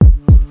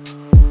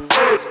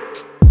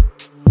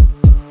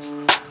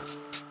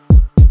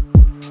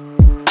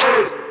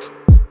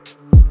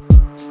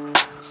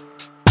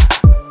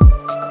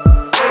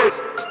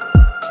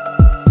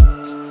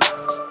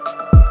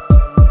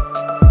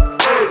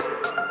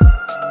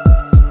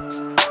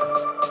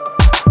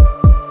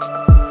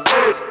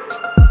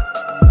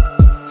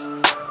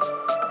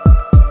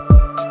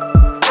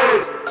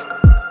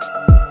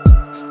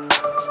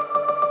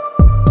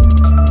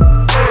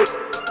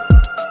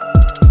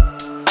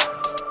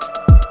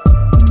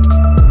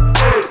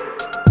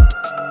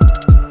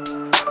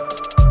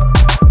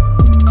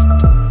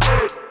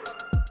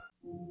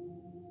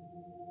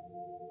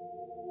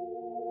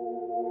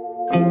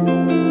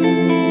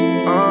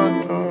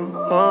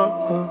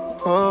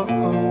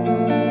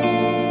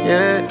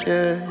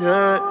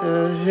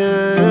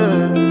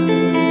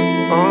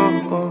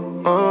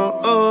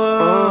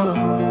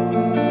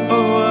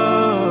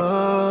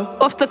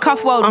Off the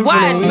cuff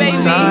worldwide, baby.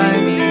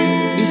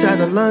 East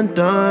side of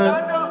London,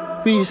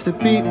 we used to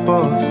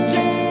beatbox.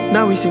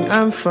 Now we sing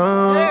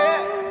anthems.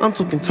 I'm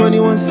talking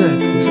 21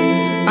 seconds.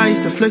 I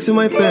used to flex in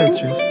my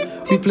bedrooms.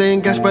 We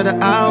playing gas by the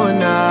hour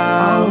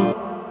now.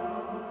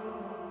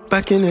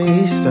 Back in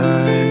the east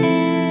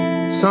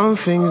side, some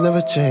things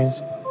never change.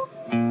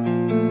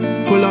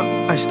 Pull up,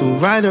 I still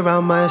ride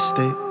around my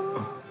estate.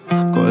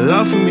 Got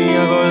love for me,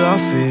 I got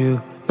love for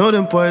you. Know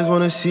them boys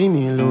wanna see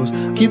me lose.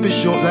 Keep it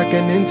short like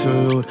an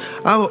interlude.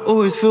 I will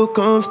always feel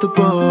comfortable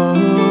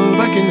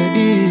back in the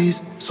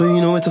east, so you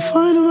know where to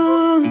find a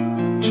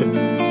man.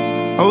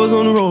 I was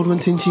on the road when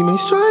Tinchy made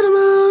Strider,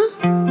 man.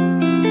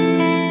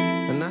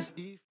 And that's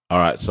Eve.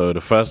 Alright, so the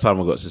first time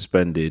I got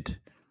suspended,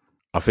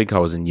 I think I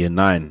was in year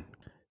 9.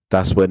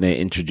 That's when they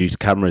introduced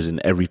cameras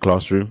in every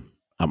classroom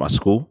at my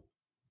school.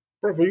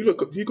 Bro, you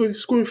go to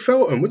school in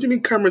Felton. What do you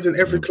mean cameras in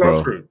every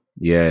classroom?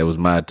 Yeah, it was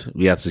mad.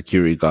 We had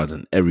security guards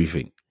and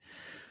everything.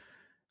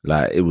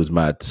 Like, it was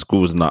mad.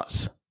 School was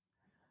nuts.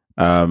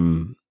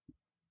 And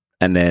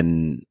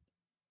then,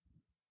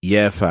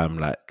 yeah, fam,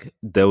 like,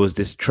 there was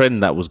this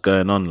trend that was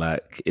going on,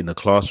 like, in the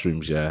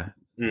classrooms, yeah.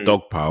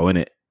 Dog pow,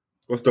 innit?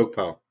 What's dog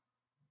pow?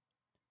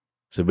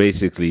 So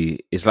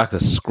basically, it's like a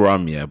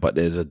scrum, yeah, but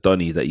there's a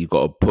dunny that you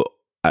got to put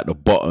at the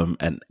bottom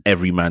and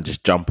every man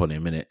just jump on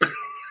him, innit?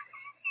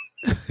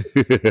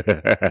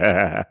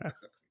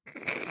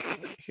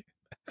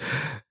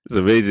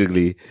 So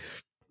basically,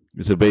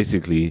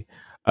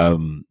 I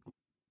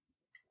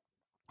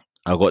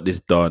got this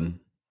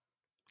done,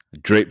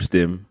 draped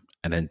him,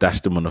 and then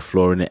dashed him on the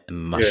floor in it,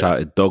 and I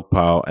shouted dog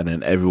pow, and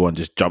then everyone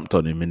just jumped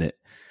on him in it.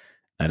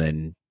 And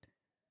then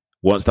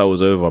once that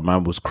was over,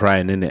 man was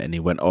crying in it, and he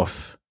went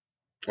off.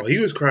 Oh, he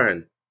was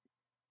crying.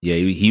 Yeah,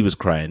 he was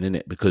crying in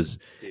it because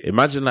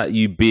imagine like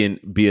you being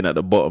at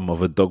the bottom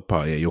of a dog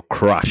pow. Yeah, you're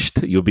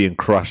crushed. You're being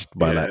crushed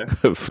by like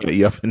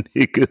flirty other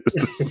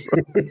niggas.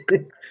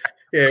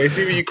 Yeah, it's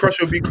either you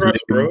crush or be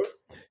crushed, bro.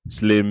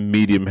 Slim,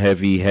 medium,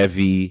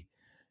 heavy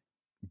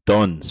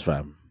dons,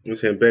 fam. I'm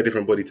saying bare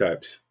different body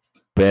types.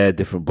 Bare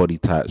different body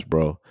types,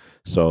 bro.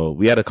 So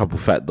we had a couple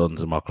fat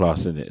dons in my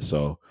class, in it.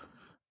 So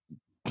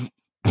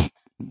I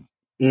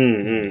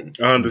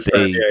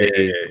understand.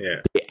 They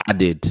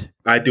added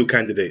ideal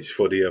candidates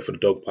for the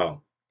dog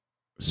pow.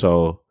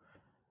 So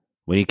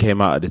when he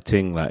came out of the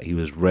thing, like he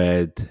was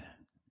red,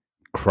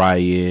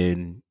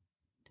 crying.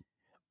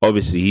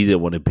 Obviously, he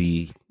didn't want to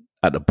be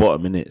at the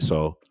bottom, innit?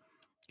 So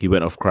he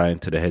went off crying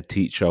to the head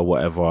teacher,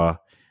 whatever.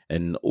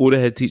 And all the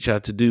head teacher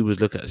had to do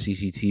was look at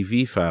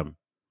CCTV, fam.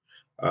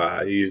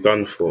 He was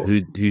done for.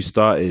 Who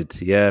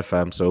started? Yeah,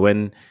 fam. So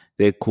when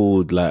they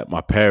called like my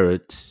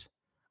parents,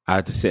 I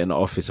had to sit in the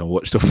office and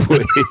watch the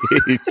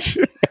footage.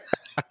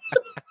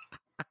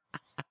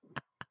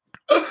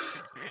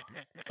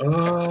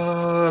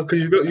 Because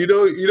you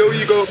know when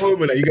you go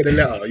home and like, you get the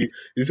letter. This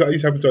is what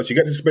used to happen to us. You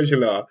get the suspension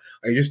letter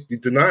and you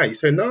deny. You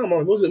say, "No,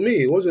 man, it wasn't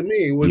me. It wasn't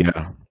me."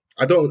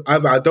 I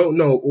don't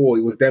know, or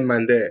it was them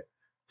man there.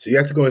 So you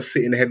had to go and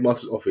sit in the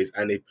headmaster's office,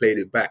 and they played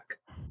it back.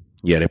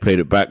 Yeah, they played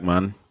it back,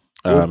 man.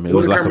 It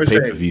was like a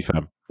pay-per-view,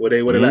 fam. Were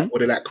they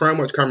like Crown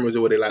Watch cameras,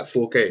 or were they like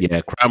 4K?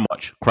 Yeah,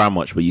 Crown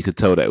Watch, but you could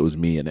tell that it was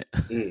me in it.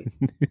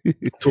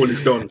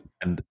 Tallest done.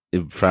 And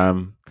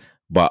fam,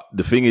 but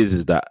the thing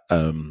is that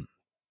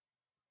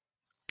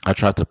I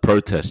tried to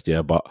protest,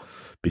 yeah, but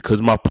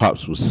because my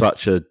pops was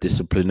such a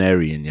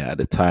disciplinarian, yeah, at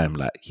the time,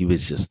 like he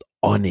was just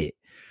on it.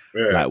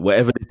 Yeah. Like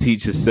whatever the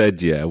teacher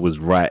said, yeah, was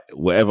right.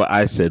 Whatever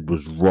I said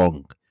was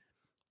wrong.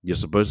 You're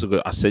supposed to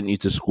go. I sent you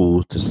to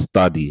school to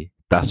study.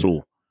 That's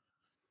all.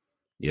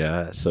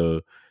 Yeah.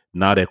 So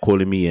now they're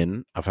calling me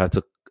in. I've had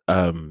to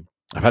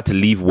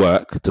leave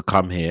work to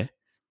come here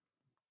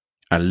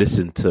and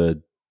listen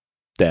to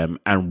them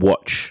and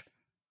watch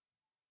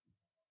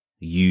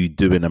you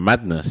doing a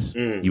madness.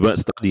 You weren't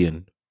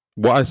studying.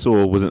 What I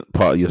saw wasn't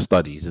part of your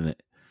studies, isn't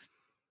it?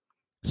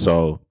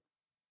 So,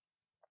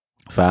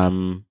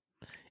 fam,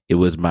 it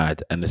was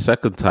mad. And the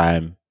second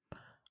time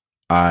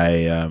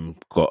I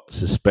got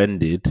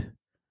suspended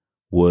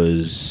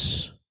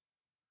was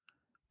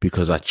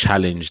because I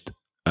challenged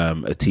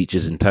a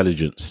teacher's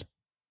intelligence.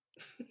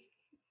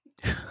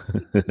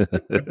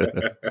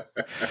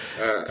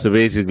 So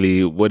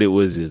basically what it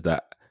was is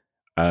that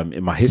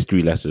in my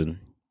history lesson,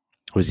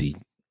 obviously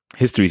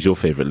history is your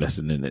favorite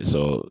lesson, isn't it?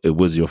 So it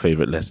was your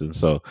favorite lesson.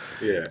 So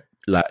yeah,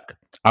 like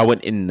I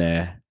went in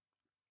there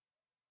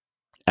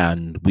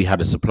and we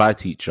had a supply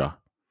teacher.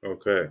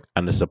 Okay.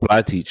 And the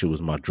supply teacher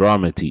was my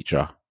drama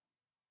teacher.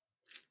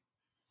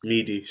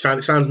 Meaty.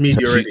 Sounds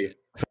meaty already.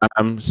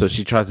 So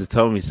she tried to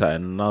tell me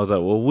something, and I was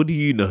like, well, what do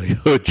you know?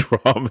 You're a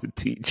drama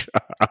teacher.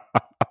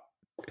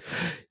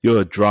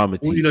 You're a drama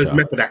teacher. All you know is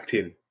method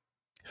acting.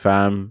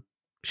 Fam,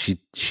 she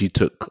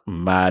took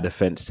mad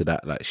offense to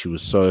that. Like, she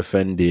was so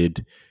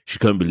offended. She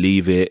couldn't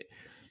believe it.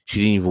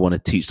 She didn't even want to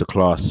teach the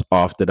class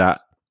after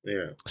that.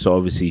 Yeah. So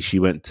obviously she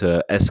went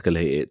to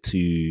escalate it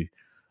to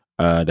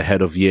the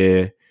head of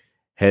year,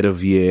 head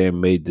of year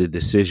made the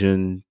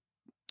decision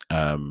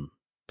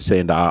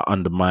saying that I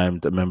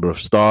undermined a member of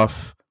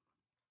staff.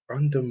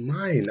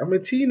 Undermine? I'm a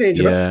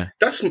teenager. Yeah.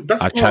 That's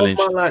part of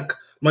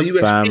my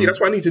USP. That's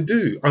what I need to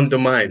do.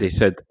 Undermine. They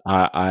said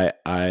I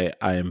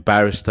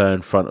embarrassed her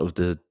in front of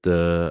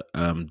the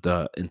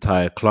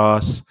entire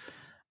class,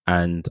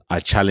 and I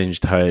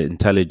challenged her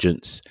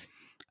intelligence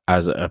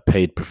as a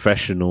paid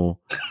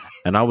professional,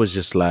 and I was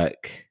just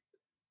like,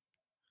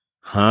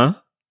 huh?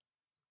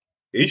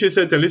 You should have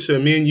said to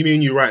listen, me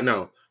and you right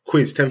now,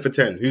 quiz 10 for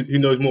 10. Who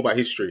knows more about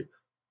history?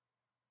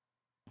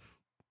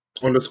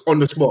 On the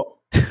spot.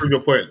 Prove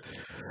your point.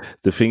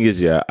 The thing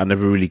is, yeah, I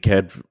never really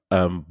cared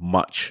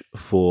much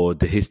for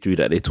the history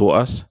that they taught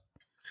us.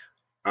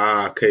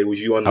 Okay.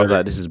 Was you on? I was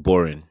like, this is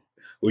boring.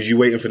 Was you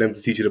waiting for them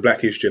to teach you the Black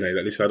history? And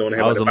like, listen, I don't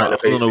have. I was on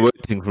a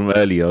word thing from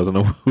early. I was on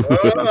a.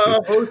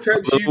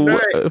 Hotep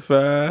unite.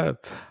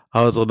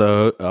 I was on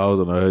a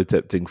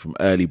Hotep thing from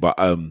early, but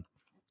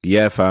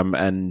yeah, fam,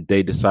 and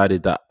they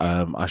decided that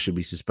I should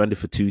be suspended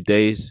for 2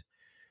 days.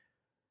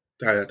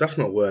 That's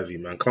not worthy,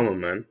 man. Come on,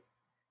 man.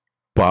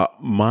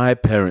 But my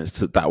parents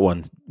took that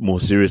one more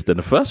serious than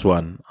the first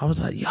one. I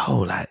was like, yo,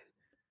 like,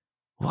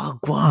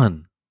 what, go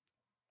on?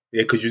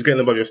 Yeah, because you was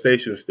getting above your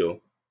station still.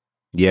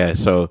 Yeah,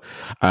 so,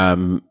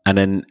 and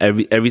then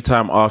every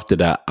time after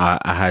that,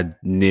 I had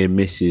near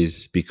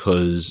misses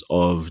because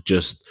of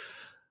just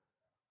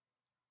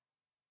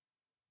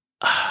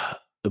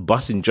a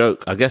busting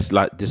joke. I guess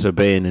like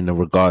disobeying in the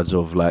regards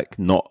of like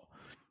not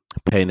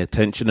paying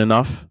attention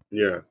enough.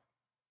 Yeah.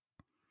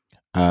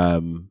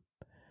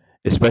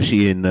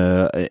 Especially in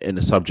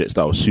the subjects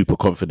that I was super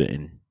confident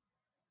in.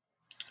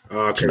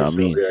 Okay, do you know what I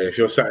mean? Yeah, if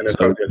you're sat in a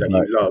subject that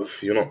you love,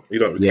 you don't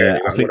care. Yeah,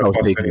 I think I was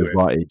taking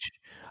advantage.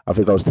 I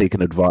think I was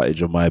taking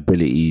advantage of my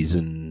abilities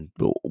and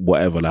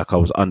whatever. Like I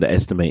was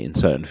underestimating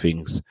certain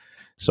things.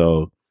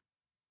 So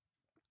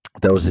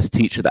there was this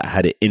teacher that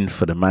had it in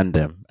for the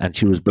mandem, and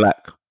she was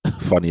black.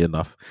 Funny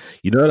enough,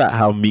 you know, like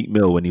how Meek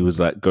Mill when he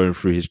was like going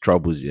through his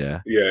troubles,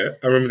 yeah,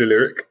 I remember the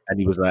lyric, and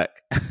he was like,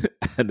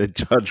 and the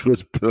judge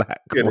was black.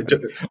 Yeah, why do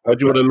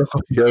you want to look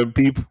up your own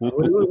people?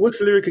 What's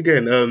the lyric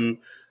again?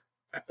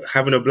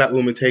 Having a black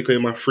woman take away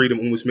my freedom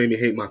almost made me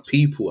hate my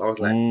people. I was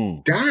like,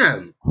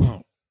 damn.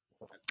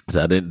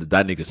 So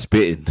that nigga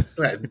spitting.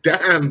 Like,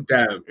 damn.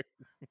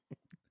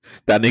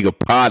 That nigga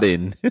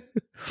partying.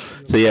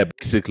 So yeah,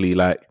 basically,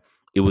 like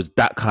it was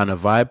that kind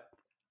of vibe.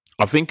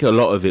 I think a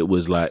lot of it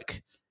was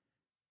like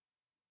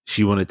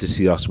she wanted to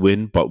see us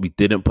win, but we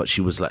didn't. But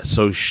she was like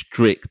so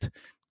strict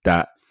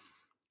that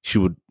she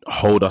would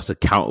hold us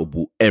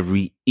accountable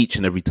each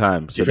and every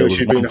time. So she was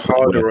being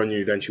harder on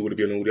you than she would have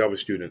been on all the other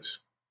students.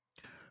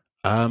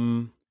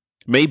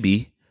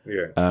 Maybe.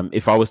 Yeah.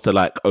 If I was to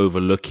like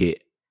overlook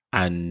it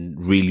and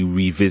really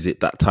revisit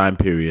that time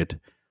period,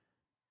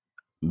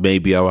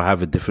 maybe I will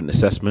have a different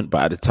assessment.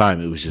 But at the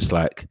time, it was just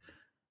like,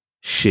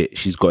 shit,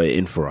 she's got it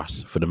in for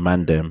us for the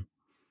mandem.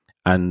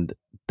 And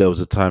there was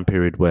a time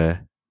period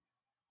where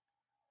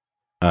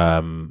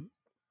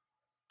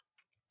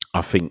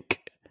I think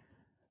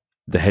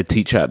the head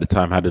teacher at the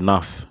time had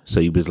enough. So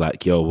he was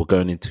like, yo, we're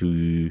going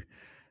into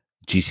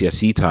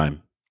GCSE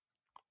time.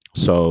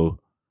 So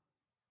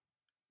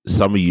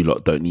some of you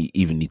lot don't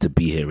even need to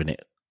be here,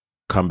 innit?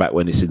 Come back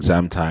when it's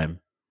exam time.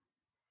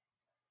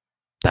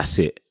 That's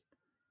it.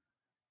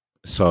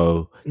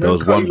 So there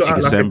was one big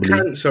assembly. Like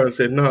a cancer and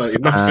said, no,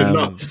 enough's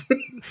enough.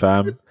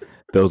 Fam,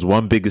 there was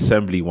one big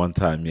assembly one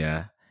time,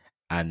 yeah,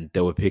 and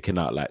they were picking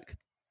out like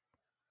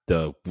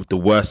the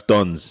worst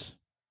dons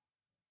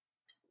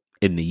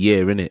in the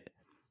year, innit?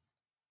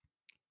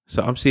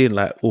 So I'm seeing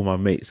like all my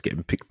mates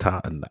getting picked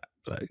out and that,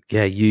 like,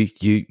 yeah, you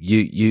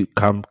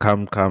come,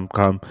 and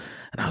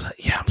I was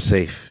like, yeah, I'm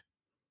safe.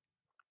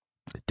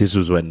 This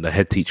was when the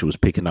head teacher was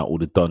picking out all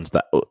the dons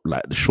that,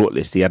 like the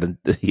shortlist.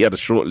 He had a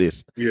short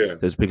list. Yeah,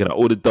 he was picking out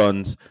all the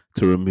dons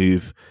to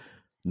remove,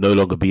 no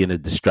longer being a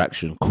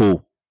distraction.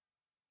 Cool.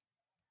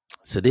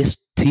 So this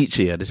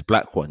teacher, yeah, this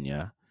black one,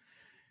 yeah,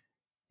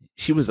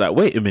 she was like,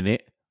 wait a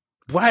minute,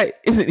 why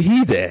isn't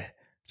he there?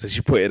 So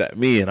she put it at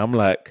me, and I'm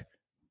like,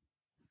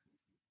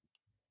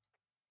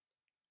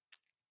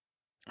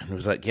 and it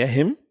was like, yeah,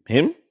 him.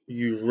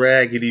 You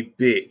raggedy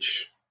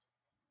bitch.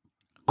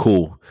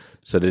 Cool.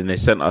 So then they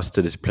sent us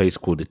to this place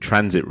called the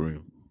transit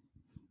room.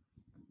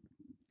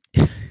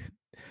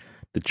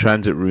 The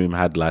transit room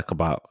had like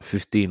about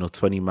 15 or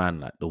 20 man,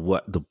 like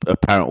the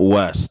apparent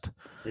worst.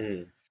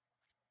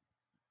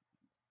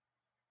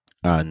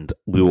 And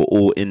we were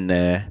all in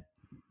there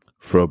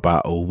for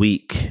about a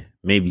week,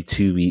 maybe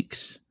 2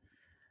 weeks.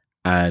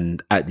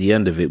 And at the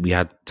end of it, we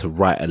had to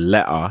write a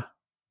letter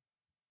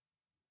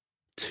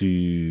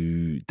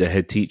to the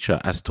head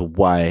teacher as to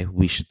why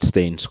we should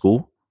stay in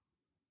school.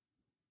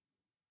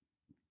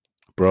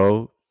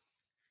 Bro,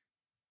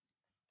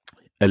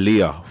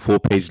 Aaliyah,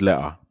 4-page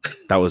letter.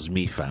 That was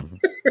me, fam.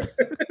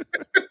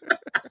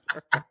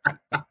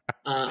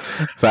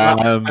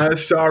 Fam.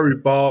 Sorry,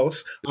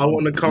 boss. I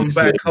want to come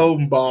back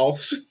home,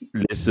 boss.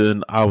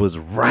 Listen, I was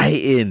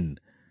writing,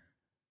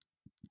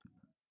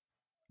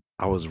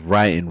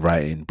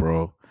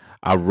 bro.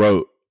 I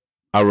wrote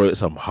I wrote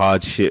some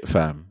hard shit,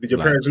 fam. Did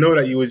your parents know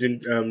that you was in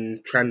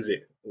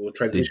transit or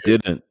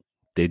transition?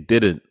 They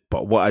didn't.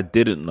 But what I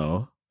didn't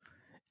know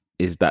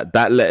is that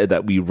letter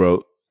that we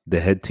wrote, the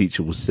head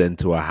teacher will send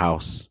to our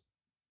house.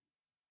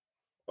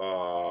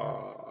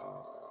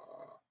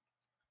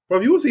 Bro,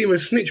 you wasn't even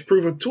snitch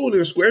proof at all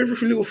in school.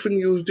 Every little thing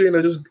you was doing,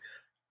 I just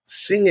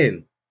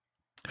singing.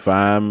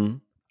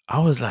 Fam, I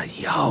was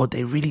like, yo,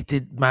 they really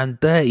did man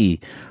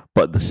dirty.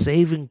 But the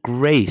saving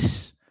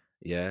grace,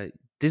 yeah,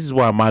 this is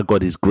why my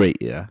God is great,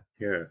 yeah?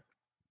 Yeah.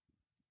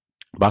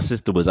 My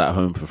sister was at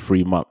home for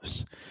 3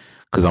 months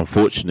because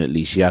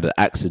unfortunately she had an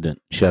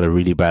accident. She had a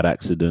really bad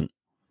accident.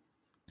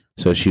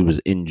 So she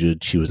was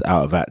injured. She was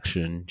out of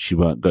action. She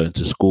weren't going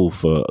to school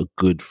for a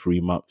good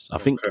 3 months. I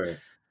think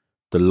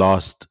the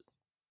last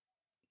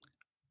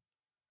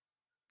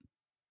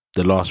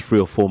 3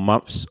 or 4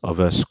 months of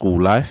her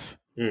school life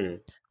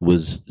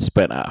was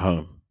spent at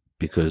home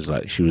because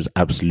like she was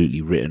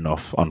absolutely written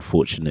off,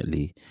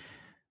 unfortunately.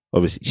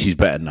 Obviously, she's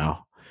better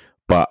now,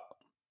 but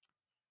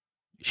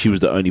she was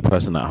the only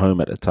person at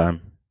home at the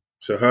time.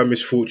 So her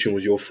misfortune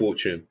was your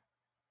fortune?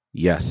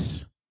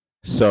 Yes.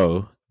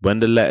 So when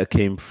the letter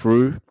came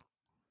through,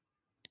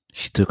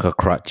 she took her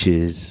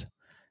crutches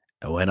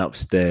and went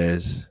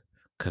upstairs,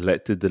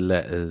 collected the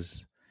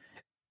letters,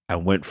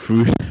 and went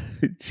through.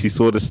 She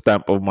saw the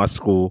stamp of my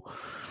school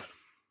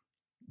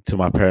to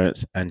my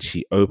parents, and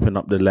she opened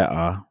up the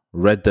letter,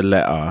 read the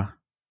letter,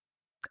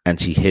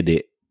 and she hid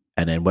it.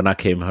 And then when I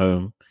came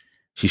home,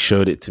 she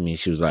showed it to me.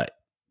 She was like,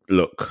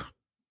 look,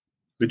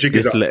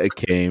 this letter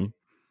came.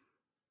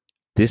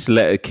 This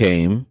letter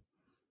came,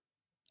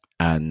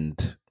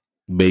 and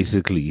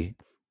basically,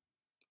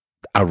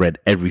 I read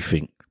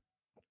everything.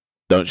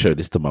 Don't show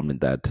this to mum and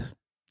dad.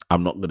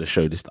 I'm not going to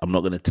show this. I'm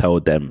not going to tell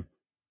them.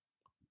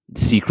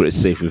 The secret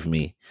is safe with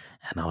me.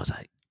 And I was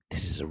like,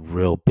 this is a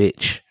real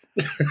bitch.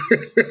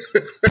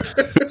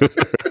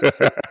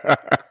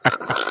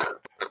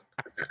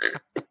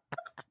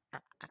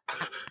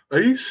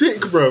 Are you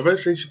sick, bro? Man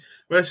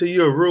say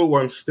you're a real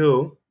one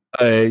still.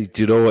 Do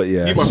you know what?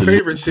 Yeah, you're my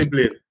favorite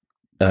sibling.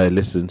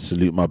 Listen,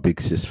 salute my big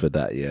sis for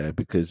that. Yeah,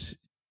 because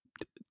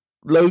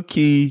low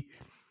key,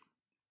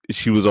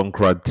 she was on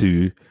crud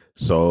too.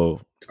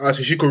 So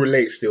she could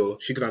relate still.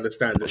 She could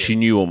understand. She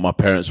knew what my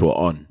parents were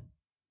on.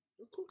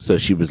 So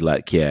she was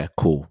like, yeah,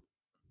 cool.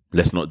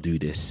 Let's not do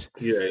this.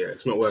 Yeah,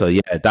 it's not working. So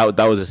yeah, that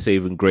was a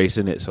saving grace,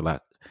 in it. So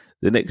like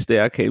the next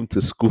day I came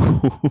to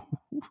school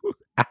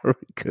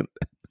arrogant.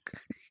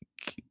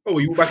 Oh,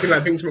 you were back in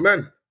like Vince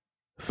McMahon?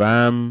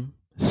 Fam,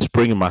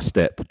 spring in my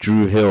step,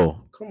 Drew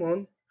Hill. Come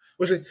on.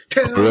 What's it?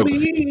 Tell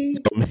me.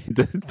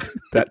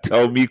 That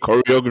tell me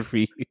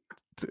choreography.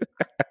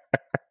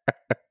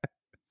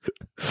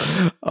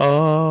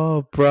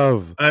 Oh,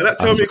 bruv. That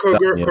tell me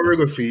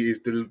choreography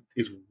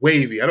is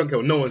wavy. I don't care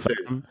what no one says.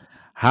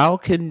 How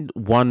can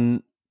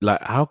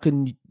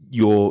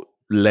your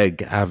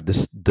leg have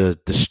the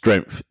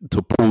strength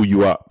to pull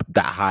you up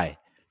that high?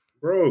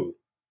 Bro,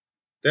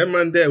 that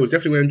man there was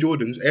definitely wearing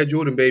Jordans. Air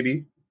Jordan,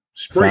 baby.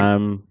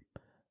 Spring.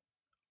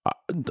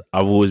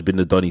 I've always been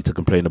the Donny to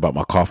complain about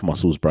my calf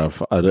muscles,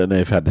 bruv. I don't know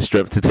if I had the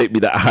strength to take me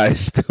that high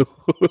still.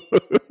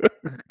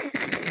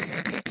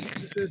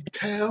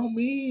 Tell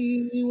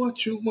me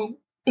what you want.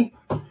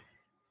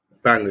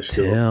 Banger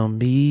still. Tell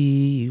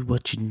me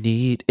what you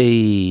need.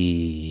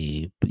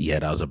 But yeah,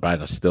 that was a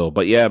banger still.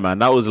 But yeah, man,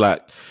 that was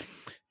like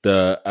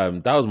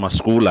that was my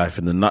school life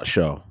in a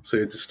nutshell. So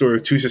it's a story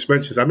of 2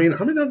 suspensions. I mean,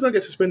 how many times did I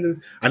get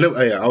suspended? I know.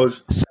 I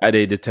was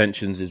Saturday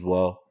detentions as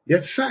well. Yeah,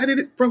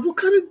 Saturday, bro. What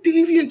kind of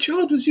deviant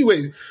child was you?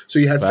 Wait, so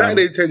you had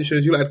Saturday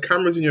detentions. You had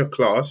cameras in your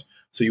class.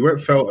 So you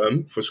went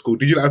Feltham for school.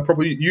 Did you have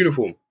proper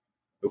uniform?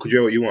 Or could you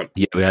wear what you want?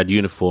 Yeah, we had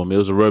uniform. It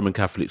was a Roman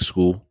Catholic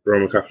school.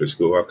 Roman Catholic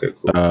school. Okay,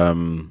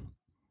 cool.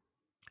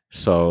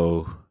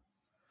 So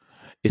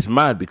it's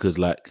mad because,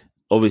 like,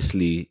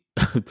 obviously,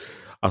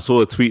 I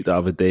saw a tweet the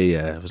other day.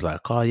 Yeah, it was like,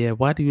 oh yeah,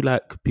 why do you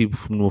like people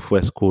from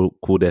Northwest call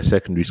their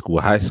secondary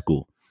school high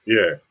school?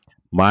 Yeah,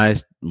 my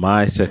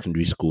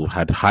secondary school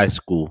had high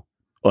school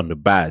on the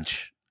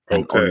badge,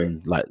 and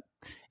on like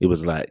it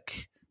was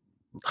like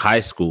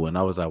high school, and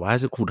I was like, why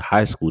is it called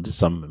high school? This is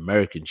some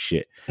American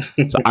shit.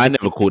 So I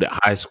never called it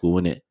high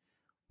school, innit?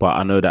 But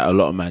I know that a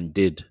lot of men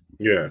did.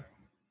 Yeah.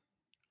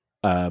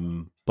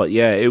 But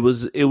yeah, it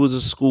was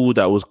a school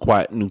that was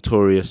quite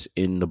notorious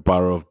in the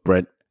borough of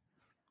Brent.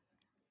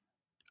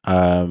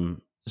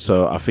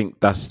 So I think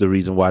that's the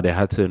reason why they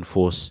had to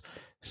enforce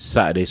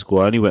Saturday school.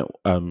 I only went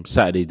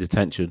Saturday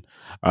detention.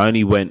 I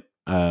only went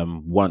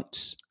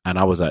once, and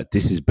I was like,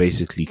 this is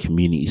basically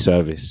community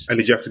service. And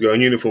did you have to go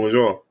in uniform as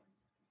well?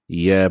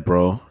 Yeah,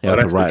 bro. You had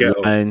to write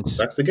lines.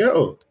 That's the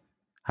ghetto.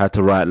 Had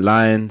to write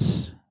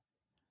lines.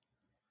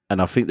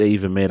 And I think they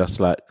even made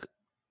us like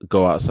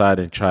go outside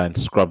and try and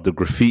scrub the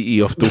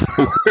graffiti off the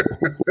wall.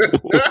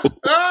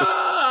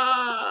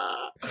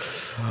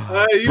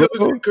 You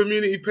know,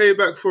 community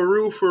payback for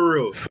real.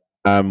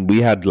 We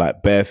had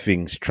like bare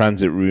things,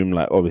 transit room,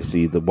 like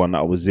obviously the one that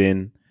I was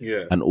in.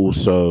 Yeah. And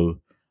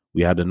also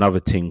we had another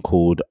thing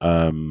called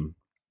the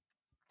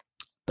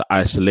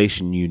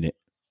isolation unit.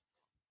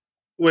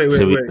 Wait.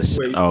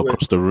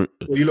 Across the room.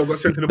 Well, you lot got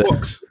sent to the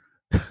box.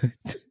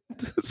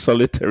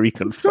 Solitary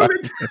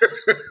confinement.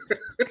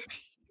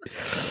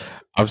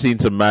 I've seen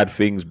some mad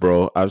things,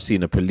 bro. I've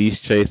seen a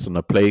police chase on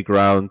a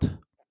playground.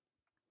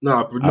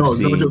 No jokes.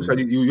 You went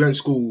to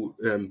school,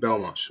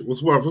 Belmarsh.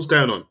 What's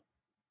going on?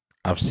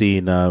 I've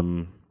seen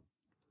a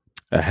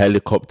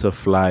helicopter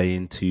fly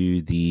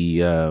into the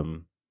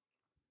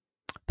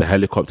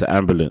helicopter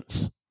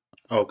ambulance.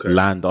 Okay.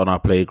 Land on our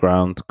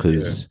playground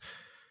because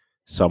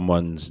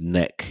someone's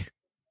neck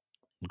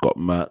got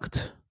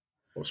murked.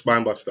 Or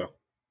spine buster.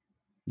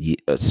 Yeah,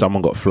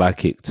 someone got fly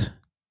kicked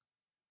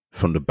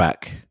from the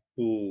back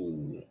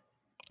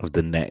of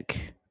the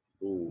neck.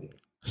 Ooh.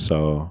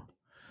 So,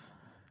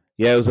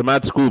 yeah, it was a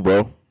mad school,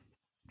 bro.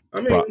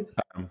 I mean, but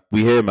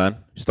we here,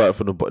 man. Started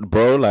from the bottom,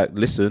 bro. Like,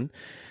 listen,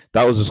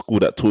 that was a school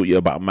that taught you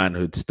about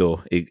manhood.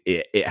 Still,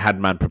 it had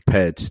man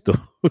prepared. Still,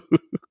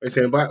 I'm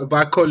saying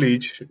by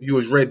college, you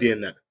was ready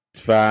in that.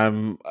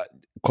 Fam,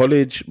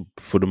 college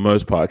for the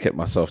most part, I kept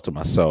myself to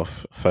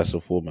myself first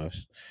and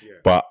foremost. Yeah.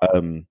 But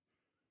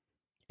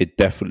it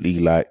definitely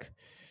like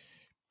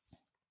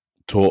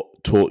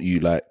taught you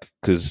like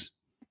because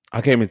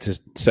I came into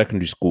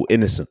secondary school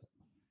innocent.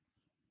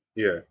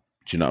 Yeah.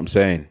 Do you know what I'm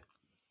saying?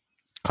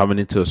 Coming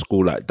into a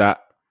school like that,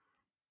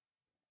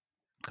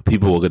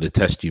 people were going to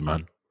test you,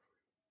 man.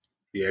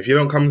 Yeah, if you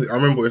don't come, I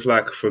remember it's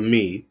like for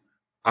me,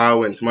 I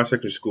went to my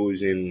secondary school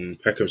was in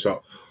Peckham,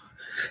 so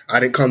I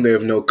didn't come there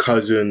with no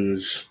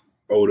cousins,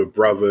 older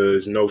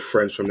brothers, no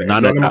friends from there.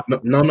 No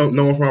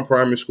one from my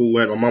primary school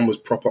went. My mum was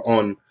proper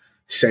on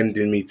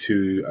sending me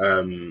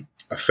to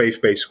a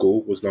faith-based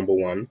school was number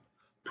one,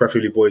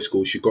 preferably boys'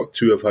 school. She got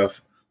two of her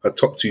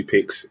top two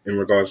picks in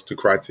regards to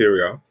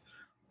criteria.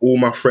 All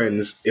my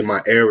friends in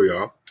my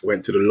area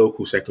went to the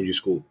local secondary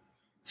school.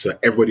 So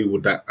everybody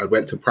I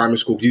went to primary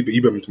school.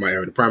 You went to my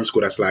area. The primary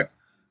school, that's like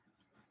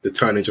the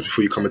turning just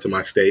before you come into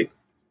my state.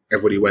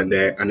 Everybody went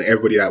there. And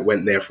everybody that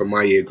went there from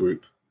my year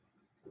group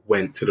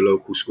went to the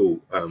local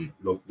school,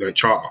 the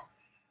charter.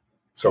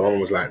 So my mum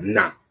was like,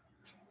 nah.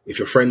 If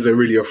your friends are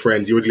really your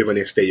friends, you would live on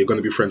the estate, you're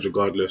going to be friends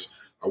regardless.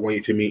 I want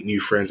you to meet new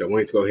friends. I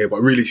want you to go here.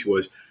 But really it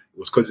was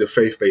because it's a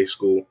faith-based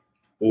school,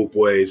 all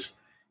boys,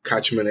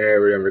 catchment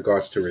area in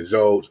regards to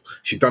results.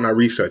 She'd done her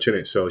research in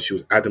it, so she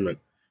was adamant.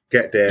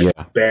 Get there,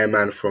 bare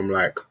man from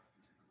like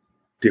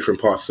different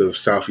parts of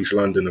Southeast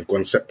London have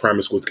gone set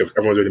primary school together.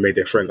 Everyone's already made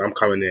their friends. I'm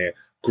coming there,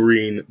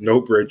 green,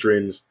 no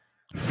brethrens,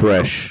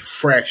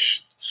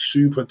 fresh,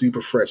 super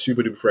duper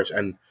fresh.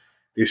 And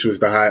this was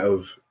the height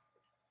of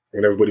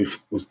when everybody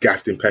was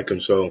gassed in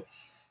Peckham. So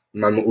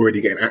man, we're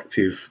already getting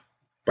active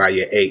by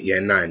year 8,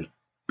 year 9,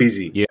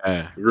 busy,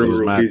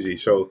 real busy.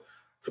 So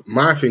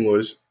my thing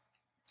was,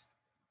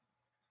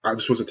 I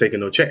just wasn't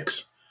taking no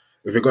checks.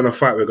 If we're gonna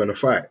fight, we're gonna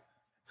fight.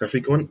 So I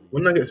think when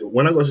I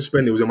got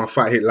suspended, it was in my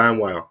fight hit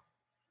LimeWire.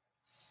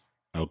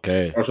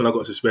 Okay, that's when I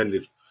got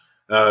suspended.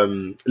 A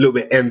little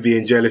bit envy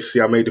and jealousy.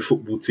 I made the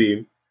football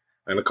team,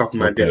 and a couple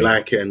men didn't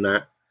like it, and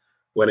that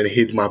went and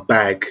hid my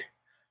bag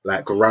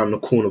like around the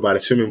corner by the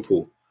swimming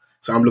pool.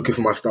 So I'm looking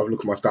for my stuff.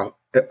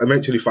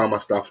 Eventually found my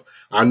stuff.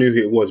 I knew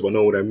who it was, but no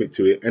one would admit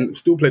to it, and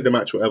still played the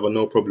match, whatever,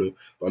 no problem.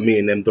 But me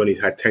and them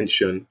Donnies had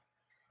tension.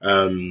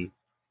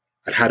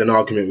 I'd had an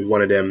argument with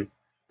one of them,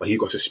 but he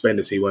got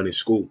suspended, so he weren't in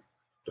school.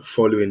 The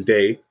following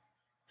day,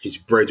 his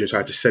brethren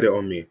tried to set it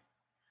on me.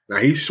 Now,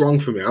 he swung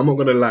for me. I'm not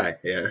going to lie,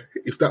 yeah.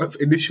 If that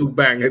initial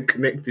bang had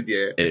connected,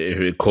 yeah. If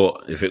it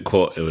caught,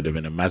 it would have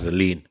been a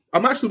Mazzoline. I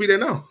might still be there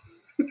now.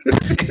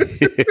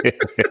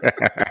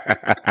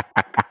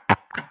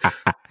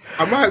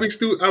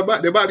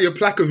 There might be a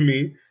plaque of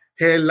me,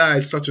 here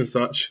lies such and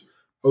such,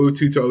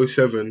 02 to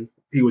 07,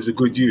 he was a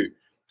good youth.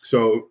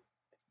 So,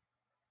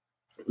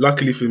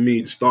 luckily for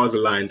me, the stars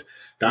aligned.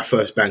 That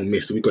first bang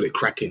missed. We got it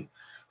cracking.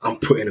 I'm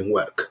putting in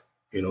work.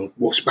 You know,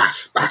 what's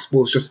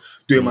basketball's just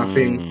doing my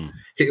thing.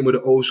 Hitting with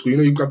the old school. You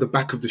know, you grab the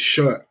back of the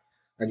shirt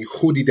and you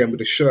hoodie them with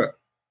the shirt.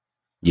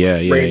 Yeah.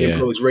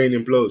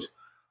 Raining blows.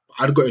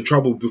 I'd got in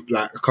trouble with,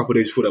 like, a couple of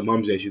days before that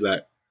mum's there. She's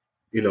like,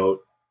 you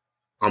know,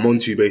 I'm on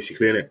to you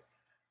basically, innit?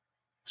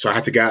 So I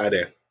had to get out of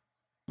there.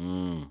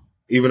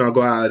 Even though I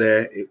got out of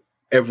there,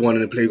 everyone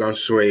in the playground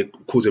saw it,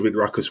 caused a big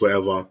ruckus,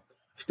 whatever.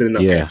 Still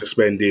ended up getting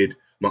suspended.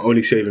 My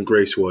only saving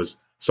grace was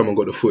someone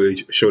got the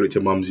footage, showed it to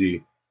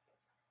Mumsy,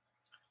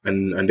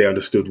 and they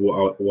understood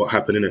what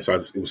happened in it. So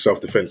it was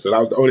self-defense. So that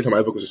was the only time I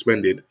ever got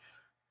suspended.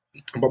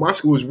 But my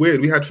school was weird.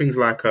 We had things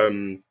like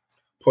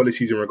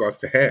policies in regards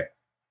to hair.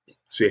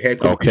 So your hair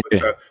couldn't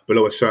be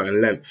below a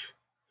certain length.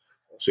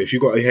 So if you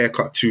got a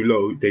haircut too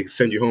low, they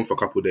send you home for a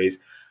couple of days.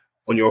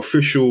 On your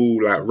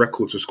official like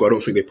records for school, I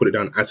don't think they put it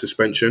down as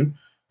suspension,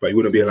 but you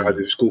wouldn't be allowed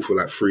to school for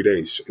like 3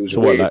 days. It was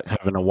weird. What, like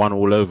having a one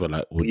all over?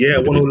 Like one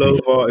all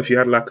over. If you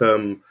had like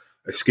a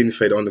skin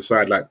fade on the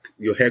side, like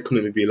your hair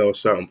couldn't be below a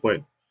certain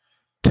point.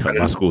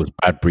 My school was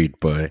bad breed,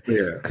 boy.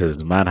 Yeah, because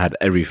the man had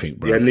everything,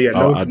 bro.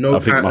 No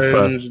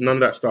patterns, none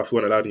of that stuff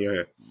weren't allowed in your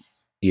hair.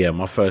 Yeah,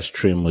 my first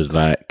trim was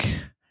like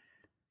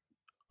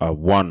a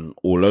one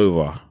all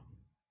over,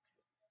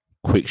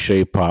 quick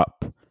shape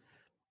up,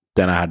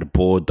 Then I had a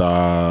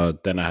border.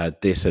 Then I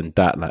had this and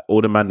that. Like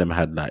all the man them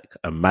had like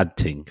a mad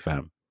thing,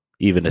 fam.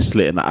 Even a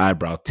slit in the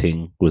eyebrow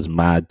thing was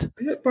mad.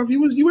 Yeah, bruv, you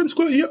went to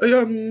school,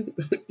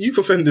 youth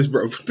offenders,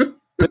 bruv.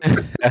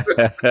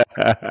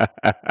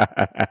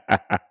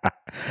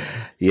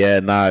 Yeah,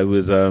 nah, it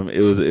was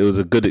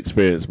a good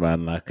experience,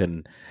 man. Like,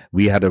 and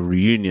we had a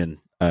reunion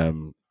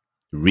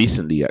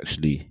recently,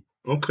 actually.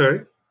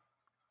 Okay.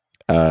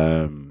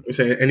 You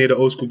saying any of the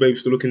old school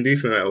babes still looking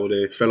decent, or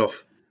they fell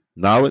off?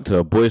 No, I went to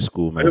a boys'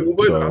 school, man.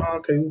 Boys? So,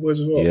 okay,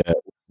 boys as well. Yeah,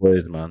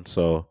 boys, man.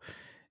 So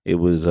it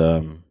was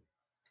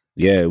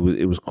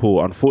it was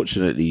cool.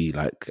 Unfortunately,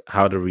 like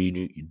how the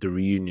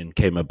reunion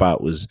came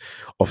about was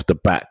off the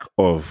back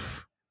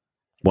of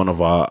one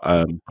of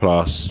our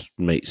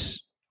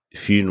classmates'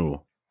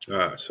 funeral.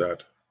 Ah,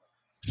 sad.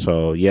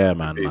 So yeah,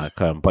 man. Peace.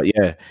 Like, but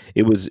yeah,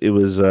 it was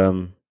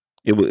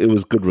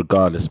good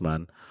regardless,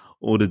 man.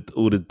 All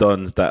the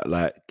dons that,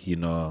 like, you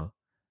know,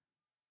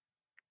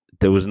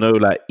 there was no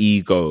like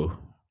ego.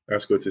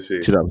 That's good to see.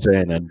 Do you know what I'm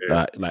saying? And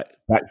like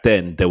back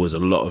then, there was a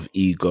lot of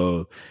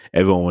ego.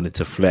 Everyone wanted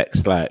to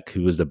flex, like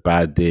who was the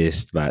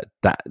baddest, like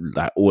that,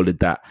 like all of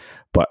that.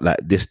 But like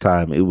this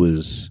time, it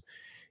was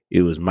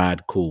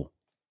mad cool.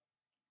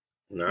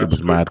 It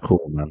was mad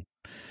cool, man.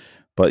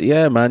 But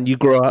yeah, man, you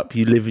grow up,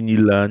 you live and you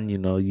learn. You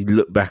know, you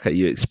look back at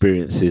your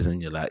experiences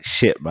and you're like,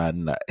 shit,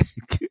 man, like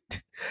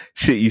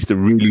shit used to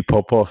really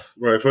pop off.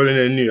 Right, if only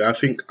they knew. I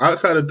think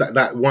outside of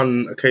that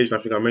one occasion,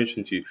 I think I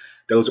mentioned to you,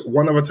 there was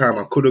one other time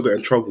I could have got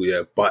in trouble,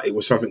 yeah, but it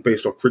was something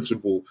based off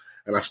principle,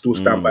 and I still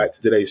stand by it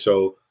today.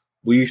 So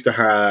we used to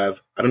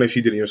have, I don't know if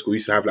you did in your school, we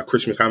used to have like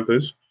Christmas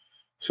hampers.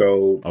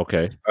 So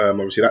okay,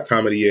 obviously that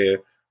time of the year,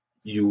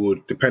 you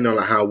would, depending on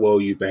like how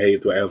well you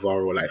behaved, whatever,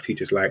 or like if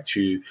teachers liked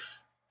you,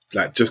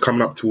 like just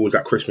coming up towards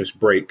that Christmas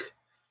break,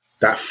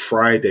 that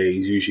Friday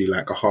is usually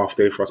like a half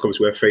day for us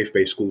because we're a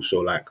faith-based school. So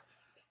like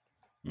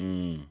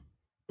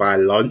by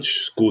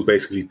lunch, school's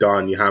basically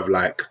done. You have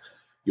like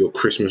your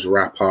Christmas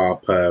wrap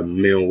up,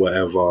 meal,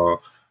 whatever,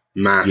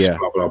 mass,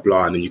 blah, blah,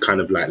 blah. And then you kind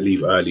of like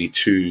leave early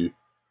too,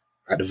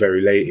 at the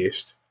very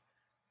latest.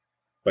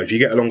 But if you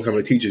get along with some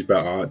of the teachers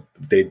better,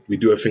 we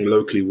do a thing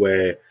locally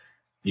where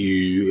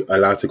you are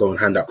allowed to go and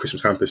hand out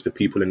Christmas hampers to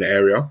people in the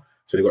area.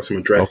 So they've got some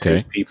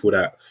addresses, people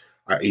that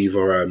are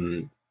either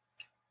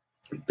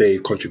they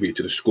contribute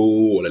to the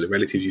school or the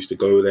relatives used to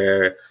go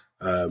there,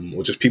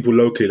 or just people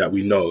locally that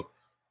we know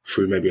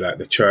through maybe like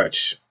the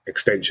church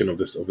extension of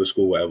the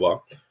school, whatever.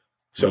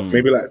 So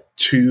maybe like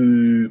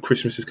 2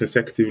 Christmases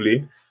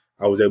consecutively,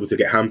 I was able to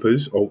get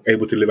hampers or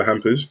able to deliver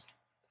hampers.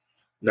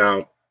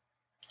 Now,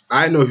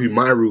 I know who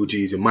my real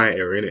G is in my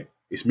area, innit?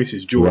 It's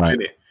Mrs. George,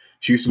 innit?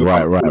 She used to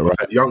look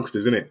at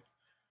youngsters, innit?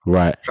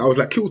 Right. So I was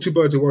like, kill 2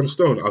 birds with one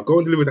stone. I'll go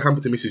and deliver the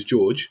hamper to Mrs.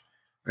 George,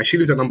 and she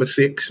lives at number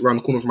 6 around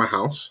the corner from my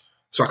house,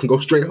 so I can go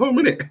straight home,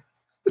 innit?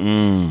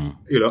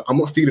 You know, I'm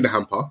not stealing the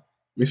hamper.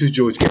 Mrs.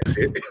 George gets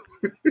it.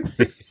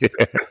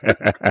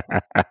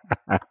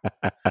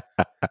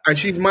 And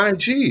she's my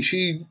G.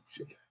 She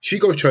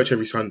goes to church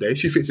every Sunday.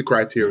 She fits the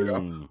criteria.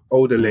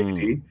 Older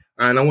lady.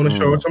 And I want to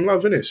show her some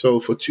love, innit? So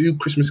for 2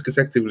 Christmas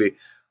consecutively,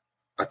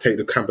 I take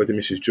the camper to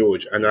Mrs.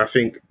 George. And I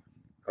think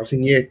I was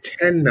in year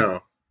 10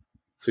 now.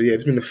 So yeah,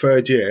 it's been the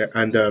 3rd year.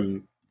 And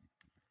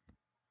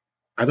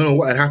I don't know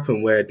what had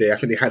happened where I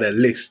think they had a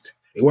list.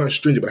 It wasn't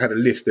stringent, but they had a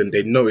list. And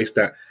they noticed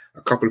that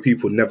a couple of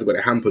people never got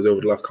their hampers over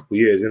the last couple of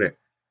years, innit?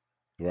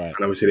 Right. And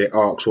obviously they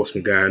asked what's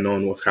been going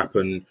on, what's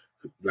happened.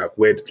 Like,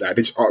 where, like,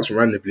 they just asked me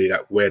randomly,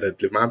 like, where they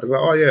live. My hampers, like,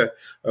 oh yeah,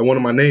 one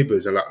of my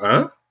neighbours. And like,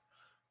 huh?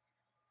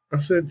 I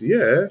said,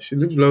 yeah, she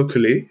lives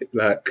locally.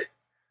 Like,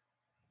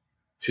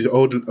 she's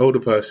an older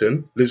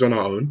person, lives on her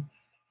own.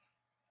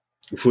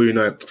 Before you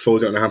know it,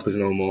 folds out the hampers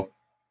no more.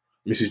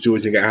 Mrs.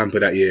 George didn't get a hamper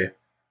that year.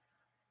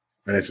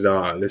 And I said,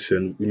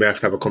 listen, we may have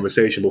to have a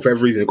conversation. But for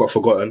every reason, it got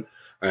forgotten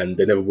and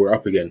they never brought it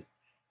up again.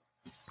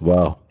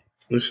 Wow.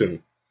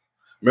 Listen,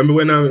 remember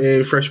when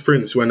in Fresh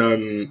Prince, when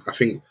I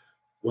think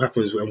what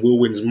happens when Will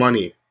wins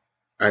money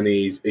and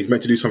he's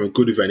meant to do something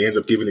good with it and he ends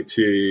up giving it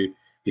to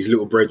his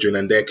little brethren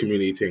and their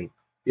community thing.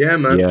 Yeah,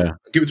 man. Yeah.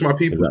 Give it to my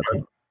people,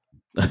 exactly.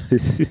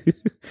 Man.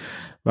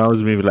 Man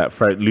was moving like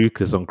Frank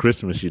Lucas on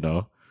Christmas, you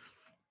know.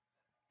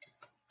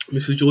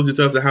 Mrs. George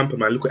deserves a hamper,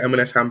 man. Look at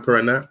M&S hamper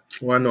and that.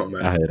 Why not,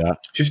 man? I hear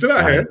that. She's still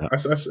out here.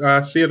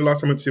 I see her the last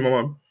time I went to see my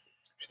mum.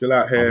 She's still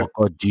out here. Oh my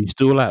God, do you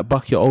still like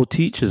buck your old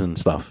teachers and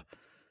stuff?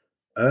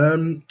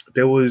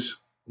 There was...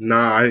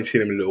 Nah, I didn't see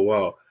them in a little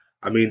while.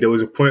 I mean, there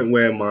was a point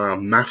where my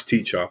maths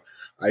teacher,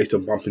 I used to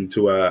bump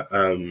into her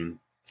in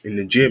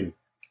the gym.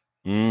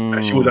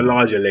 And she was a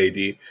larger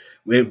lady.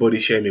 We ain't body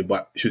shaming,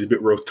 but she was a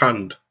bit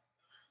rotund.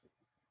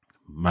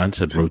 Man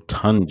said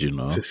rotund, you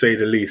know. To say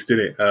the least,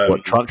 didn't it?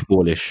 What,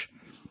 trunchballish?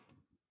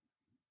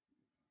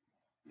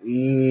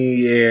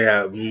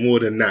 Yeah, more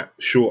than that.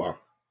 Shorter.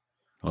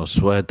 I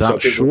swear,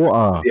 that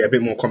shorter. A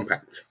bit more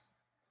compact.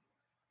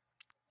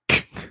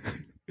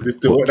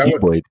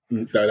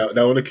 That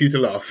one accused to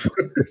laugh.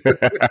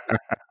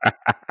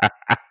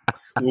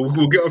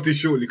 We'll get off this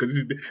shortly because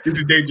this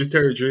is dangerous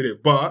territory,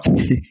 innit? But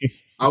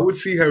I would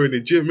see her in the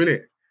gym,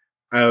 innit?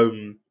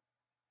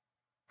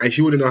 and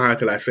she wouldn't know how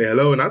to like say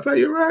hello. And I was like,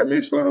 "You're right,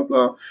 miss, blah, blah,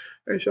 blah."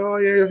 And she, "Oh,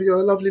 yeah, you're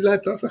a lovely lad."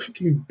 And I was like,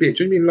 "Fucking bitch, what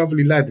do you mean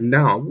lovely lad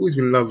now? I've always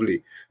been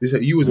lovely." This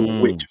like, you was a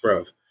witch,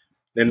 bruv.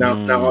 Then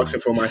now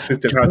asking for my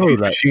assistant how to use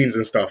machines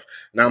and stuff.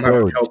 Now I'm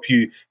having to help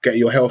you get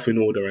your health in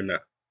order and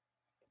that.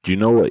 Do you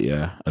know what,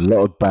 yeah? A lot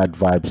of bad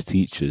vibes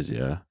teachers,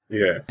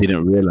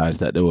 didn't realize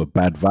that there were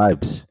bad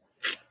vibes.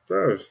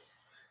 Bruv.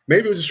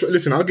 Maybe it was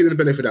listen, I'll give them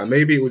the benefit of that.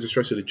 Maybe it was a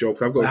stress of the job.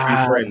 I've got a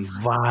few friends.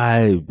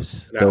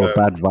 Vibes. There were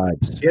bad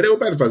vibes. Yeah, they were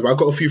bad vibes. But I've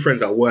got a few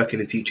friends that are working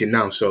and teaching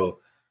now, so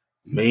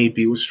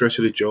maybe it was stress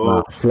of the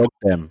job. Flog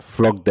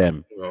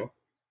them. You know?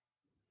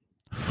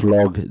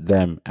 Flog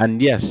them.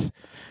 And yes,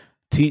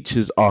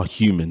 teachers are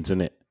humans,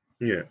 isn't it?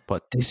 Yeah.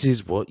 But this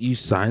is what you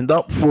signed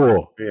up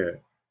for. Yeah.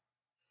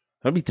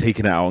 Don't be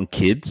taking it out on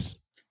kids.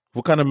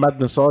 What kind of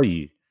madness are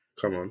you?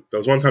 Come on. There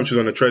was one time she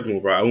was on a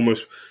treadmill, bro. I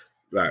almost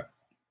I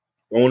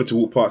wanted to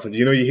walk past, and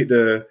you know you hit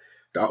the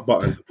up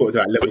button to put it to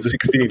like level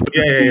 16.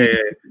 Yeah.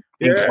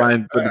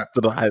 Incline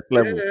to the highest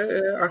level.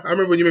 Yeah. I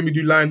remember when you made me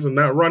do lines on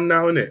that. Run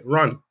now, innit?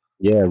 Run.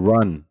 Yeah,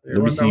 run.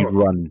 Let me see you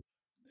run.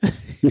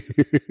 It's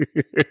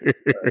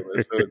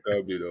so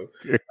dumb, you know.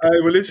 All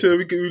right, well, listen,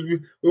 we're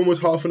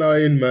almost half an hour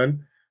in,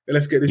 man.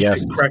 Let's get this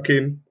shit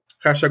cracking.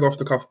 Hashtag Off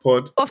the Cuff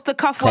Pod. Off the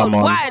Cuff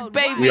worldwide,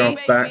 baby. We are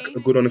back.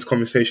 A good honest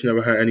conversation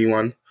never hurt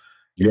anyone.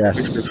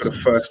 Yes. For the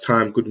first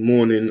time, good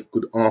morning,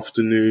 good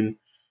afternoon.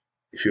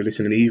 If you're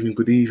listening in the evening,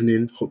 good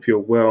evening. Hope you're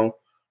well.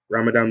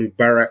 Ramadan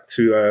Mubarak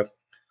to our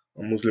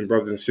Muslim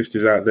brothers and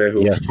sisters out there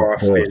who are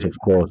fasting. Of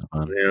course,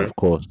 man. Yeah. Of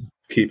course.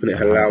 Keeping it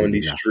halal in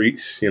these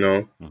streets, you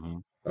know. Mm-hmm.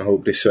 I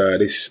hope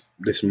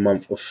this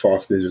month of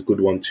fasting is a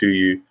good one to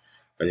you,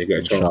 and you get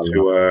a chance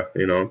to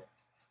you know,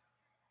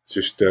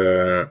 just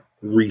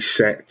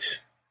reset,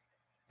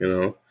 you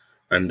know,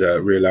 and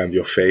realign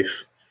your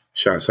faith.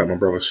 Shouts out my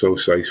brother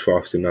Sosa, he's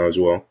fasting now as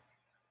well.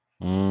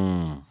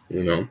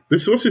 You know,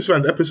 what's this,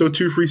 man? Episode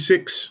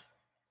 236.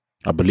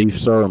 I believe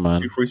so, man.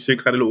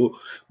 236 had a little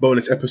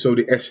bonus episode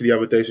of Essie the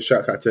other day, so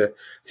shouts out to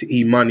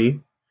E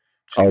Money.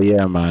 Oh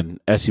yeah, man.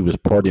 Essie was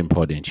podding.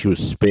 She was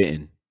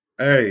spitting.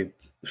 Hey,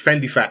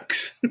 Fendi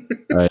facts.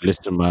 Hey,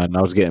 listen, man.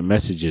 I was getting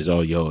messages.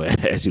 Oh, yo,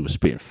 Essie was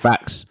spitting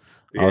facts.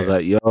 Yeah. I was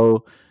like,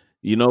 yo,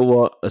 you know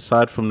what?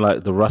 Aside from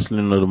like the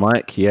rustling of the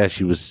mic, yeah,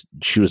 she was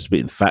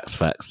spitting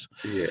facts.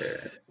 Yeah,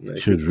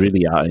 she was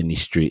really out in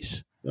these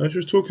streets. No, she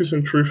was talking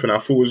some truth, and I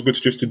thought it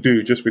was good to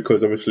do, just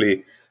because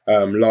obviously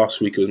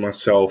last week it was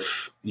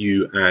myself,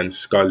 you, and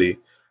Scully,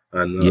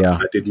 and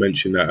I did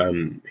mention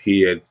that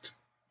he had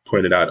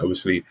pointed out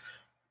obviously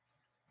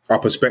our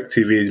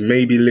perspective is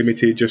maybe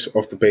limited just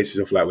off the basis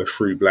of like we're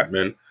three black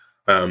men,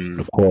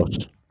 of course,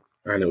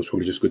 and it was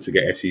probably just good to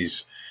get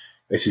Essie's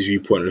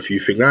viewpoint on a few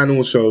things, and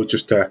also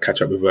just to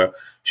catch up with her.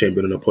 She ain't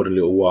been on a pod in a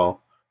little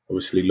while.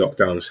 Obviously,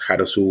 lockdowns had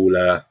us all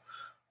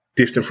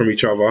distant from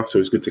each other, so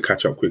it's good to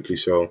catch up quickly.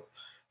 So,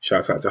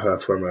 shouts out to her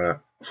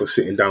for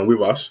sitting down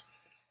with us.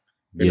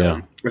 You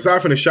know?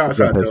 Aside from the shouts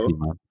out, though,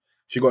 man.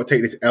 She got to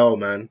take this L,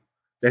 man.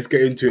 Let's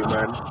get into it,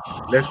 man.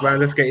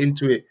 Let's get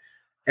into it.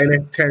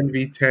 NS10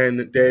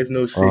 v10. There's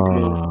no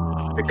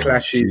signal. The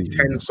clashes.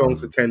 10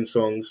 songs for 10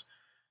 songs.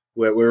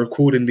 We're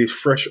recording this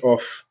fresh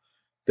off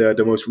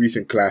the most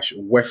recent clash,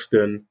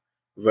 Western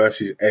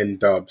versus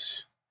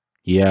N-Dubs.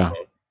 Yeah.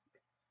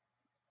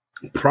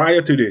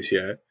 Prior to this,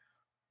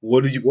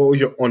 what was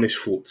your honest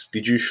thoughts?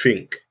 Did you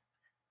think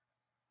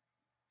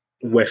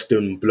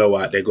Western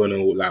blowout, they're gonna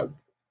like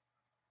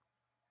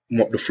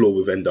mop the floor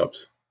with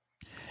N-Dubs?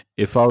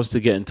 If I was to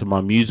get into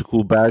my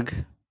musical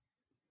bag,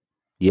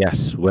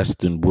 yes,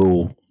 Western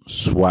will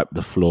swipe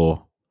the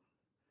floor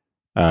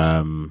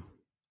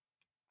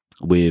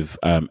with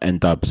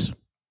N-Dubs.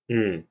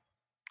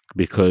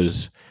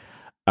 Because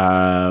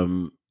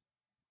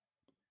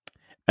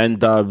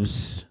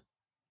N-Dubs,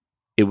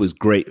 it was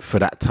great for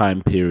that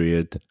time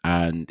period,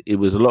 and it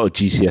was a lot of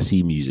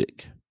GCSE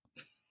music.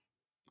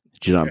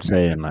 Do you know what I'm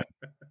saying? Like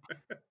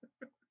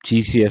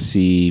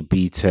GCSE,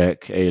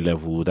 BTEC,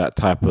 A-level, that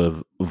type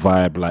of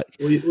vibe. Like,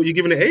 were you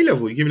giving it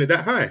A-level? You giving it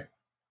that high?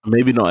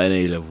 Maybe not an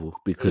A-level,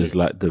 because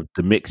like the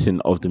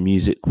mixing of the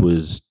music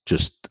was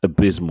just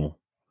abysmal.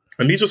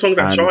 And these were songs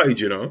that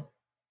charted, you know.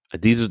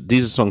 These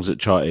are songs that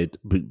charted,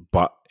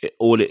 but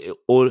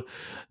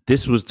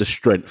this was the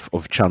strength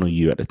of Channel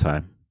U at the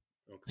time.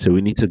 Okay. So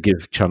we need to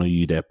give Channel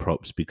U their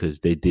props because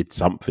they did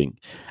something.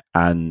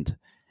 And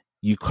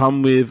you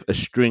come with a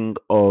string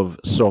of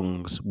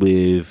songs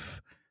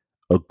with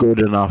a good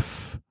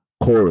enough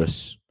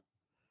chorus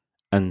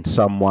and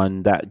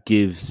someone that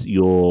gives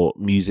your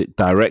music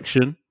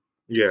direction,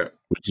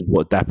 which is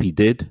what Dappy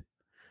did.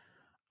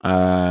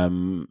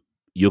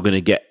 You're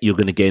gonna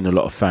gain a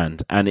lot of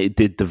fans, and it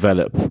did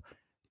develop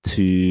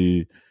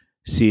to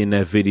seeing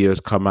their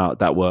videos come out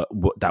that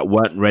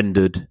weren't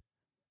rendered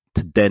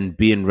to then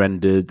being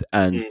rendered,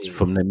 and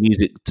from their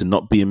music to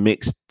not being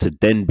mixed to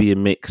then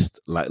being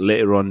mixed. Like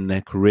later on in their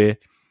career,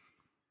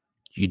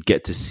 you'd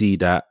get to see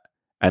that,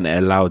 and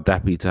it allowed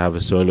Dappy to have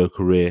a solo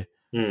career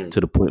to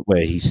the point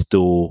where he's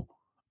still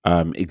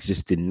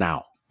existing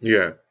now.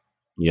 Yeah.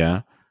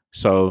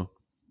 So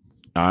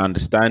I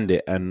understand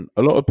it, and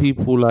a lot of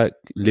people like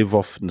live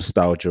off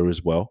nostalgia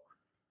as well.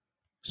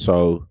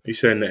 So you're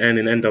saying the N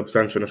in N-Dub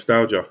stands for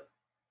nostalgia?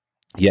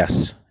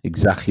 Yes,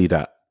 exactly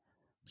that.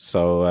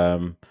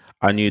 So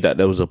I knew that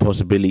there was a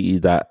possibility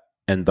that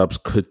N-Dubs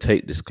could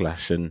take this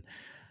clash, and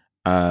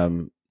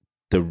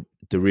the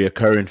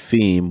reoccurring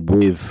theme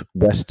with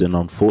Western,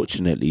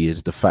 unfortunately,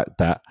 is the fact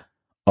that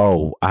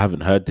I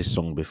haven't heard this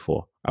song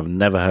before. I've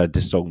never heard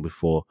this song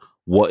before.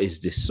 What is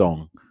this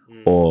song?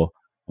 Or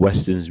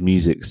Western's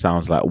music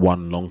sounds like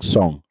one long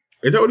song.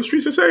 Is that what the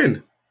streets are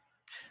saying?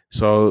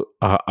 So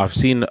I've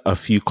seen a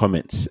few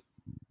comments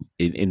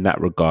in that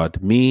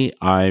regard. Me,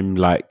 I'm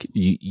like,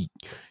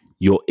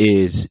 your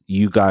ears,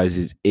 you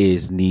guys'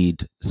 ears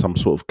need some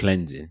sort of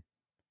cleansing.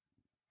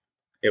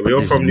 Yeah,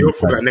 you're from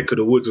that neck of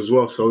the woods as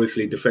well, so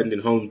obviously defending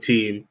home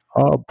team.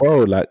 Oh, bro,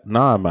 like,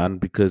 nah, man,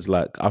 because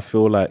like I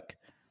feel like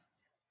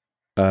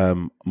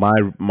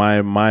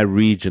my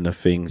region of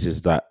things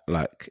is that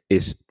like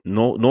it's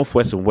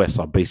Northwest and West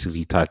are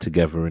basically tied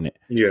together in it.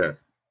 Yeah.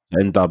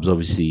 N-Dubs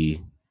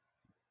obviously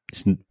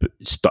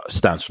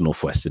stands for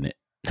Northwest in it.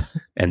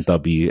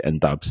 NW,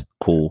 N-Dubs,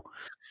 cool.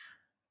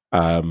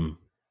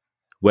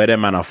 Where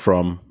them man are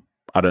from,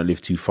 I don't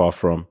live too far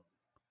from.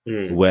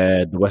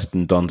 Where the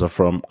Western Dons are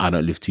from, I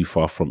don't live too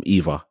far from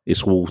either.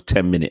 It's all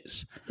 10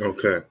 minutes.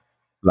 Okay.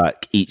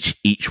 Like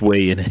each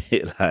way in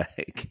it,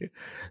 like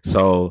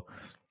so.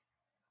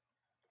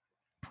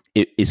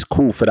 It's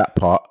cool for that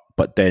part,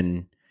 but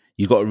then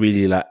you got to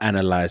really like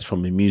analyze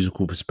from a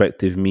musical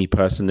perspective. Me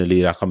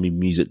personally, like I'm a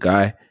music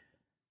guy,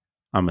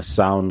 I'm a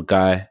sound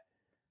guy,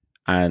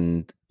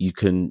 and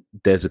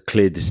there's a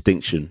clear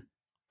distinction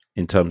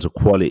in terms of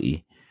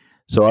quality.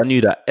 So I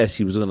knew that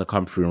Essie was going to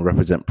come through and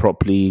represent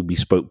properly. We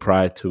spoke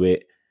prior to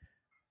it,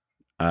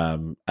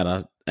 and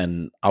I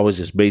was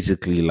just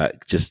basically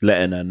like just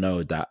letting her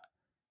know that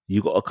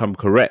you got to come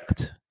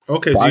correct.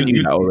 Okay, so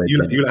you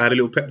had a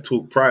little pep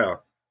talk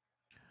prior.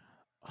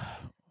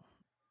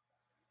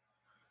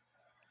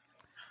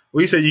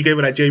 Well, you said you gave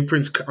her that Jay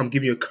Prince. I'm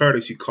giving you a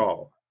courtesy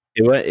call.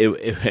 It weren't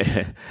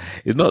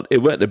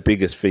the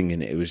biggest thing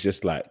in it. It was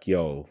just like,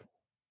 yo,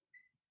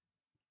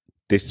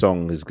 this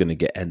song is gonna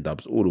get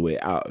N-Dubs all the way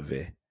out of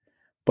here.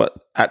 But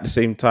at the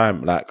same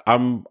time, like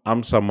I'm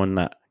someone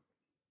that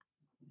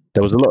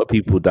there was a lot of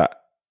people that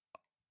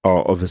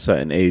are of a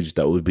certain age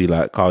that would be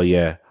like, oh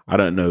yeah, I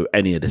don't know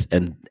any of this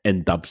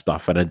N-Dub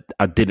stuff, and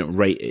I didn't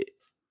rate it.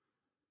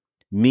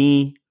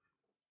 Me,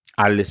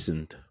 I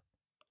listened.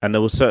 And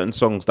there were certain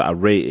songs that I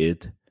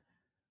rated.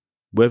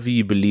 Whether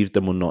you believe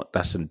them or not,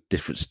 that's a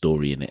different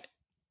story in it.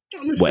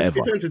 Whatever.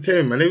 It's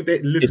entertainment.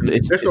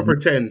 Let's not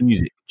pretend.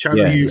 Music.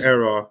 Channel U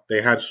era,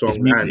 they had songs,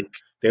 and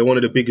they're one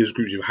of the biggest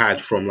groups you've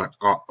had from like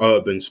our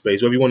urban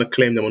space. Whether you want to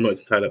claim them or not, it's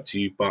entirely up to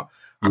you. But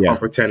I can't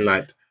pretend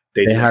like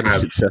they had a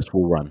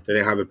successful run. They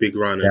didn't have a big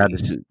run. They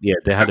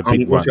had a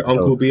big run. What's your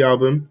Uncle B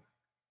album?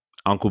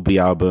 Uncle B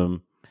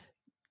album.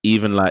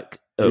 Even like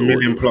 $1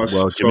 million plus.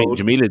 Well,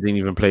 Jamila didn't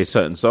even play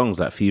certain songs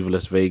like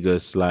Feverless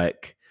Vegas,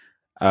 like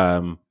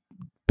Papa,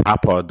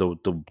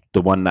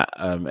 the one that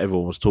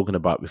everyone was talking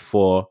about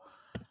before.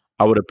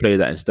 I would have played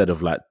that instead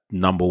of like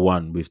Number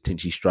One with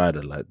Tinchy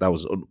Strider. Like that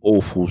was an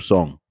awful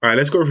song. All right,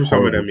 let's go through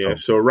some of them. Yeah,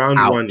 so round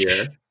one,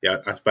 yeah,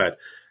 that's bad.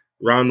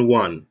 Round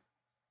one,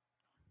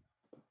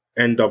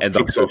 N-Dub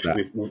kicks off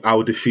with "I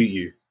Will Defeat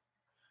You."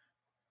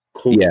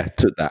 Cool. Yeah,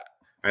 took that.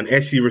 And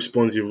Essie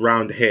responds with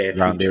 "Round Here"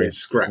 featuring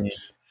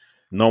Scraps.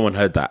 No one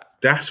heard that.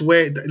 That's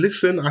where,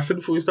 listen, I said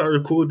before we started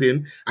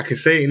recording, I can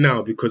say it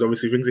now because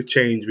obviously things have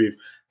changed with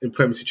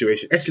employment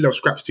situation. Essie loves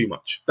Scraps too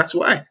much. That's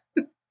why.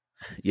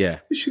 Yeah.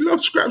 She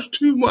loves Scraps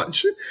too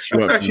much. She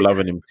went from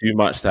loving him too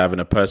much to having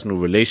a personal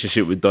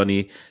relationship with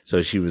Donny.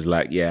 So she was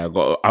like, yeah, I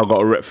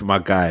got a rep for my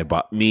guy.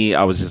 But me,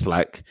 I was just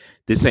like,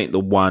 this ain't the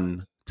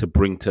one to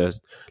bring to,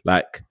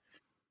 like,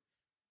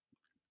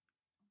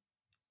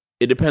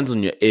 it depends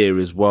on your ear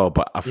as well,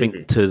 but I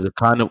think to the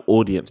kind of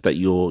audience that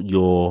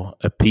you're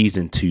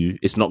appeasing to,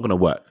 it's not going to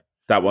work.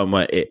 That one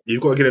weren't it.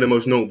 You've got to get in the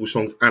most notable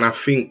songs, and I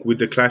think with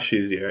the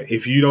clashes, yeah,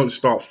 if you don't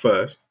start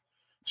first,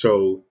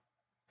 so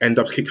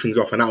N-Dubs kick things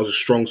off, and that was a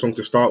strong song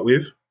to start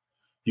with.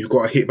 You've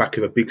got to hit back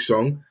with a big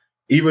song,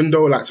 even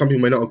though like some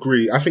people may not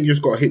agree. I think you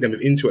just got to hit them with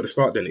Into at the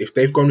start. Then, if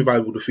they've gone with "I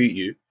Will Defeat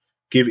You,"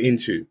 give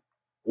Into,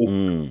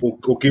 or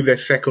give their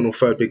second or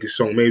third biggest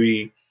song,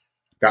 maybe.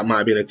 That might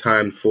have been a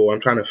time for, I'm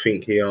trying to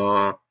think here,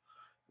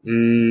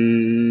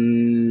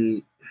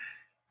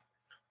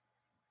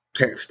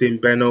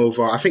 Texting, Ben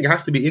Over. I think it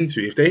has to be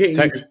Into. If they hit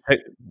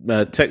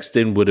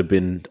Texting would have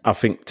been, I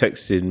think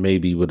Texting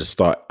maybe I would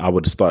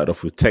have started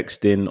off with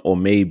Texting, or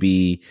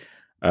maybe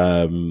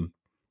I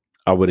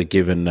would have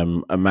given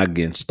them a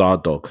Maggie and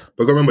Stardog.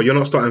 But remember, you're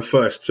not starting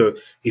first. So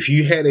if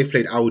you hear they've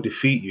played "I Will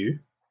Defeat You,"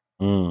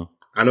 I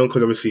know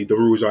because obviously the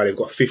rules are they've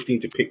got 15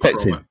 to pick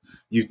Texting. from.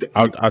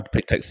 I'd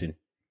pick Texting.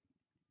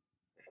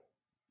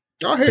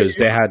 Because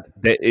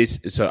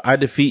I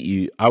Defeat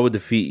You, I Will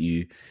Defeat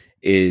You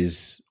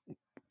is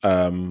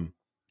one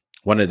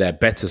of their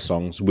better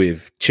songs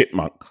with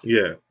Chipmunk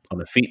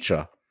on a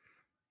feature.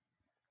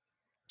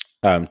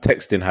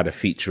 Texting had a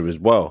feature as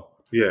well.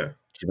 Yeah.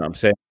 Do you know what I'm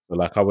saying? So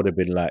like I would have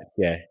been like,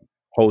 yeah,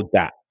 hold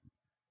that.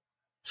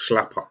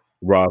 Slapper.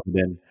 Rather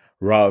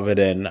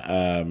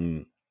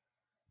than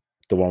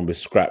the one with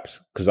Scraps.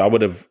 Because I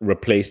would have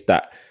replaced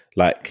that,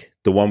 like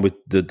the one with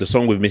the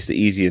song with Mr.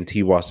 Easy and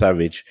Tiwa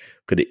Savage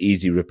could have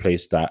easily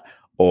replaced that.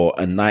 Or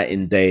A Night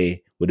and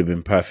Day would have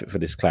been perfect for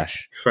this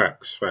clash.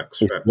 Facts.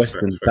 It's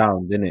Western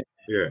sound, isn't it?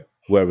 Yeah.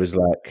 Whereas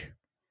like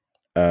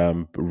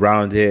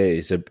round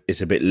here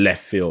it's a bit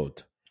left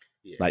field.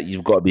 Yeah. Like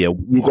you've got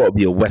to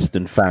be a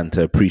Western fan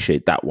to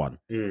appreciate that one.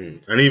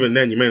 And even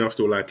then, you may not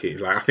still like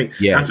it. Like I think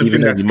that's the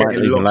thing that's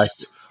getting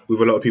lost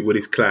with a lot of people with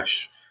this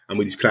clash and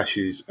with these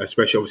clashes,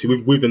 especially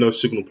obviously with the No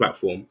Signal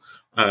platform.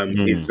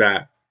 Is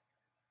that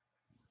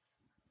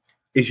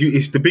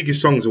it's the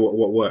biggest songs are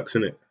what works,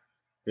 isn't it?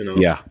 You know,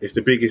 it's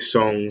the biggest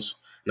songs.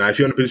 Now, if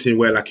you're in a position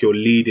where like you're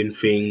leading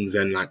things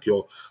and like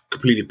you're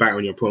completely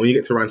battering your opponent, when you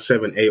get to around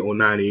 7, 8, or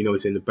 9, and you know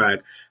it's in the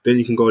bag, then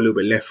you can go a little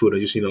bit left field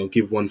and just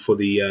give one for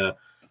the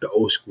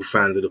old school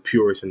fans or the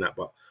purists and that.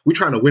 But we're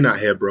trying to win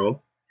out here,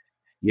 bro.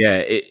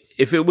 Yeah,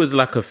 if it was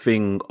like a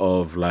thing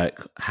of like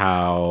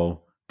how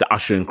the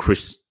Usher and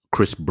Chris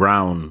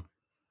Brown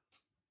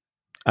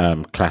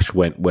clash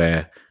went,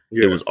 where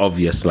it was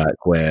obvious,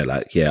 like where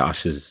like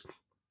Usher's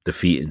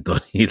defeating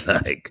Donny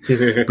like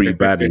pretty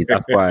badly.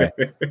 That's why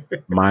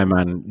my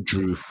man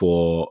drew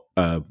for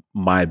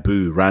My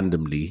Boo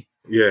randomly.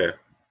 Yeah,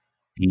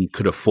 he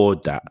could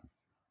afford that.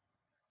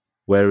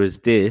 Whereas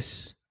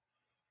this,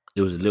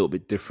 it was a little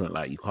bit different.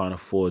 Like you can't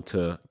afford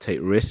to take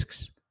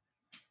risks.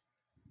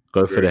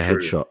 Go for the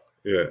headshot.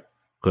 Yeah,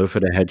 go for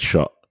the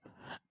headshot.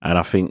 And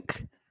I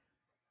think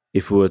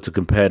if we were to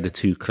compare the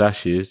two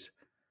clashes,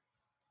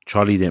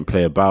 Charlie didn't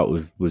play about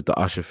with the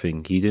Usher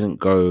thing. He didn't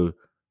go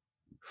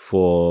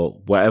for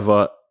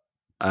whatever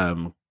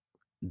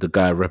the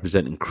guy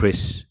representing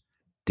Chris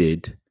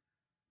did.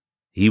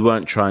 He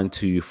weren't trying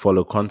to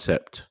follow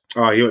concept.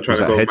 Oh, he wasn't trying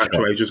to go match. He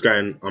was just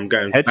going, I'm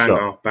going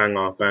headshot.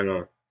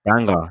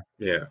 Banger.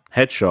 Yeah.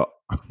 Headshot.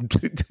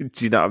 Do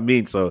you know what I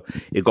mean? So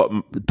it got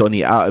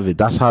Donny out of it.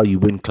 That's how you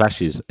win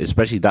clashes,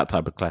 especially that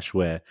type of clash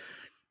where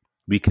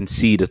we can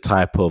see the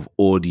type of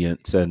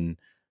audience and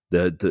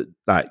the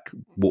like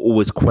we're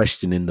always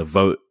questioning the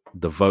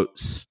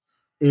votes.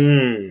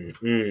 You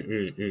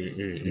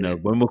know,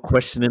 when we're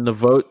questioning the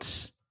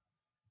votes.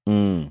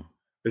 The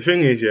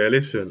thing is,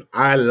 listen,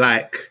 I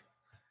like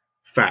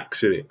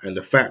facts in it, and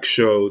the facts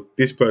show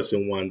this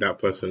person won, that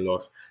person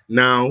lost.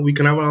 Now we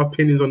can have our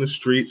opinions on the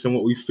streets and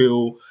what we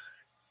feel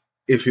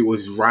if it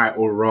was right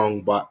or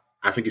wrong, but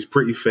I think it's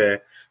pretty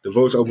fair. The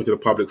vote's open to the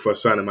public for a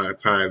certain amount of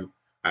time,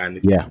 and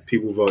if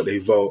people vote, they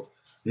vote.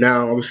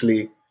 Now,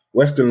 obviously,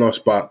 Western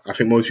lost, but I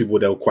think most people,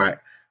 they were quite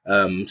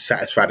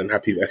satisfied and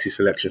happy with Essie's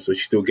selection, so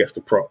she still gets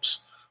the props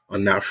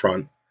on that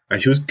front.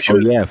 And she was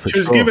giving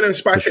them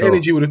spicy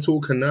energy with the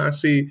talk, and now I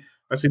see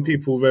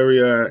people very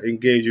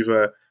engaged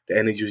with the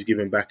energy she was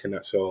giving back and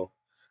that. So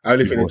I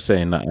only think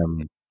saying that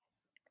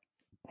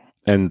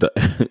and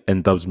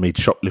Dubs made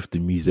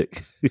shoplifting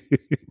music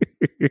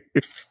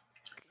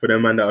for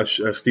them man that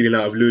are stealing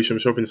out of Lewisham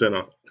Shopping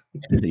Centre.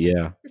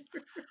 Yeah,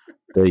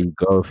 there you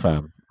go,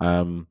 fam.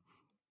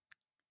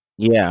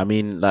 Yeah, I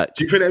mean, like,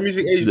 do you think that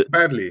music aged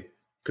badly?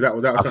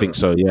 Because that was I think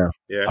so.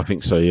 Yeah, I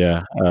think so.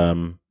 Yeah.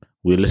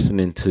 We're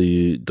listening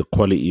to the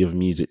quality of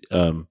music,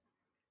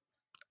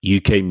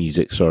 UK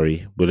music.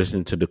 Sorry, we're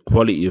listening to the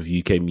quality of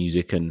UK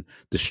music and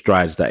the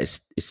strides that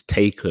it's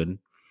taken.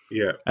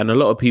 Yeah, and a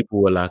lot of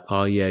people were like,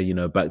 "Oh yeah, you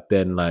know, back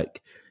then,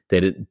 like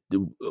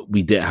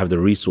we didn't have the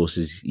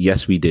resources."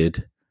 Yes, we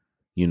did.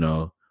 You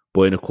know,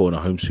 Boy in the Corner,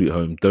 Home Sweet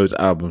Home. Those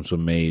albums were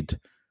made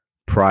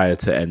prior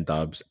to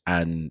N-Dubz,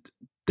 and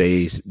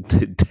they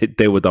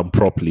were done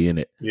properly,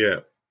 innit? Yeah,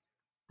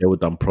 they were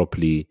done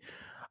properly.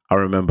 I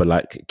remember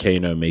like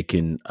Kano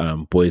making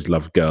Boys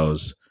Love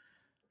Girls,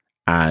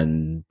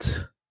 and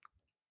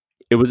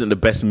it wasn't the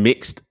best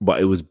mixed, but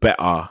it was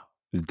better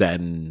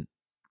than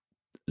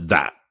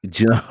that.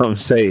 Do you know what I'm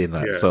saying?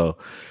 Like, so,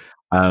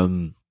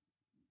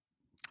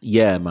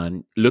 yeah,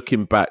 man.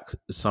 Looking back,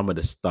 some of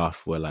the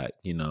stuff were like,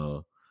 you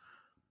know,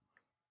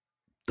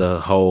 the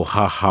whole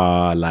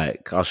haha,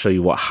 like, I'll show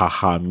you what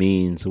haha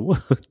means.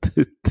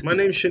 My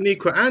name's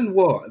Shaniqua, and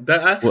what?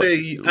 That I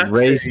say,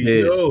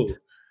 racist.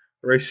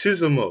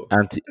 Racism,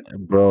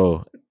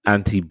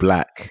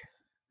 anti-black,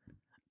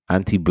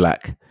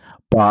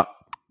 but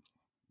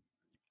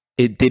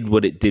it did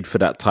what it did for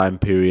that time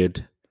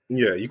period.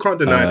 Yeah, you can't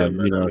deny them,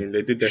 man. You know, I mean,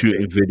 they did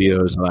shooting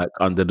videos like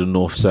under the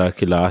North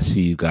Circular. I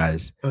see you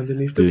guys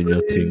underneath doing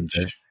your thing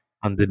there.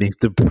 Underneath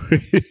the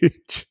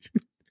bridge.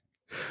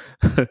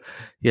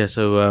 Yeah,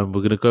 so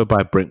we're gonna go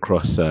by Brent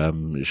Cross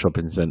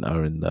shopping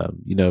centre, and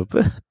you know,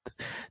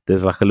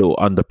 there's like a little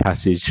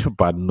underpassage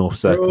by the North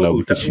Circular.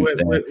 We can shoot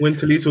there. When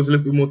Talisa was a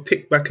little bit more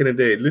thick back in the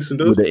day, listen,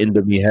 those with the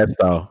Indomie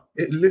hairstyle,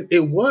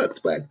 it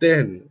worked back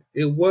then.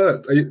 It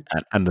worked,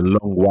 and the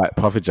long white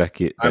puffer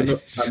jacket. I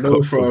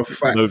know for a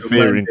fact. No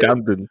fear in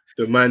Camden.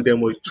 The man then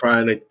was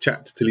trying to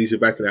chat to Talisa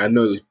back in the day. I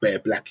know it was bare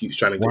black youths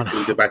trying to get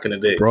Talisa back in the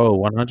day, bro.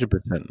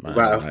 100%,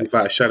 man.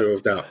 Without a shadow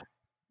of doubt.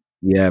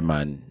 Yeah,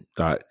 man.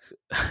 Like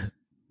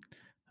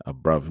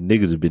Bruv,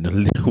 niggas have been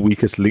the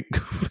weakest link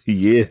for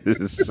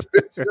years.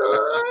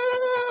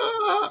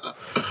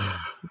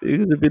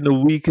 Niggas have been the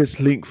weakest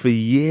link for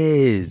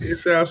years.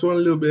 It's just want a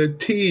little bit of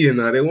tea, you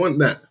know. They want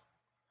that.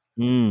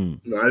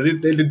 No, they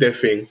did their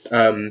thing.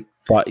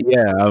 But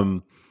yeah,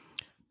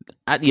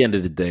 at the end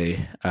of the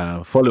day,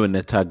 following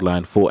their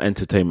tagline for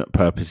entertainment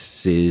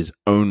purposes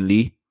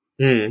only,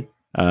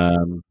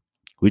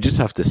 we just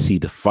have to see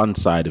the fun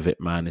side of it,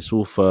 man. It's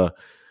all for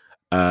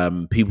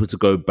people to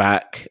go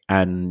back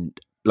and,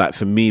 like,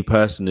 for me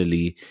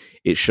personally,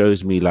 it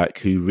shows me like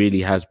who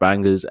really has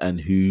bangers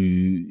and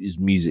whose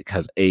music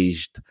has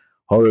aged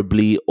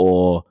horribly,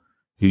 or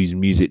whose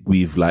music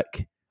we've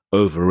like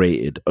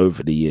overrated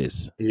over the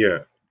years. Yeah,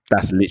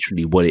 that's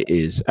literally what it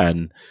is.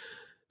 And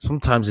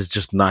sometimes it's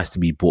just nice to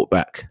be brought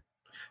back.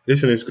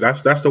 Listen,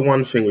 that's the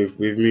one thing with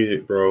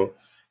music, bro.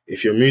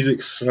 If your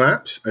music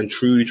slaps and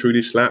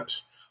truly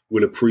slaps,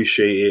 we'll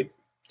appreciate it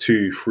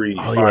 2, 3,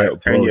 5,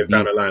 10 years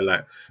down the line.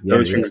 Like,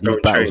 those things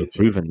don't change.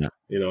 Proven that.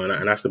 You know,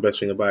 and that's the best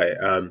thing about it.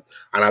 And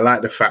I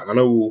like the fact, I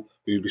know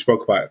we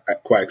spoke about it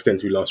quite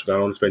extensively last week. I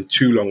don't want to spend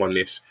too long on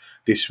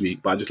this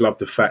week, but I just love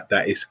the fact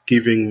that it's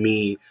giving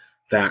me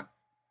that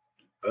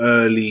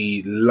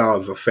early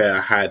love affair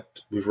I had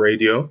with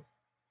radio.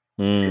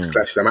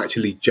 Clashes. I'm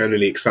actually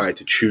genuinely excited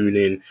to tune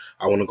in.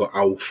 I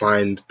will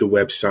find the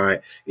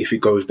website. If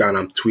it goes down,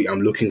 I'm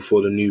looking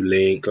for the new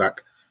link.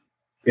 Like,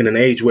 in an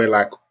age where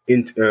like the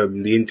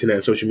internet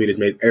and social media has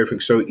made everything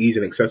so easy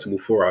and accessible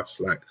for us,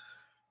 like,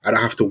 I don't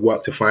have to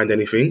work to find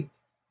anything.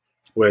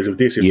 Whereas with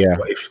this,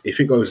 if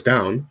it goes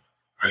down,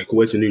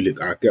 where's the new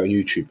link? I get on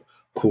YouTube.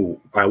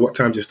 Cool. What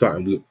time does it start?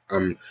 And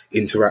I'm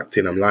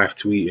interacting. I'm live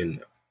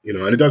tweeting. You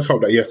know, and it does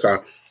help that, yes, I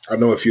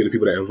know a few of the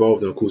people that are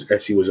involved, and of course,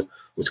 Essie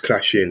was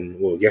clashing,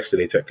 well,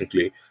 yesterday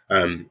technically.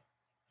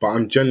 But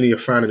I'm generally a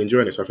fan and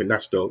enjoying it, so I think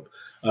that's dope.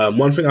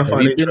 One thing I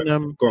find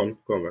interesting. Go on,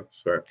 man.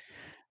 Sorry.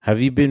 Have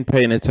you been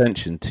paying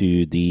attention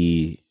to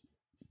the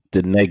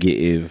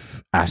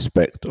negative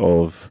aspect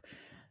of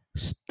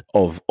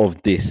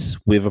this,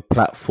 with a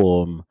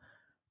platform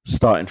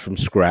starting from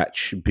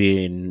scratch,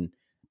 being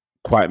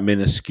quite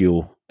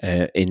minuscule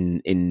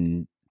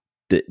in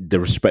the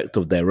respect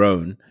of their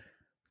own,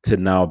 to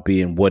now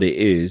being what it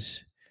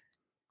is?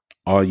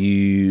 Are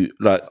you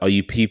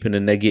peeping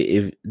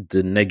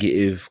the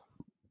negative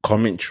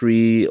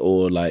commentary,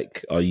 or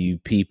like, are you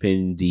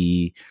peeping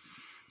the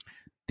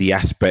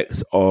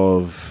aspects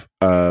of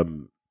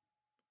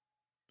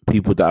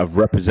people that have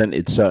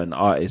represented certain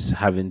artists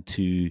having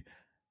to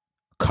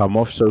come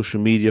off social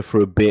media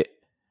for a bit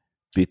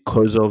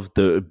because of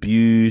the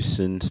abuse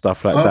and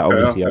stuff like that?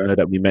 Obviously, I know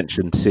that we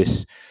mentioned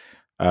Sis,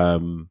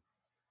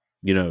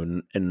 you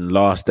know, in the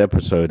last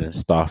episode and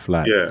stuff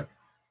like. Yeah.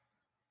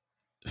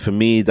 For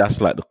me,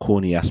 that's like the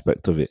corny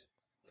aspect of it.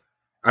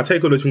 I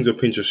take all those things with a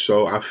pinch of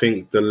salt. I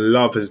think the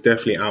love has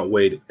definitely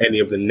outweighed any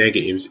of the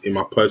negatives, in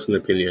my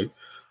personal opinion.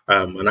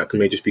 And that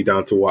may just be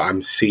down to what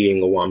I'm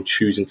seeing or what I'm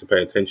choosing to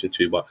pay attention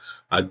to. But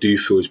I do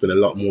feel it's been a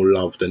lot more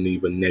love than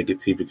even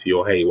negativity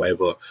or hate,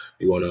 whatever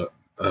you want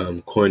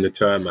to coin the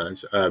term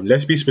as.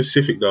 Let's be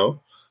specific, though.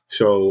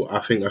 So I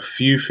think a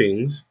few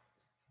things.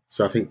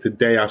 So I think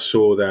today I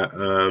saw that,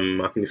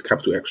 I think it's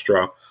Capital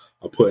Extra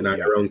are putting out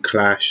their own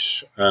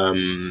clash.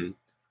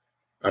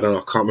 I don't know,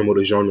 I can't remember what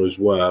the genres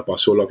were, but I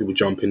saw a lot of people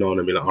jumping on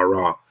and being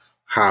like,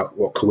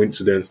 what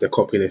coincidence, they're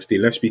copying their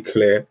style. Let's be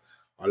clear.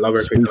 I love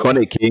everything. Speak on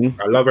it, King.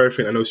 I love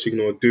everything I know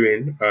Signal are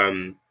doing.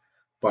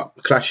 But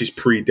clashes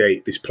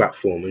predate this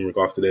platform in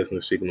regards to There's No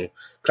Signal.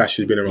 Clash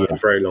has been around a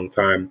very long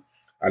time.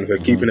 And if they're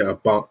keeping it a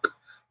buck,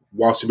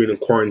 whilst we've been in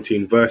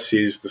quarantine,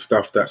 versus the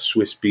stuff that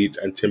Swiss Beats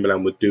and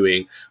Timbaland were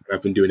doing, and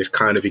I've been doing, this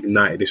kind of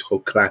ignited this whole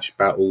clash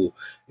battle,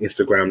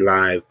 Instagram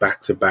Live,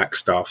 back-to-back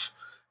stuff.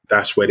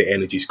 That's where the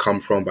energies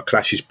come from. But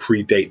clashes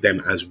predate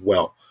them as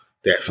well.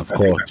 I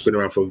think that's been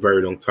around for a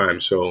very long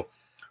time. So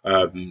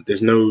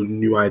there's no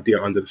new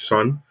idea under the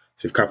sun.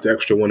 So if Capital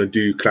Extra want to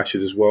do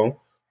clashes as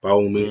well, by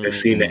all means, they're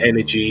seeing the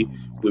energy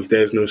with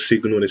There's No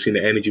Signal, they're seeing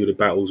the energy with the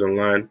battles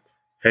online.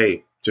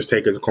 Hey, just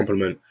take it as a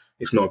compliment.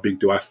 It's not a big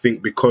deal. I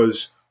think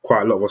because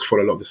quite a lot of us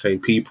follow a lot of the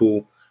same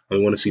people and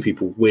we want to see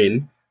people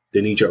win,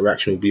 the knee-jerk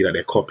reaction will be that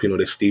they're copying or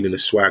they're stealing the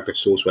swag, the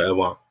source,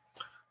 whatever.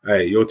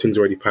 Hey, your thing's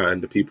already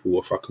patterned. The people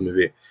are fucking with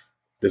it.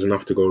 There's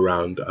enough to go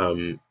around.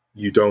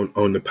 You don't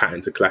own the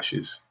pattern to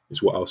clashes,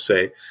 is what I'll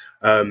say.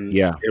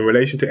 In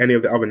relation to any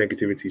of the other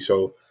negativity,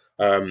 so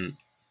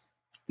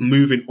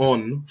moving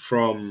on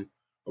from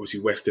obviously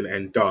Western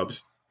End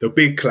dubs, the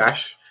big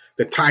clash,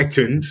 the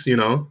Titans, you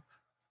know,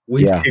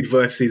 Wizkid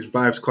versus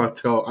Vybz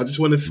Kartel. I just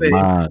want to say,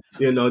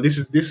 you know, this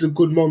is a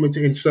good moment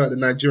to insert the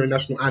Nigerian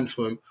national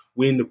anthem.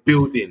 We're in the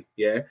building,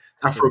 yeah.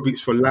 Afrobeats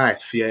for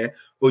life, yeah.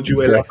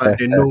 Ojuela,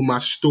 they know my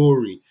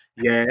story,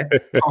 yeah.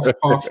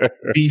 Puff,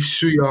 beef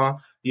suya,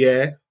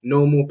 yeah.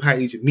 No more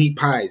patties, meat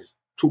pies.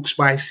 Talk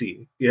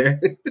spicy, yeah.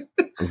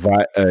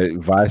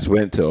 Vice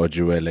went to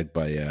Ojuela,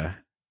 but yeah.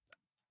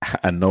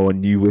 And no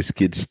one knew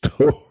Wizkid's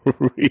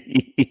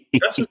story.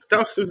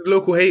 That's just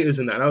local haters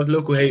and that. That was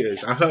local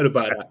haters. I heard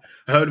about that.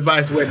 I heard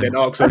Vice went and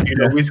asked if you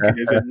know Wizkid.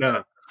 They said,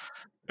 nah.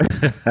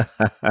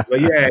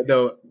 But yeah,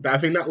 no, I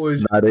think that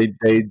was. Nah, they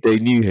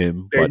knew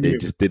him, but they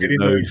just didn't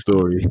know his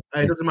story.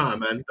 It doesn't matter,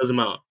 man. It doesn't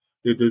matter.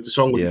 The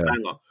song was a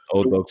banger.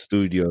 Old Dog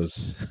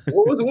Studios.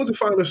 what was the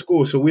final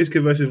score? So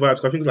Wizkid versus Vibes.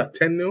 I think it was like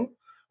 10-0,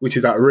 which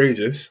is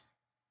outrageous.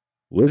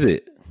 Was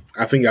it?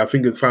 I think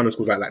the final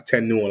score was like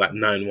 10-0 or like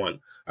 9-1.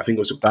 I think it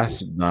was.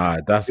 That's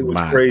mad.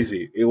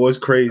 Crazy. It was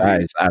crazy.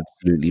 That is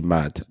absolutely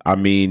mad. I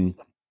mean,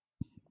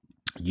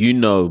 you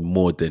know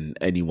more than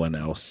anyone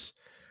else.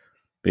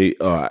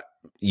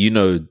 You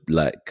know,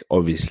 like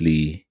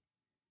obviously,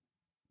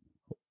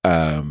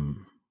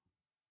 when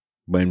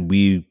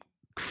we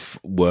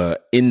were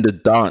in the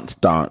dancing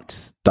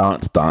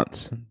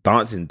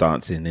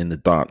in the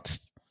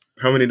dance.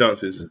 How many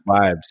dances?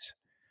 Vibes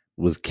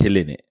was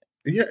killing it.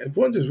 Yeah, it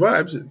wasn't just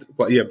Vibes,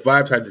 but yeah,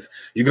 Vibes had this.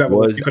 You could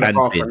have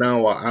half an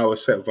hour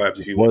set Vibes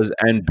if you was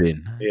and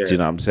been. Yeah. Do you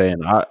know what I'm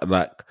saying?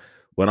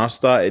 When I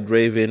started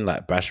raving,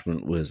 like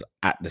Bashment was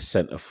at the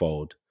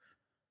centerfold.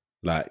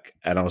 Like,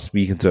 and I was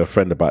speaking to a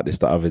friend about this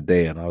the other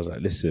day, and I was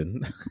like,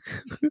 listen,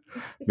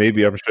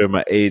 maybe I'm showing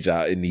my age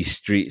out in these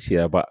streets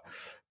here, but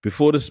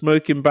before the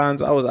smoking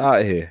bans, I was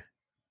out here.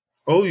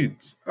 Oh,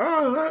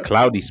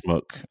 Cloudy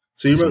smoke.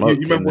 So you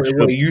remember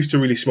what it used to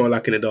really smell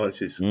like in the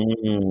dances?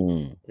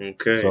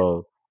 Okay.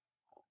 So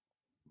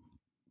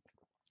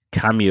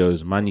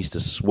cameos, man used to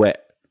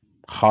sweat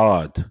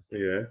hard.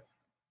 Yeah.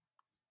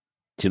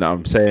 Do you know what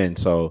I'm saying?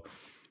 So,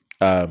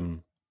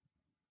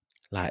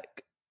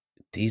 like,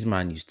 these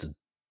man used to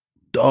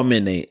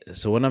dominate.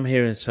 So when I'm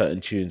hearing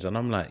certain tunes and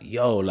I'm like,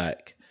 yo,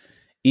 like,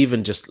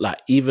 even a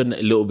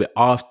little bit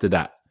after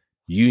that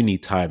uni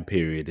time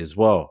period as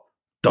well,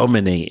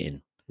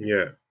 dominating.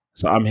 Yeah.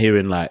 So I'm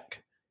hearing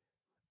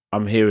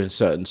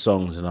certain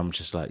songs and I'm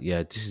just like,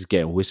 yeah, this is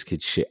getting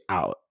Wizkid shit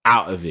out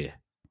of here.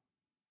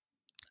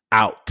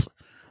 Out.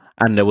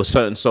 And there were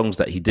certain songs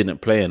that he didn't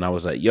play and I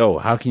was like, yo,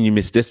 how can you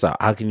miss this out?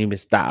 How can you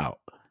miss that out?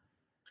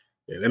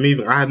 Yeah,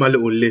 I had my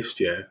little list,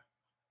 yeah,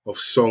 of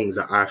songs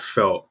that I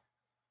felt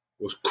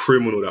was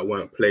criminal that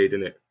weren't played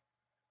in it.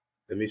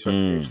 Let me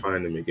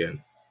find them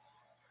again.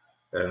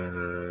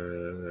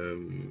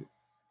 And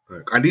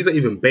these are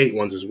even bait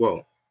ones as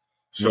well.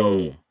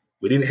 So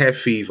we didn't hear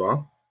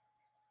Fever.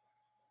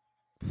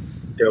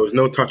 There was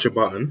no Touch a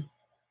Button.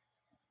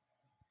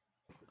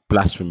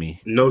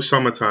 Blasphemy. No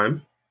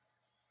Summertime.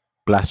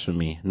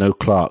 Blasphemy. No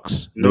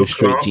Clarks. No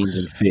Straight Clarks. Jeans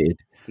and Fitted.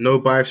 No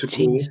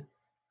Bicycle. Jeez.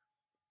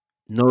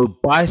 No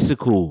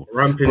Bicycle.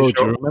 Ramping Bro, Shop.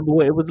 do you remember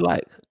what it was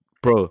like?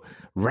 Bro,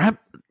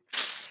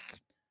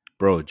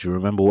 do you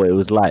remember what it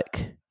was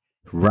like?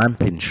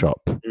 Ramping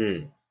Shop.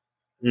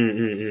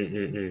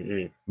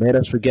 Made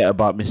us forget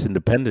about Miss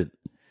Independent.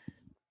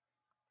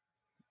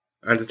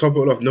 And to top it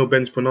all off, no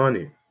Benz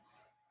Panani.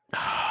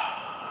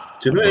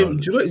 Do you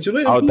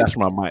know I'll dash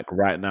my mic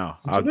right now.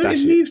 I'll dash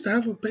it. Means to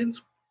have a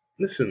Benz?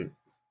 Listen,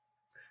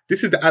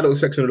 this is the adult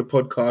section of the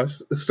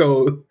podcast.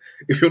 So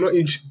if you're not do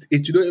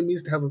you know what it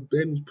means to have a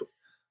Benz?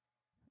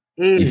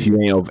 If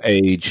you ain't of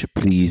age,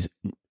 please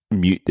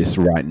mute this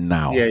right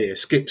now. Yeah.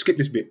 Skip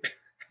this bit.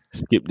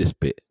 Skip this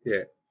bit.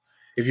 Yeah.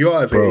 If you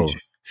are of age,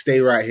 stay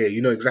right here.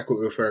 You know exactly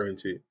what we're referring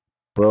to.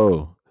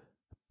 Bro,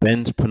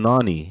 Benz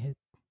Panani,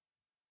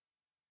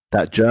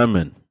 that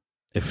German,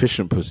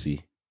 efficient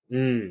pussy.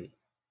 You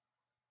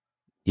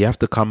have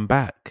to come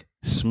back.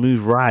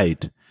 Smooth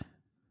ride.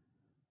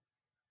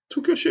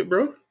 Took your shit,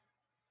 bro.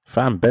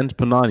 Fam, Benz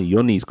Panani,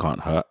 your knees can't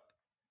hurt.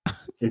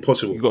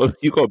 Impossible.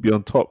 You got to be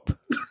on top.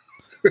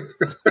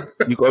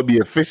 You got to be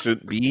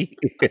efficient, B.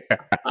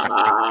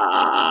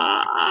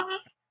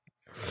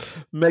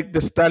 Meg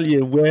the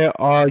Stallion, where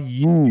are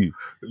you?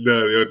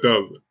 No, you're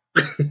dumb.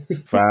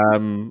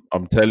 Fam,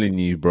 I'm telling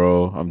you,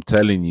 bro. I'm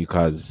telling you,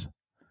 cuz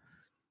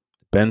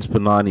Benz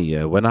Panani,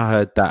 yeah, when I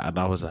heard that and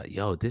I was like,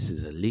 yo, this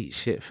is elite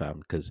shit, fam.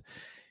 Because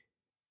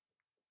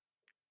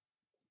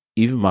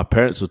even my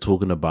parents were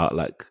talking about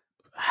like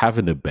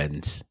having a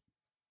Benz.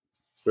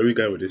 Where are we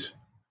going with this?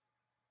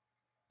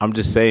 I'm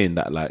just saying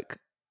that like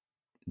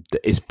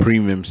it's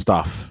premium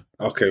stuff.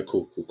 Okay,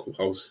 cool.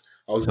 I was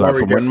so like,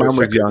 from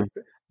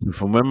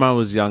when man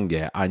was young,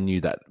 yeah, I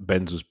knew that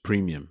Benz was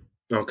premium.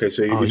 Okay,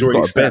 so he's already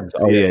got a Benz.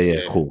 Oh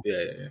yeah, cool.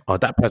 Yeah. Oh,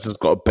 that person's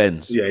got a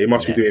Benz. Yeah, he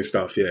must be doing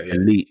stuff. Yeah.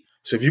 Elite.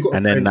 So if you got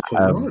a Benz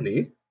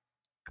Panani,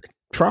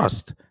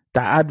 trust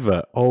that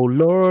advert. Oh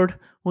Lord,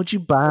 won't you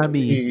buy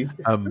me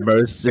a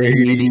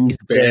Mercedes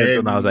Benz?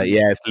 And I was like,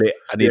 yeah, it's lit.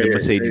 I need a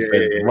Mercedes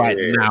Benz right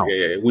now.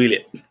 Yeah, wheel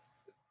it.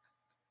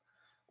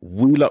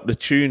 Wheel up the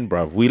tune,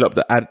 bruv. Wheel up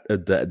the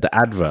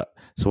advert.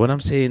 So when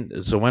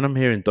I'm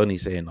hearing Donny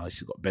saying, "Oh,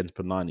 she's got Benz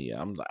Panani,"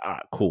 I'm like, all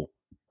right, cool,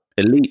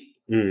 elite.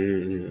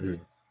 And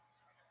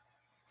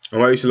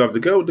I used to love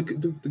the girl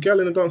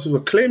in the dancers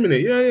were claiming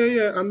it.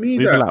 Yeah. I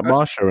mean that. Like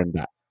Marsha and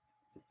that.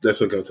 Let's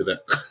not go to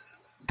that.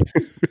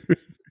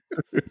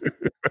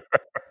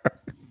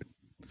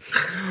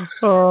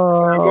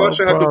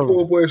 Marsha had the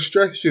poor boy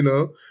stressed, you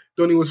know.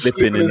 Donny was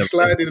slipping and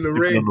sliding in the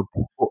rain.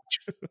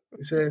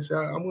 He says,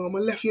 I'm gonna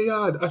left your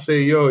yard. I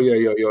say, yo.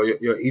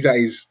 He's at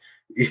his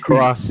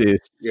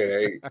crosses.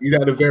 Yeah, he's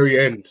at the very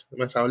end.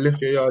 I said, I'll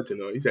left your yard, you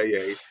know. He said,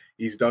 yeah,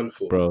 he's done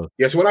for, bro.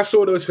 Yeah. So when I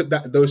saw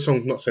those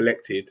songs not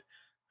selected,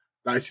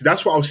 like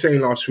that's what I was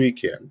saying last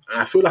week. Yeah, and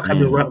I feel like I've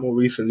been right more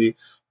recently,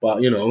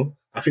 but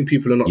I think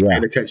people are not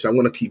paying attention. I'm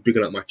gonna keep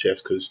bigging up my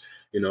chest because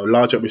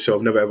large up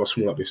yourself, never ever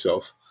small up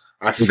yourself.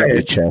 I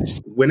said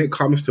when it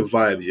comes to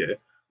vibes, yeah,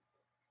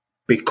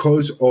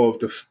 because of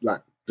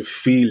the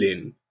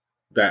feeling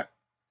that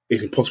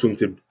it's impossible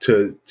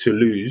to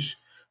lose,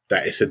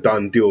 that it's a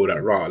done deal,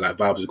 that like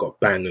Vibes has got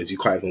bangers, you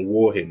can't even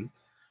war him.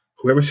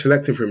 Whoever's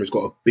selecting for him has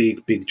got a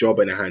big job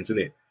in their hands,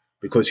 isn't it?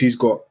 Because you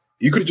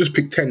could have just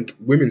picked 10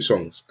 women's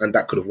songs and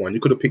that could have won. You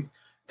could have picked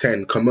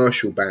 10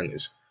 commercial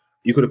bangers.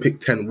 You could have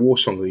picked 10 war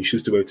songs and you should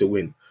still be able to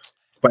win.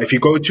 But if you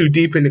go too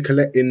deep in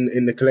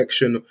the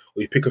collection,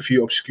 or you pick a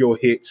few obscure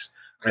hits,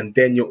 and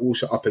then you're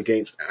also up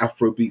against an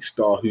Afrobeat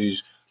star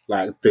who's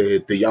like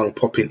the young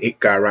popping it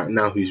guy right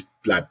now, who's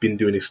like been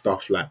doing his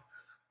stuff, like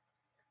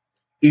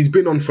he's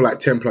been on for like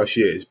 10 plus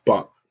years,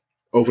 but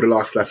over the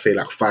last, let's say,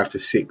 like 5 to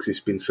 6, it's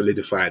been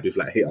solidified with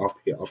like hit after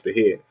hit after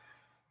hit.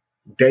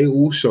 They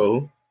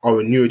also are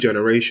a newer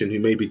generation who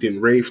maybe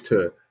didn't rave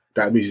to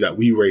that music that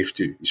we rave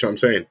to. You see what I'm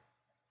saying?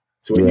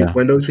 So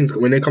when those things,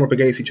 when they come up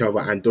against each other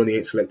and Donny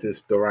ain't selecting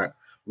the right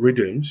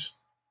rhythms,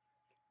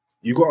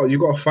 you got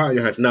a fight in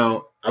your hands.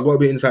 Now, I got a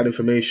bit of inside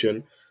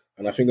information,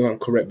 and I think I'm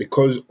correct,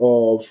 because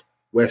of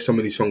where some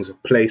of these songs are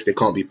placed, they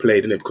can't be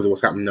played, innit? Because of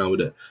what's happening now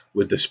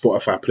with the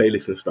Spotify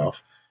playlist and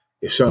stuff.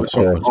 If certain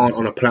songs aren't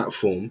on a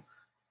platform,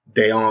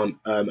 they aren't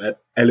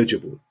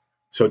eligible.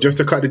 So just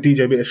to cut the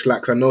DJ a bit of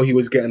slack, I know he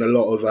was getting a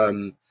lot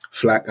of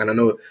flack, and I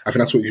think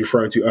that's what he was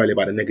referring to earlier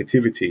about the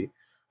negativity.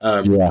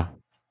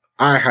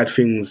 I had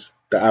things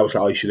that I was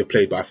like, oh, you should have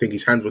played, but I think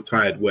his hands were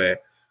tied where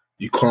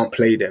you can't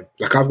play them.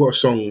 Like, I've got a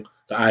song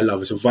that I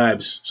love. It's a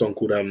Vibes song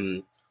called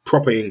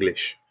Proper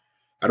English.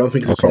 I don't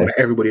think it's a song that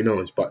everybody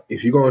knows, but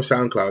if you go on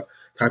SoundCloud,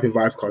 type in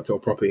Vibes Cartel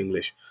Proper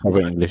English.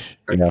 Proper English,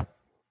 yeah.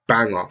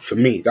 Banger. For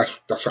me, that's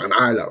something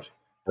I love.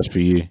 That's for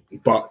you.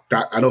 But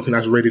I don't think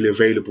that's readily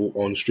available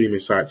on streaming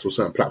sites or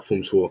certain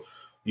platforms for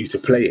you to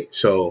play it.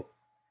 So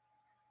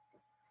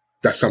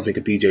that's something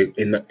a DJ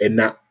in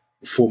that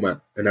format,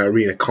 in that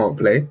arena, can't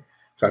play.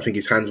 So I think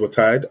his hands were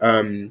tied.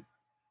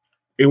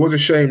 It was a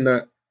shame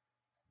that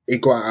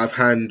it got out of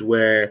hand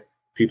where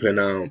people are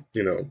now,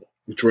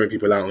 drawing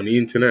people out on the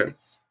internet.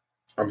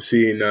 I'm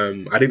seeing,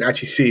 I didn't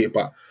actually see it,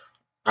 but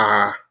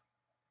I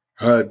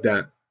heard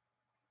that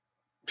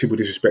people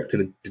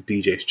disrespecting the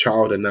DJ's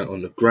child and that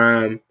on the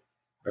gram.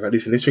 Like,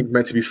 listen, this thing's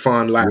meant to be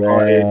fun,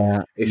 lighthearted.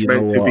 Yeah, it's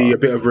meant to be a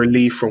bit of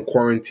relief from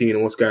quarantine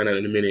and what's going on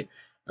in a minute.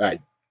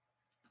 Like,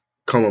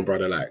 come on,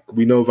 brother. Like,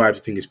 we know Vibes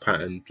thing is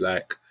patterned.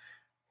 Like,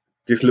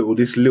 this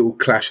little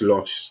clash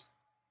loss,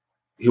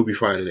 he'll be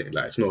fine in it.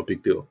 Like, it's not a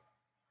big deal.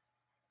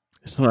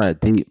 It's not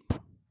that deep.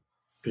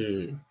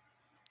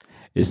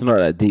 It's not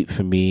that deep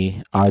for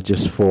me. I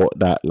just thought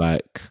that,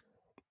 like,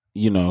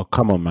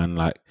 come on, man.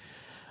 Like,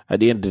 at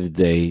the end of the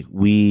day,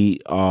 we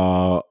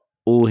are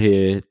all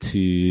here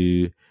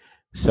to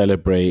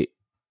celebrate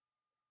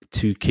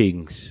two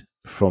kings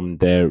from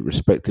their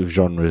respective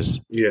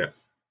genres. Yeah.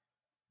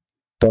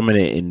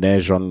 Dominating their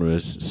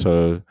genres.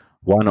 So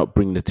why not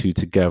bring the two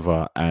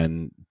together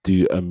and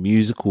do a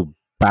musical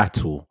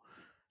battle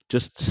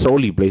just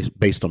solely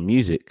based on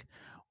music?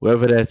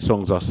 Wherever their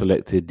songs are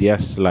selected,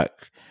 yes, like,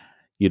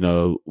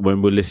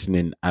 when we're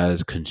listening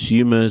as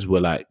consumers, we're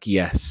like,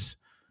 yes,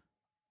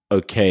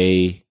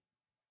 okay,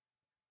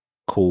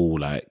 cool,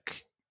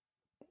 like,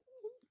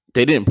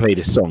 they didn't play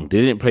the song.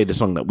 They didn't play the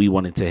song that we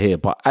wanted to hear.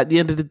 But at the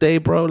end of the day,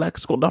 bro, like,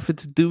 it's got nothing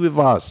to do with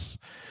us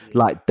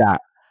like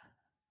that.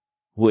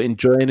 We're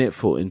enjoying it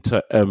for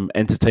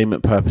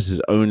entertainment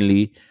purposes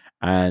only,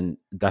 and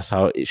that's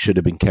how it should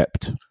have been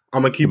kept.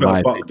 I'm going to keep it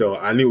a buck, though.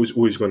 I knew it was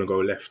always going to go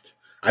left.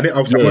 I'm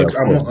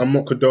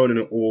not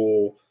condoning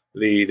all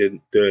the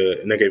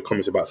negative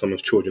comments about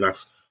someone's children.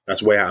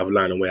 That's way out of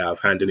line and way out of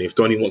hand. And if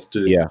Donny wants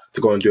to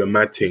go and do a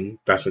mad thing,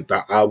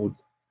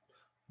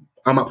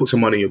 I might put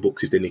some money in your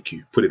books if they nick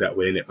you. Put it that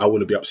way, innit? I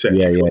wouldn't be upset.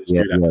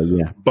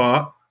 Yeah.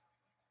 But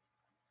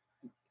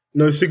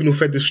no signal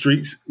fed the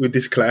streets with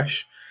this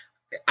clash.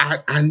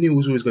 I knew it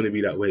was always going to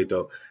be that way,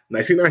 though.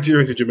 Now, see,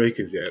 Nigerians and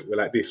Jamaicans, we're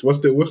like this. What's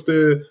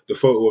the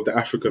photo of the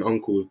African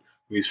uncle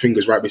with his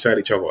fingers right beside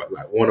each other,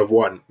 like one of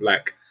one,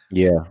 like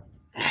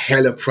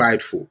hella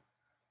prideful,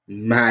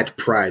 mad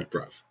pride,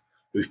 bruv.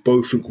 We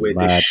both think we're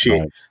this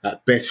shit,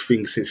 like best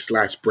thing since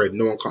sliced bread.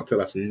 No one can't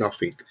tell us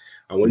nothing.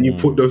 And when you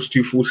put those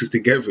two forces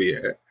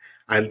together,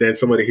 and then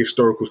some of the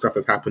historical stuff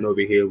that's happened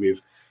over here with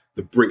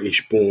the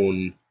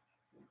British-born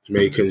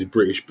Jamaicans,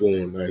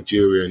 British-born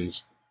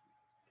Nigerians,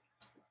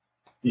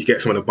 you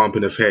get some of the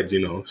bumping of heads,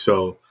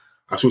 So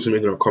I saw some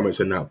ignorant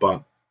comments on that,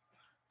 but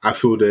I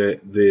feel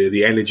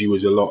the energy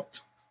was a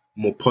lot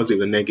more positive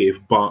than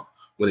negative. But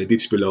when it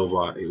did spill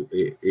over,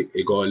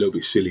 it got a little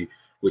bit silly,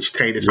 which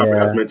tainted something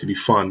that was meant to be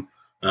fun.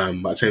 But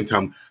at the same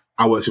time,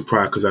 I wasn't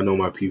surprised because I know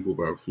my people,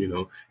 bro.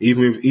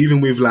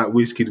 Even with like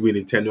Wizkid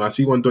winning 10, I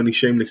see one Donny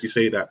shamelessly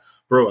say that,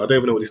 bro, I don't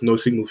even know what this no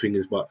signal thing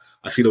is, but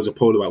I see there was a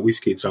poll about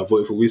Wizkid, so I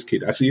voted for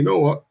Wizkid. I see, you know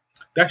what?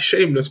 That's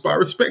shameless, but I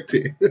respect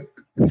it.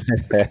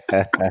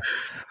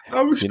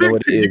 I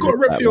respect it. You got to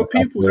rep for your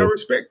peoples. I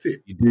respect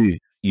it.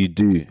 You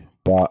do.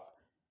 But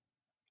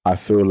I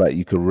feel like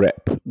you can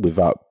rep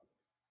without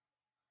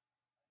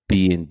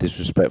being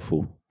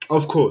disrespectful.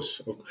 Of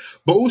course.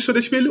 But also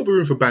there should be a little bit of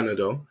room for banter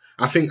though.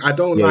 I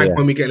don't like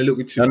when we get a little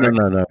bit too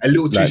a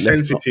little too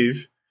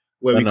sensitive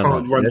where we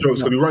can't run jokes.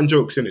 So we run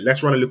jokes, innit?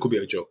 Let's run a little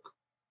bit of joke.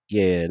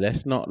 Yeah,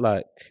 let's not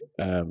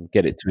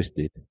get it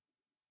twisted.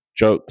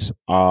 Jokes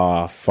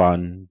are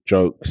fun.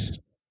 Jokes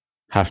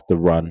have to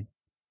run.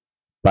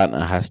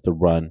 Banter has to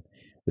run,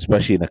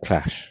 especially in a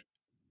clash.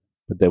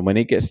 But then when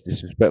it gets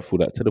disrespectful,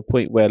 to the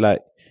point where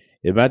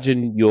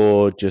imagine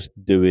you're just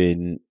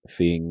doing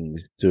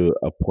things to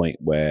a point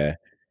where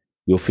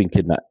you're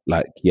thinking that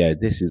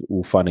this is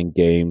all fun and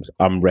games.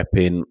 I'm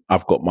repping.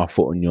 I've got my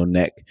foot on your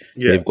neck.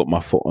 Yeah. They've got my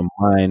foot on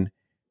mine.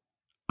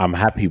 I'm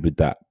happy with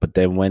that. But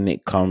then when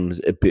it comes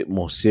a bit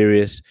more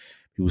serious,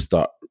 people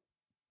start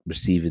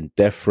receiving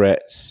death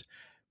threats.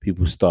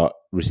 People start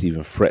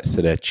receiving threats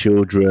to their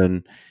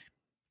children.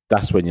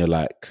 That's when you're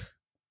like,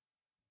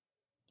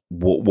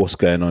 what's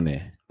going on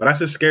here? But that's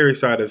the scary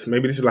side of,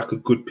 maybe this is like a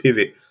good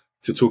pivot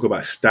to talk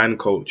about stan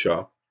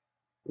culture,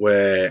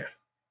 where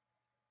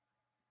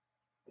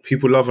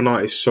people love an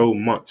artist so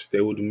much they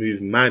would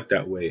move mad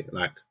that way.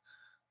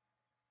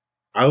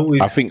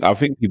 I think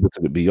people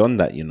took it beyond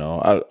that.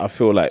 I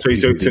feel like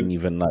people didn't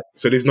even like.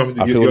 So there's nothing.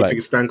 You don't think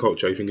it's stan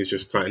culture? You think it's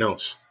just something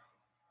else?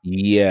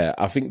 Yeah,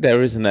 I think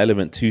there is an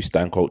element to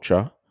stan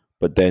culture,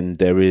 but then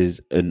there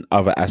is an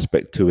other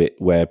aspect to it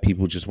where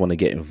people just want to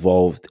get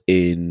involved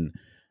in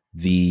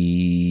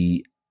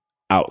the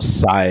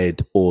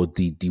outside or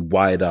the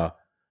wider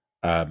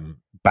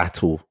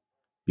battle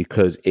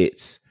because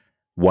it's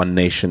one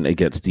nation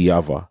against the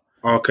other.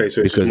 Okay,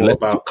 so it's more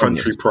about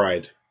country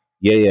pride.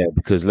 Yeah,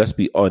 because let's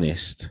be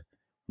honest,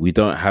 we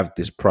don't have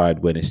this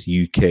pride when it's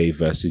UK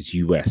versus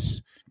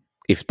US,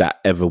 if that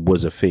ever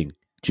was a thing.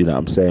 Do you know what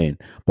I'm saying?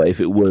 But if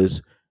it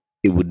was,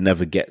 it would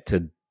never get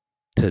to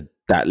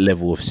that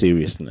level of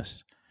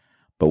seriousness.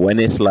 But when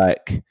it's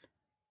like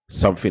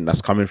something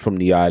that's coming from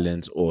the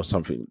islands or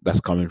something that's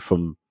coming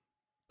from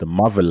the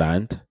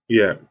motherland,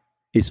 yeah,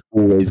 it's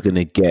always going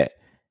to get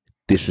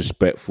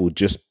disrespectful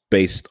just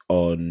based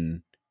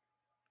on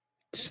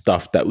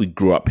stuff that we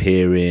grew up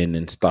hearing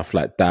and stuff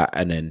like that.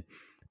 And then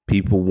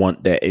people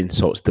want their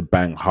insults to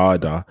bang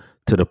harder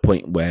to the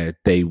point where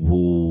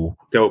they'll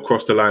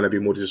cross the line and be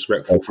more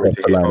disrespectful for it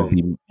to get home.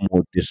 Be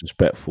more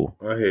disrespectful.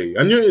 I hear you.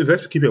 And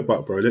let's keep it a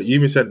buck, bro. You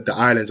even said the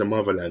islands are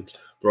motherland,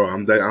 bro.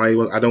 I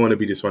don't want to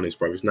be dishonest,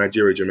 bro. It's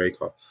Nigeria,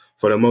 Jamaica.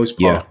 For the most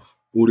part,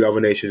 all the other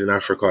nations in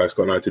Africa, it's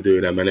got nothing to do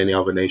with them, and any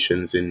other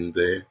nations in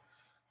the.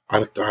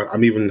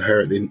 I'm even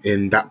heard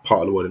in that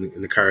part of the world,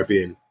 in the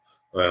Caribbean.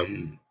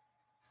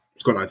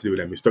 It's got nothing to do with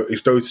them.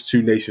 It's those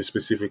two nations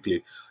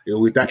specifically.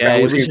 That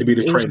always seems to be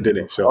the trend,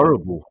 didn't it? So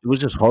horrible. It was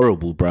just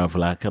horrible, bruv.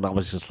 And I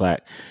was just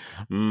like,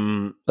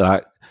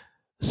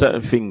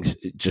 certain things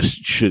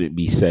just shouldn't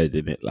be said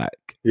in it.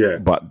 Yeah.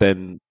 But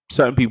then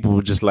certain people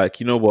were just like,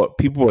 you know what?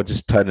 People are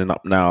just turning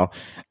up now,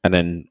 and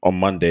then on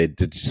Monday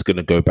they're just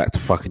gonna go back to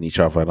fucking each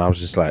other. And I was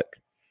just like,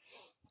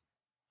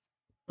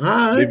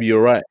 maybe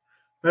you're right.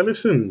 Now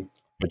listen,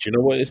 but you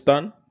know what it's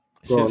done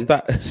since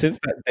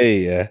that day.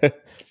 Yeah.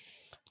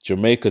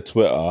 Jamaica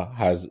Twitter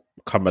has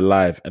come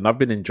alive, and I've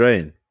been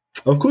enjoying.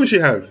 Of course you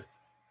have.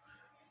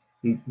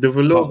 The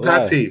Velour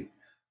Pappy.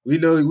 We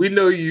know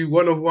you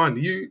one of one.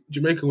 You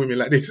Jamaican women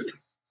like this.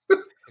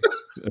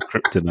 A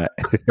kryptonite.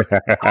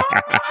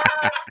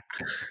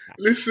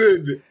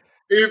 Listen,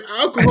 if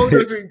alcohol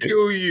doesn't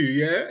kill you,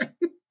 yeah,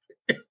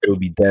 it'll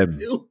be them.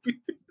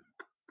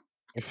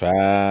 With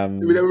them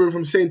women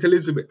from St.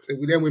 Elizabeth,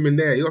 with them women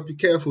there, you have to be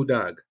careful,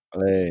 dog.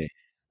 Hey.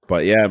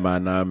 But yeah,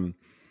 man.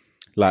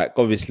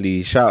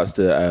 Obviously, shout outs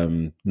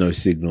to No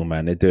Signal,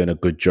 man. They're doing a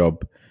good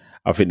job.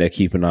 I think they're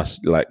keeping us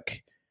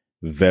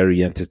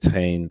very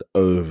entertained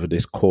over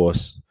this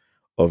course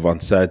of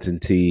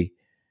uncertainty,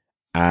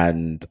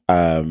 and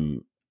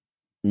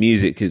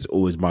music is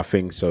always my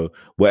thing. So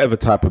whatever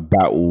type of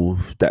battle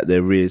that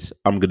there is,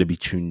 I'm going to be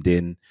tuned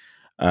in.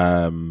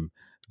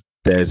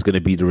 There's going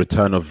to be the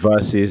return of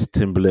Versus,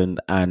 Timbaland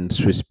and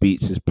Swiss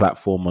Beats'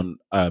 platform on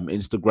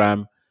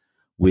Instagram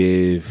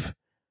with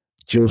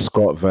Jill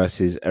Scott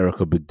versus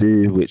Erykah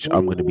Badu, which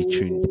I'm going to be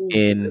tuned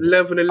in.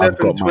 11 I've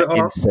got Twitter. my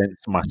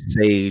incense, my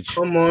sage,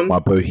 come on, my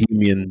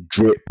bohemian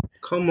drip.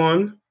 Come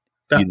on,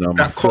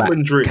 that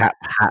common drip, cap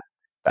hat,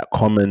 that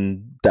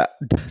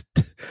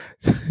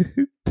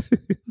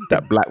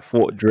that Black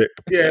Fort drip.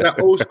 Yeah, that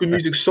old school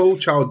music soul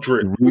child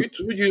drip. What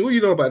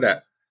you know about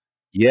that?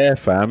 Yeah,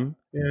 fam.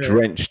 Yeah.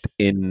 Drenched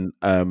in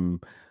Erykah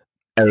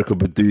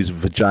Badu's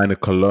vagina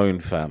cologne,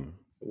 fam.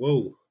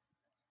 Whoa.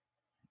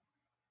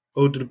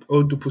 Eau de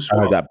Poussoir.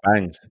 I heard that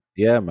bangs.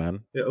 Yeah,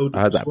 man. Yeah,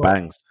 I heard that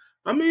bangs.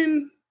 I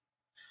mean,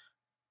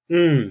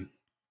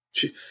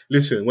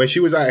 listen, when she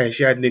was out here,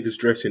 she had niggas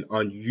dressing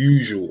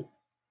unusual.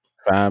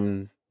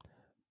 Fam,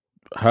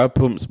 her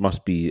pumps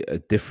must be a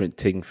different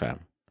thing,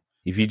 fam.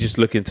 If you just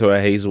look into her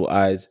hazel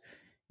eyes,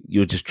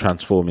 you'll just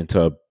transform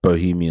into a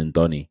bohemian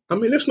Donny. I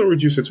mean, let's not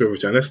reduce her to a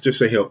vagina. Let's just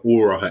say her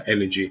aura, her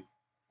energy.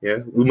 Yeah,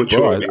 we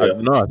mature.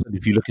 No, I said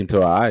if you look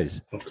into her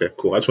eyes. Okay,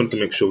 cool. I just wanted to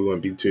make sure we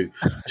weren't being too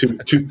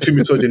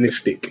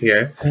misogynistic.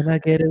 Yeah. Can I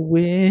get a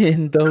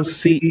window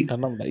seat?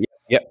 And I'm like,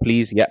 yep,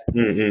 please, yep. I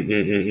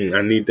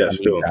need that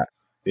still.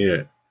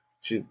 Yeah.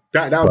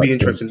 That would be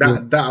interesting.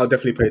 That I'll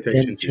definitely pay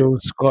attention to. Jill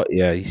Scott,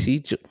 yeah. You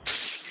see,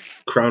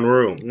 Crown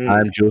Royal.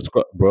 I'm Jill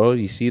Scott, bro.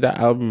 You see that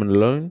album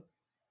alone,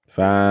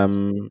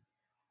 fam?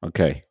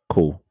 Okay,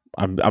 cool.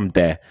 I'm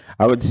there.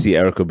 I went to see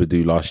Erykah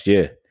Badu last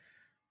year,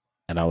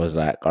 and I was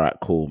like, all right,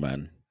 cool,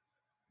 man.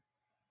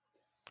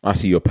 I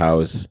see your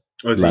powers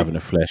live in the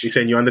flesh. You're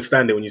saying you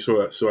understand it when you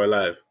saw her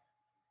live?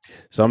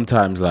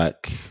 Sometimes,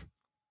 like,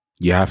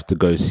 you have to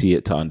go see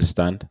it to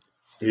understand.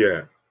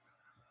 Yeah.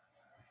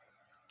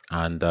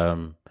 And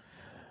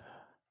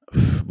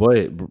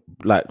boy,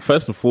 like,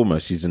 first and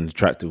foremost, she's an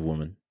attractive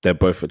woman. They're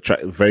both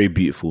very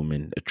beautiful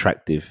women,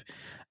 attractive,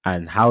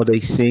 and how they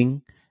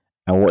sing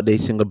and what they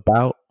sing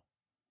about,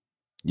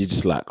 you're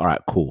just like, all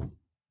right, cool.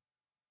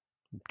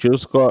 Jill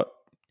Scott,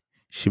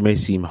 she may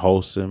seem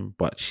wholesome,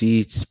 but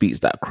she speaks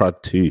that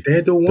crud too.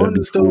 They're the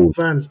ones, though,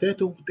 Vans. They're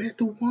the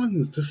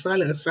ones, the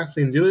silent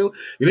assassins. You know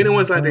the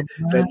ones like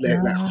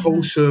like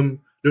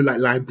wholesome, look like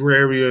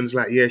librarians.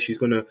 Like, yeah, she's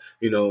gonna,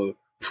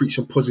 preach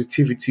some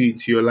positivity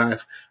into your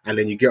life, and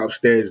then you get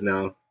upstairs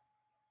now,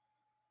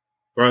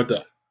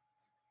 brother.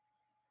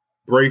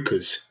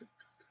 Breakers.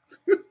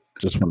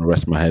 Just want to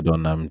rest my head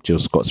on Jill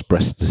Scott's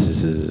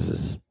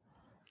breasts.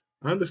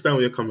 I understand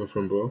where you're coming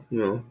from, bro.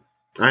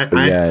 That's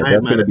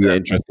going to be an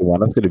interesting one.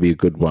 That's going to be a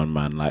good one,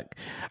 man. Like,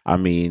 I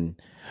mean,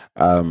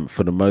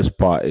 for the most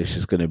part, it's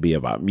just going to be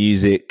about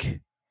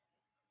music,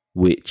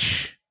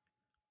 which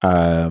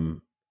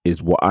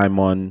is what I'm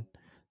on.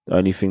 The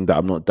only thing that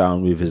I'm not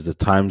down with is the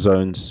time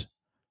zones,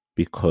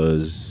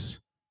 because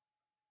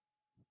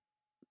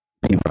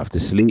people have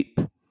to sleep.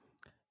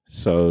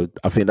 So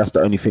I think that's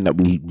the only thing that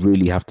we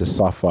really have to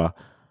suffer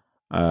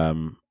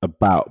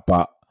about.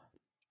 But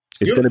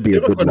it's going to be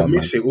a good one.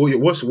 Miss it.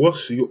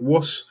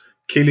 What's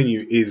killing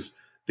you is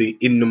the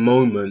in the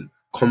moment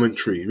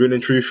commentary. Really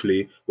and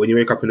truthfully, when you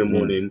wake up in the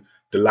morning,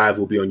 the live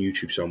will be on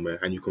YouTube somewhere,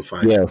 and you can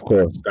find it. Yeah, of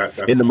course.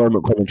 In the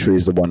moment commentary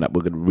is the one that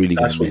we're really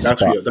going to miss.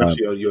 That's what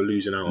you're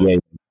losing out on.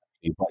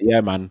 Yeah, but yeah,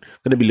 man,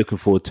 going to be looking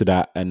forward to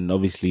that. And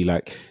obviously,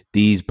 like,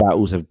 these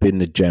battles have been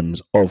the gems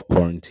of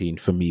quarantine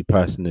for me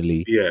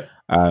personally. Yeah.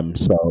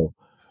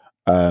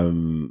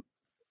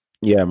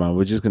 Yeah, man,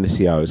 we're just going to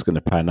see how it's going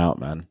to pan out,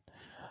 man.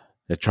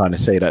 They're trying to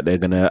say that they're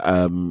going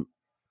to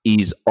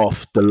ease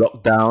off the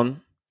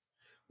lockdown.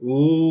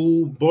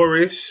 Ooh,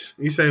 Boris,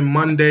 you saying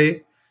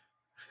Monday?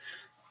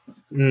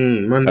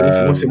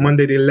 Monday. What's it?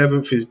 Monday the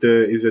 11th is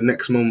the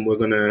next moment we're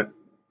gonna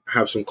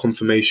have some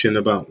confirmation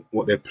about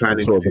what they're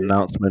planning. Sort of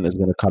announcement is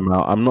going to come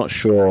out. I'm not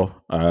sure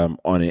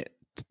on it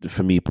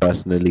for me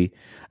personally,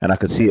 and I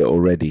can see it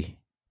already.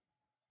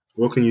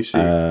 What can you see?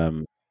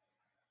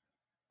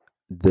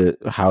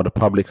 How the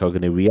public are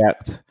going to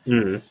react.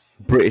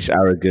 British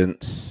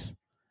arrogance,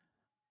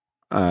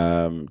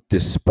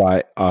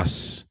 despite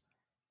us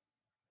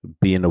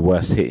being the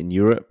worst hit in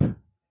Europe.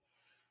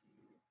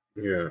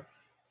 Yeah.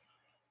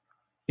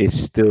 I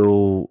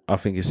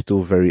think it's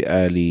still very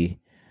early,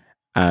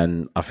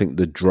 and I think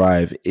the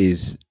drive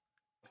is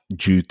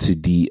due to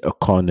the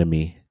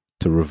economy.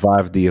 To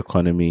revive the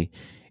economy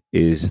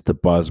is the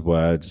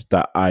buzzwords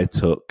that I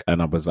took,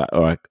 and I was like,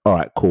 all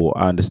right, cool.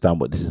 I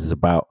understand what this is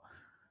about.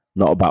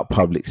 Not about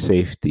public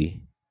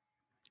safety.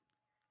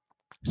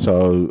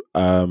 So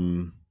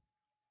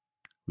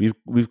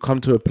we've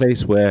come to a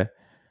place where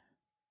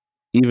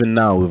even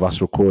now, with us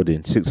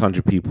recording,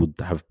 600 people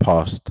have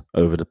passed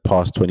over the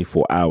past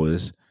 24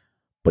 hours,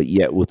 but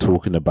yet we're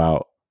talking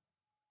about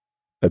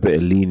a bit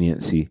of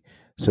leniency.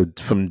 So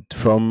from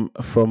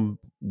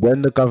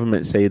when the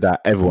government say that,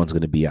 everyone's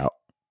going to be out.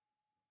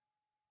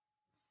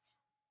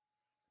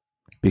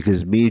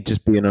 Because me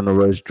just being on the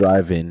roads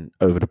driving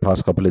over the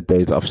past couple of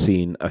days, I've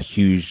seen a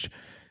huge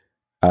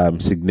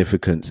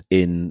significance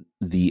in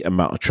the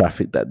amount of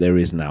traffic that there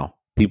is now.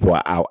 People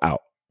are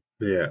out.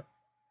 Yeah.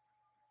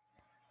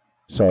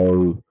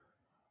 So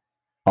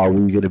are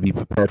we going to be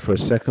prepared for a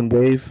second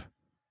wave?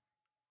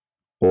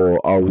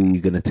 Or are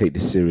we going to take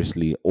this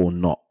seriously or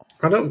not?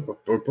 I don't,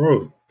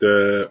 bro.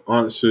 The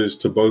answers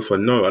to both are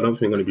no. I don't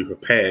think we're going to be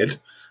prepared.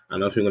 I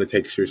don't think we're going to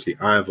take it seriously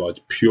either. It's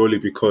purely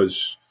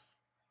because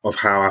of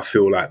how I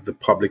feel like the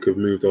public have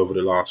moved over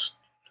the last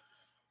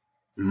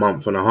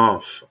month and a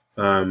half.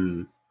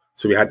 So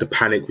we had the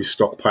panic with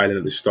stockpiling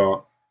at the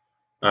start,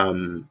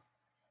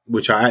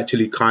 which I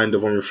actually kind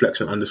of, on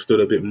reflection, understood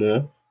a bit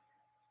more.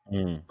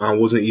 I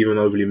wasn't even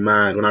overly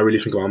mad. When I really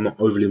think about it, I'm not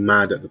overly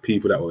mad at the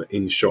people that were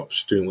in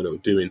shops doing what they were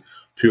doing,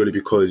 purely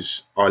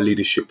because our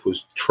leadership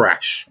was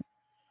trash.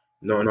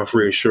 Not enough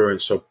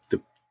reassurance. So the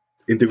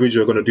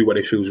individual are going to do what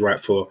they feel is right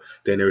for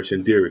their nearest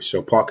and dearest.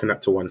 So parking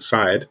that to one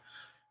side,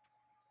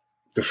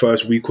 the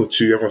first week or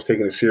two, everyone's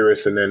taking it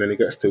serious. And then it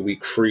gets to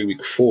week 3,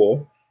 week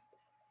 4,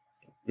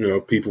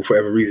 people for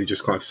whatever reason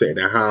just can't sit in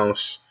their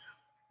house.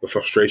 the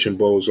frustration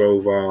boils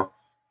over.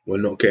 We're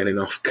not getting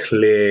enough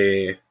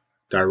clear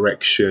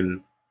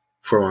direction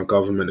from our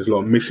government. There's a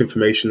lot of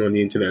misinformation on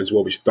the internet as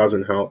well, which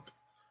doesn't help.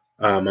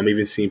 I'm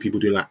even seeing people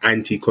doing like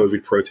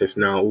anti-COVID protests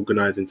now,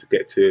 organizing to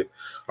get to.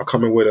 I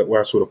can't remember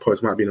where I saw the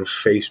post. It might have been on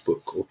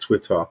Facebook or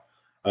Twitter,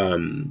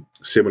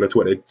 similar to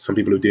what some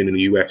people are doing in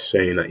the US,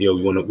 saying that we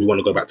want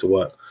to go back to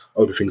work,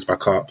 open things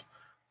back up.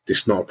 This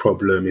is not a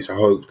problem. It's a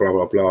hoax. Blah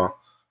blah blah.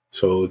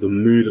 So the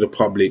mood of the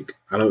public,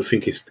 I don't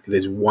think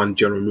there's one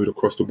general mood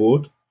across the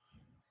board.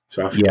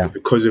 So I think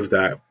because of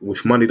that,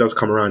 if money does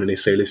come around and they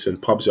say, listen,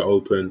 pubs are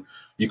open,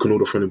 you can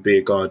order from the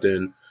beer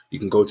garden. You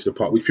can go to the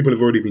park, which people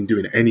have already been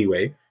doing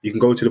anyway. You can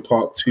go to the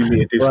park 2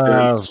 meter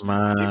distance. You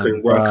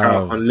can work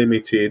out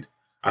unlimited.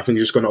 I think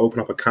it's just going to open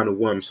up a can of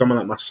worms. Someone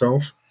like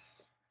myself,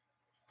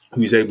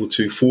 who's able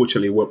to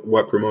fortunately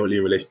work remotely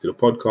in relation to the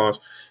podcast,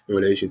 in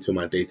relation to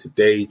my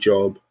day-to-day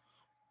job,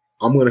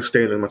 I'm going to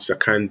stay in as much as I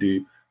can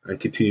do and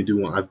continue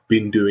doing what I've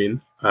been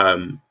doing.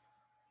 I'm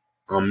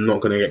not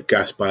going to get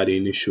gassed by the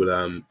initial.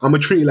 I'm going to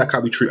treat it like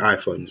how we treat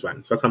iPhones,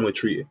 man. So that's how I'm going to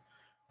treat it.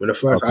 When the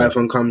first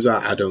iPhone comes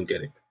out, I don't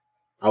get it.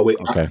 I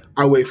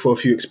wait for a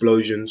few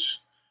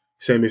explosions.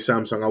 Same with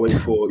Samsung. I wait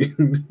for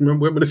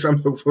remember when the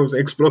Samsung phones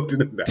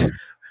exploded and that.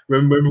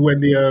 Remember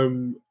when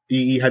the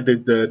he had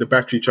the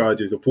battery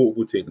chargers, the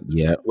portable thing.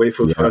 Yeah. Wait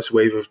for the first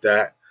wave of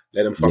that.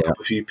 Let them fuck up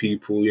a few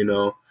people.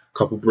 A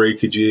couple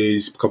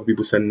breakages, a couple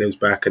people sending theirs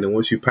back, and then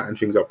once you pattern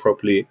things up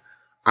properly,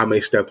 I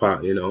may step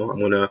out. I'm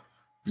gonna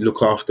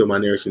look after my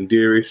nearest and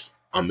dearest.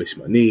 I miss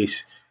my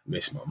niece,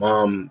 miss my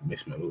mom,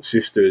 miss my little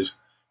sisters.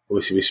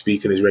 Obviously, we're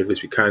speaking as regular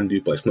as we can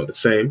do, but it's not the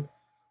same.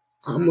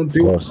 I'm gonna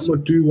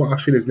do what I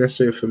feel is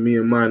necessary for me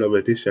and mine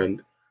over this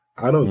end.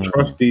 I don't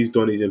trust these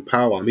Donnies in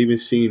power. I'm even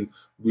seeing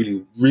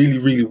really, really,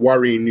 really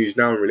worrying news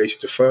now in relation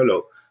to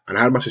furlough. And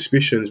I had my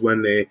suspicions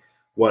when they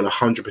weren't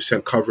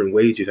 100% covering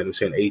wages and they were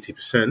saying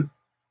 80%.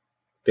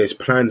 There's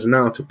plans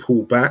now to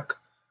pull back,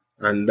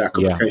 and that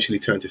could potentially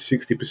turn to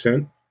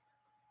 60%,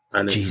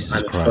 and then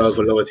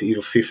further lower to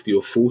either 50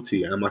 or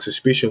 40. And my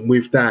suspicion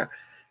with that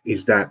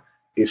is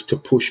to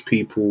push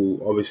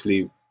people,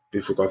 obviously,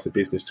 with regards to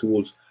business,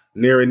 towards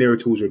nearer and nearer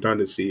towards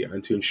redundancy,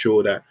 and to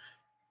ensure that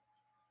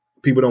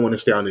people don't want to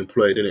stay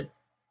unemployed, innit?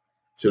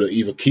 So they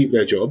either keep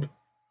their job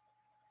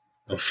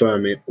and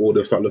firm it, or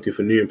they'll start looking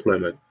for new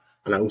employment.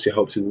 And that also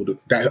helps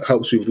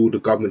with all the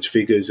government's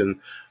figures and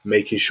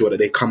making sure that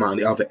they come out on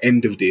the other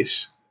end of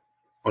this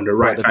on the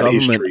right side of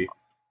history.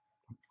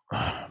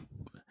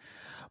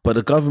 But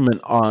the government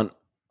aren't.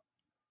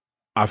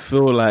 I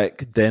feel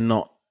like they're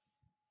not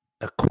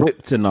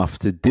equipped enough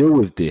to deal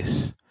with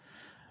this.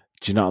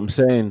 Do you know what I'm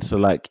saying?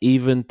 So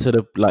even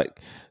to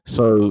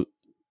so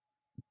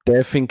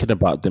they're thinking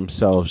about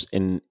themselves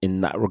in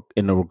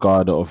a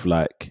regard of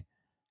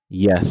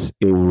yes,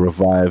 it will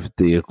revive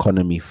the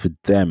economy for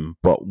them,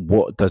 but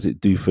what does it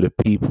do for the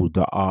people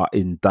that are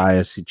in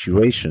dire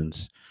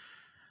situations?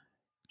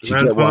 Do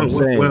you get what I'm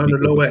saying? We're on the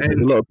lower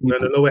end. We're on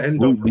the lower end.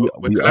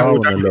 We are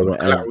on the lower end.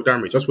 Collateral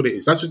damage. That's what it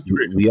is. That's just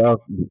we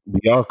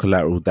are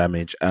collateral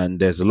damage, and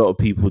there's a lot of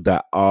people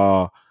that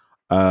are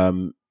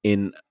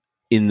in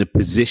the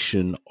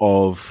position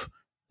of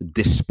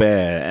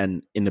despair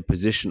and in a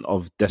position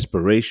of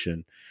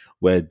desperation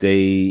where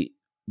they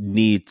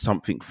need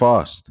something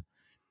fast.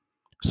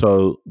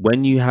 So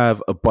when you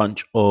have a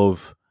bunch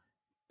of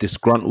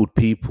disgruntled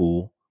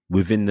people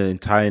within the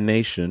entire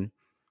nation,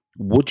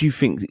 what do you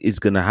think is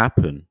going to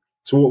happen?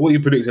 So what are you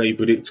predicting? Are you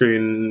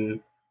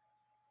predicting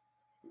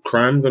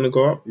crime going to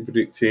go up? Are you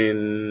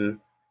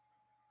predicting...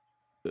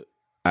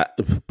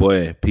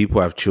 boy, people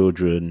have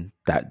children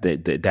that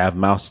they have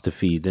mouths to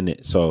feed,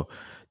 innit? So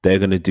they're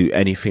going to do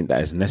anything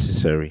that is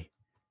necessary.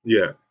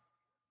 Yeah.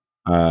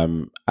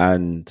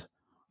 And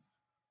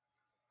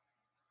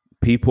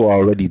people are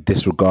already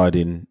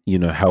disregarding,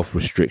 health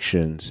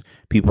restrictions.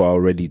 People are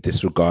already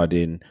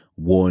disregarding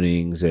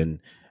warnings and,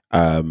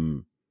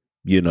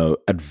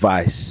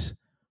 advice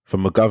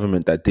from a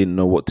government that didn't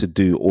know what to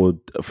do, or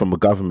from a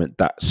government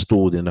that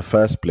stalled in the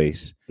first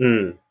place.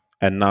 And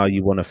now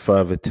you want to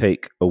further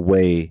take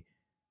away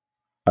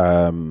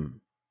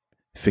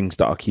things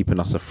that are keeping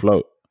us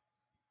afloat,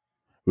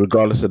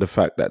 regardless of the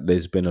fact that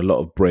there's been a lot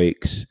of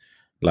breaks,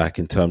 like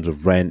in terms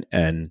of rent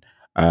and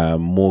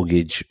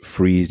mortgage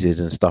freezes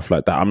and stuff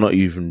like that. I'm not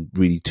even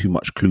really too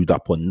much clued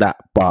up on that,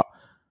 but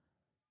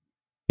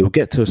it will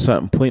get to a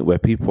certain point where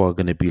people are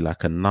going to be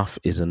like, enough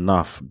is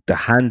enough. The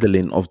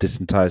handling of this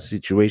entire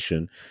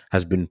situation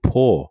has been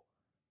poor.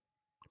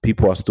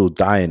 People are still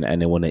dying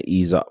and they want to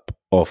ease up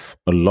off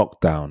a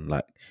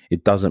lockdown.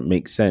 It doesn't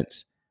make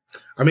sense.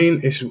 I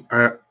mean,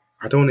 I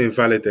don't want to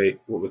invalidate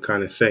what we're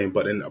kind of saying,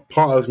 but then a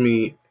part of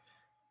me,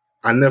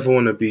 I never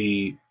want to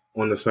be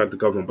on the side of the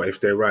government, but if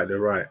they're right, they're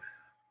right.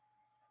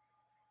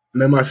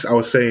 Remember, I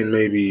was saying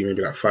maybe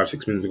like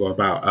 5-6 minutes ago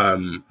about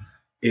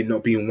it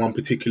not being one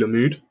particular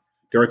mood.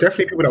 There are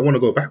definitely people that want to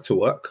go back to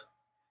work.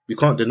 We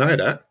can't deny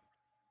that.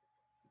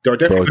 There are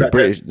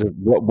definitely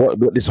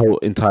what this whole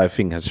entire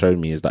thing has shown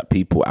me is that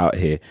people out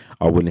here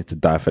are willing to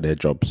die for their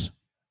jobs.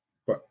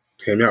 But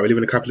hear me out. We live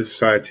in a capitalist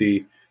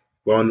society.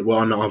 we're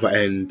on the other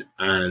end,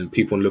 and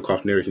people look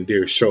after nearest and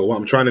dearest. So what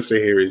I'm trying to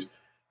say here is,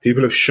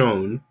 people have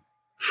shown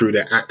through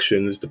their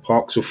actions, the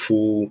parks are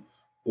full.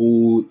 A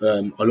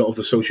lot of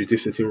the social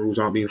distancing rules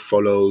aren't being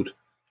followed.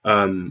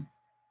 People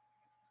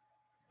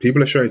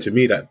are showing to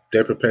me that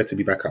they're prepared to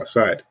be back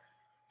outside.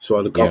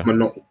 So the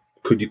government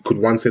could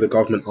one say the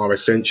government are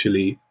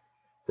essentially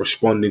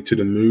responding to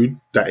the mood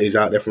that is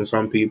out there from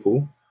some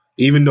people,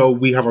 even though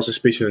we have our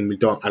suspicion and we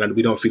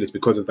don't feel it's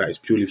because of that. It's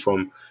purely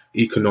from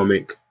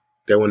economic.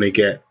 They want to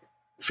get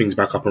things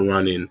back up and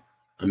running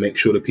and make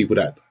sure the people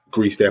that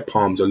grease their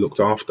palms are looked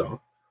after.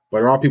 But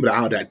there are people that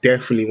out there that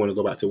definitely want to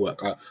go back to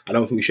work. I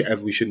don't think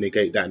we should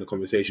negate that in the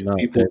conversation. No,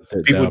 people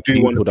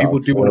do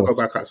want to go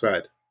back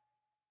outside.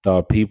 There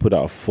are people that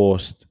are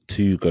forced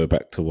to go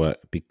back to work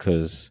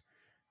because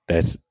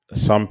there's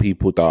some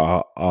people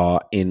that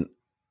are in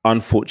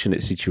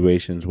unfortunate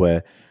situations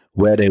where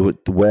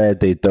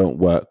they don't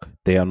work,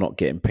 they are not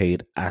getting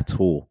paid at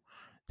all.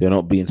 They're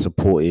not being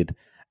supported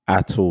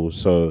at all.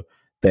 So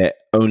their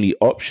only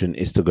option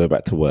is to go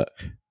back to work.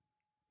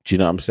 Do you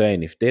know what I'm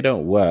saying? If they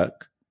don't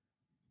work,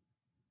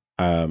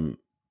 they're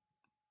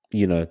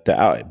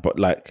out. But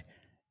like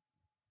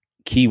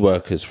key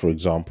workers, for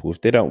example,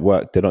 if they don't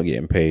work, they're not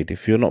getting paid.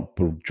 If you're not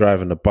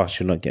driving a bus,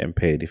 you're not getting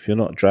paid. If you're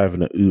not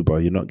driving an Uber,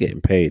 you're not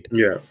getting paid.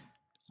 Yeah.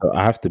 So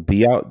I have to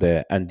be out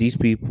there. And these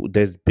people,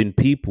 there's been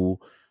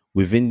people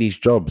within these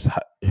jobs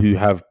who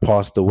have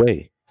passed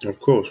away. Of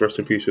course, rest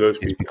in peace to those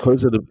people. It's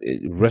because of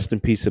rest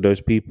in peace to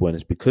those people, and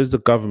it's because the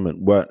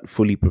government weren't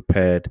fully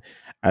prepared,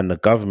 and the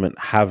government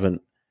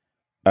haven't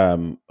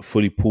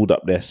fully pulled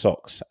up their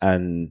socks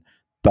and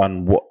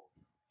done what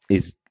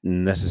is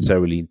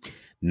necessary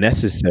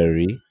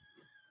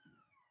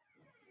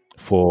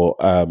for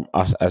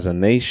us as a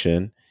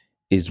nation,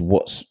 is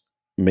what's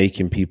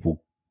making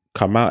people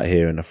come out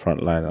here in the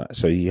front line.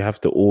 So you have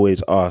to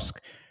always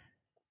ask,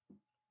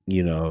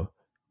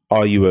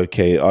 are you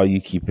okay? Are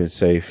you keeping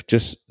safe?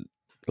 Just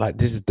like,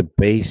 this is the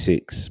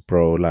basics,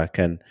 bro. Like,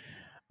 and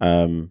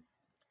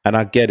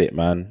I get it,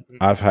 man.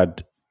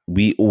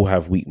 We all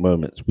have weak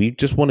moments. We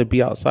just want to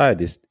be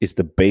outside. It's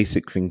the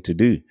basic thing to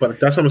do. But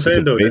that's what I'm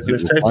saying, though. There's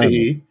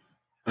necessity,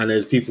 and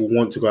there's people who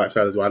want to go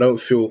outside as well. I don't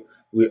feel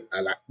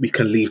we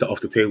can leave that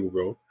off the table,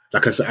 bro.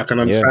 Like I can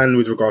understand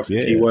with regards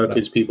to key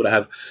workers, people that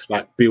have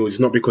like bills. It's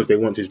not because they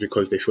want to, it's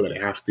because they feel like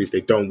they have to. If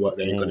they don't work,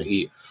 they ain't going to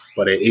eat.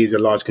 But there is a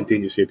large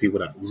contingency of people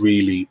that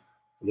really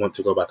want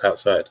to go back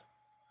outside.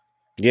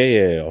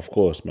 Yeah, of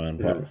course, man.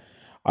 But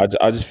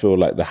I just feel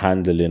like the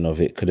handling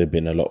of it could have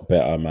been a lot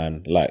better,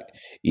 man. Like,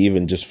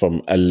 even just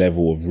from a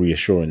level of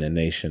reassuring the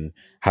nation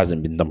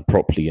hasn't been done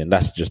properly, and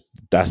that's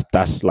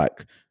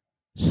like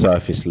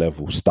surface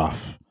level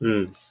stuff.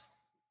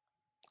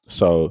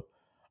 So,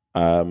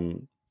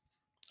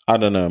 I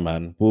don't know,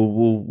 man.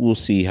 We'll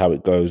see how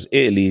it goes.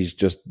 Italy's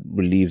just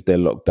relieved their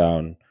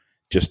lockdown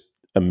just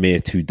a mere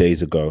 2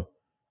 days ago,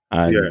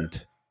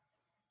 and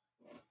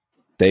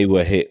they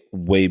were hit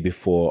way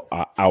before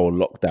our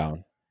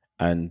lockdown,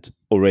 and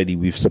already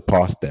we've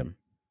surpassed them.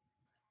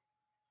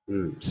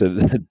 So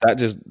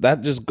that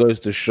just goes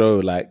to show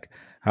like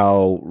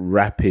how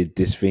rapid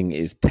this thing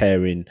is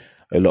tearing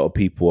a lot of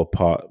people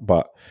apart.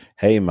 But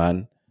hey,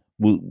 man,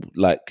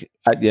 like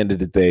at the end of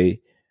the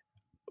day,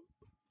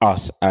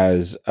 us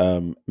as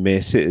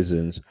mere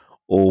citizens,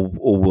 all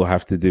we'll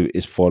have to do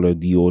is follow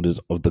the orders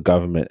of the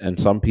government. And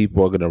some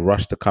people are going to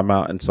rush to come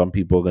out, and some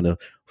people are going to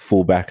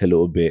fall back a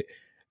little bit,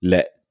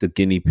 let the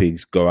guinea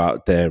pigs go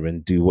out there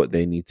and do what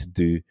they need to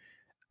do.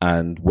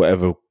 And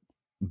whatever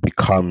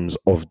becomes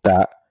of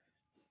that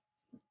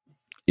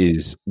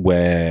is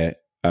where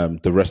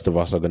the rest of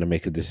us are going to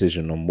make a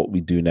decision on what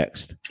we do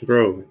next.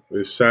 Bro,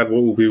 it's sad.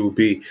 What will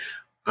be.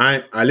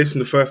 I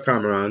listened the first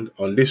time around.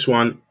 On this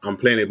one, I'm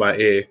playing it by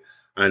ear,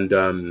 and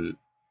I'm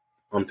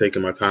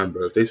taking my time,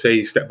 bro. If they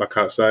say step back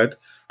outside,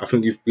 I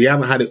think we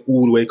haven't had it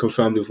all the way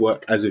confirmed with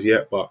work as of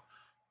yet, but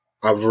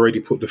I've already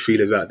put the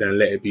feelers out there and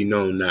let it be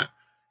known that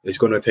it's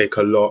going to take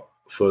a lot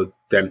for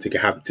them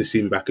to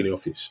see me back in the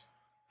office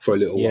for a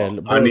little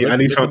while. Bro, I need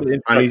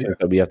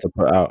that we have to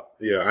put out.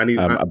 Yeah,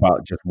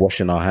 about just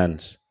washing our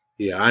hands.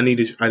 Yeah, I need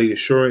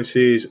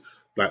assurances.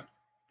 Like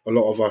a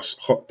lot of us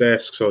hot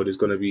desks, so there's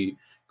going to be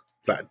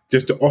like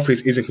just the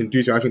office isn't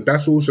conducive. I think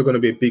that's also going to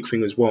be a big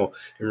thing as well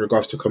in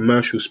regards to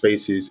commercial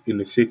spaces in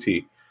the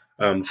city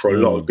for a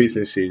lot of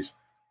businesses.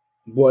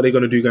 What are they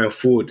going to do going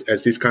forward?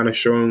 Has this kind of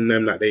shown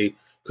them that they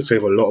could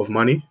save a lot of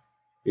money,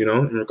 in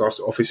regards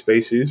to office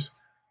spaces?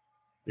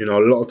 A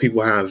lot of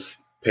people have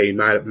paid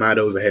mad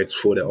overheads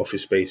for their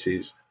office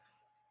spaces.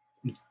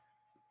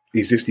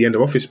 Is this the end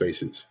of office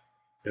spaces?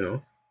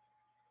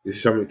 This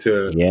is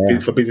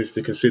something for business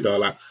to consider.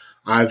 Like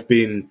I've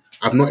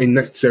not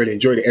necessarily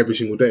enjoyed it every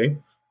single day,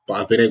 but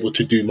I've been able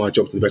to do my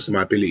job to the best of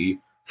my ability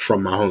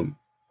from my home.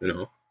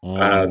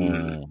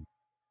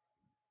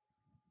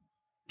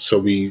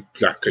 So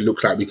it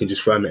looks like we can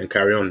just firm it and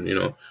carry on.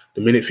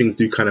 The minute things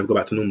do kind of go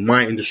back to normal,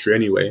 my industry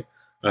anyway,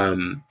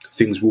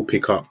 things will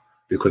pick up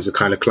because the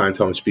kind of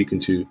clientele I'm speaking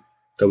to,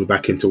 they'll be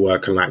back into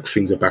work and like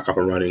things are back up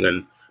and running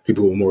and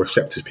people were more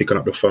receptive, picking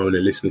up the phone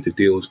and listening to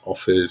deals,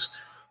 offers,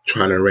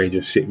 trying to arrange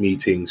and sit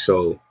meetings.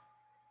 So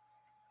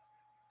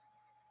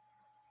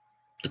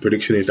the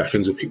prediction is that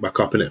things will pick back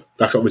up, innit?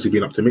 That's obviously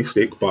being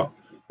optimistic, but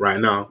right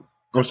now,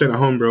 I'm staying at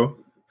home, bro.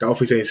 The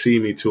office ain't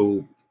seeing me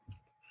till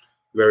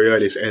very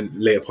early and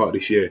later part of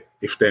this year,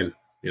 if then,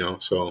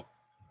 so.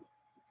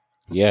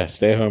 Yeah,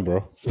 stay home,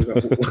 bro.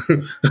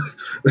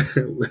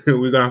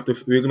 we're gonna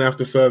have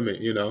to firm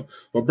it,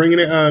 But bringing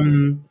it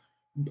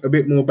a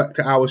bit more back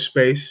to our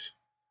space.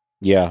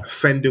 Yeah.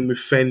 Fending with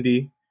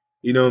Fendi,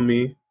 you know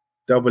me.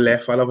 Double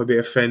F. I love a bit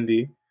of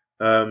Fendi.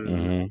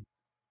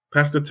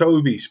 Pastor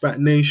Toby, Spat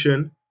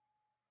Nation.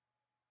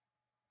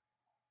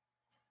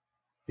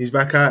 He's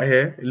back out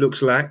here. It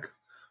looks like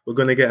we're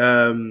gonna get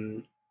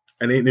an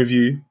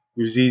interview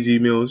with ZZ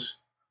Mills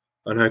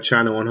on her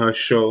channel, on her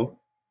show.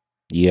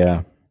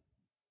 Yeah.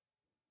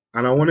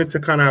 And I wanted to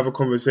kind of have a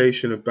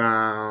conversation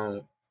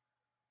about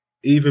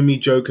even me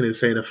joking and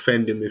saying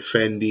offending with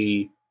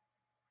Fendi.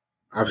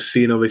 I've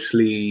seen,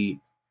 obviously,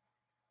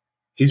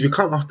 he's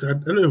become, I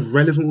don't know if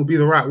relevant would be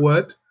the right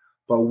word,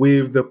 but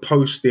with the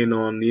posting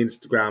on the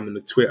Instagram and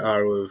the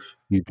Twitter of...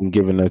 He's been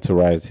given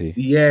notoriety.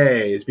 Yeah,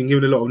 it's been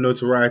given a lot of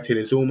notoriety,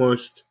 and it's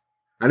almost...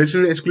 And this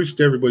isn't exclusive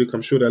to everybody, because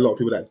I'm sure there are a lot of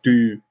people that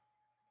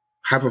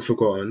haven't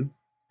forgotten,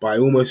 but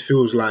it almost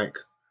feels like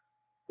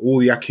all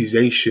the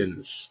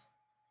accusations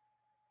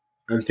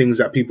and things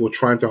that people are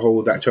trying to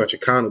hold that church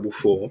accountable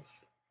for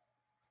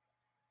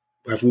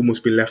have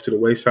almost been left to the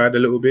wayside a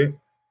little bit.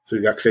 So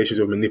the accusations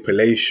of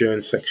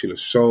manipulation, sexual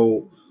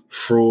assault,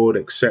 fraud,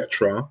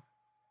 etc.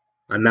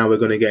 And now we're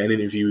going to get an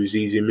interview with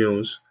ZZ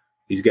Mills.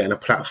 He's getting a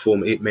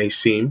platform, it may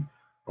seem.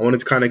 I wanted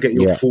to kind of get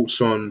your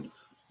thoughts on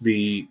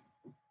the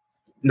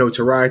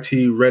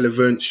notoriety,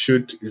 relevance.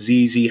 Should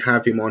ZZ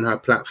have him on her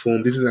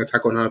platform? This is an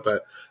attack on her,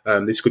 but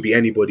this could be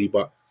anybody,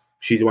 but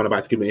she's the one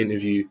about to give an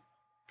interview.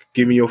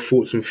 Give me your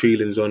thoughts and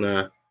feelings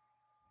on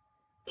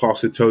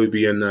Pastor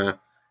Toby and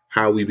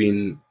how we've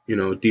been,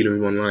 dealing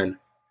with online.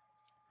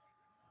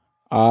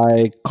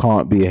 I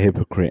can't be a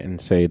hypocrite and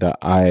say that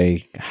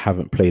I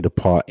haven't played a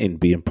part in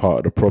being part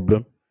of the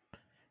problem,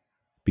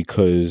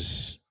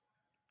 because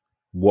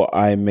what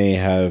I may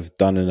have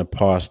done in the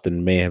past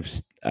and may have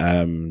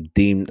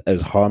deemed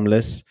as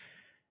harmless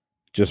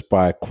just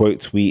by quote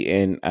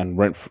tweeting and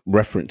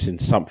referencing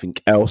something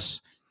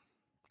else,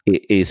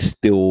 it is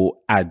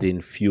still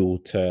adding fuel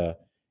to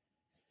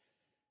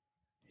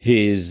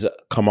his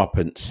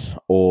comeuppance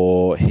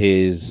or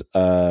his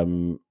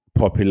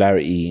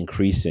popularity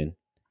increasing.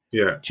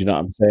 Yeah. Do you know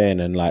what I'm saying?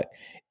 And like,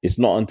 it's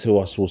not until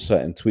I saw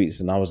certain tweets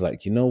and I was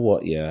like, you know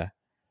what? Yeah.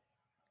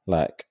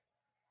 Like,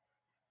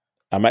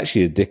 I'm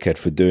actually a dickhead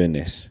for doing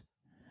this.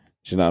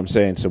 Do you know what I'm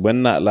saying? So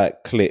when that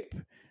like clip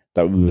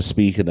that we were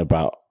speaking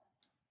about,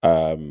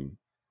 offending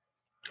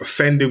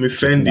with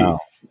Fendi,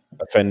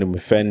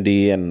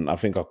 and I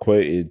think I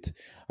quote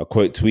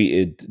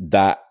tweeted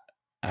that,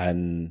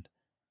 and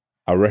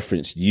I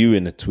referenced you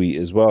in the tweet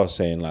as well,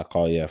 saying like,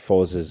 oh yeah,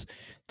 Foles has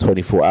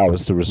 24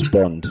 hours to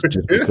respond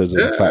just because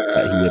of the fact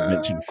that he had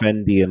mentioned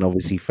Fendi and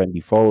obviously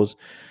Fendi Foles.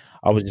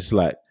 I was just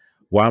like,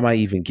 why am I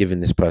even giving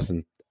this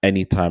person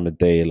any time of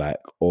day, like,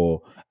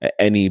 or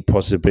any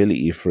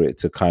possibility for it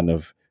to kind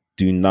of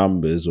do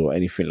numbers or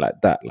anything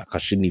like that? Like, I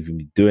shouldn't even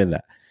be doing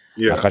that.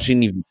 Yeah. Like,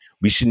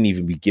 we shouldn't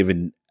even be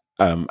giving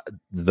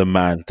the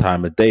man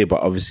time of day.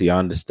 But obviously I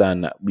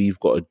understand that we've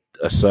got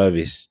a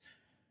service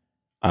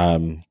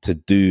to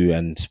do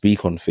and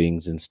speak on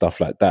things and stuff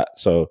like that.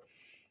 So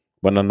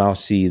when I now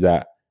see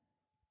that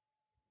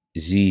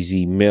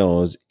ZZ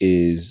Mills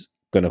is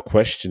going to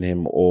question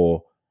him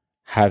or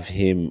have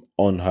him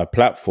on her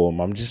platform,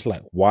 I'm just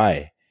like,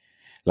 why?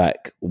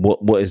 Like,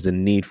 what is the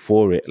need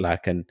for it?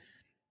 Like, and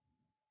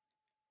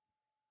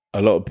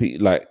a lot of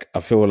people, like, I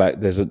feel like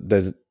there's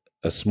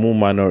a small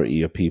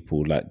minority of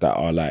people like that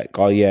are like,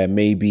 oh yeah,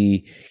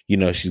 maybe,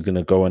 she's going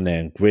to go on there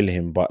and grill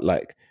him. But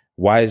like,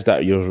 why is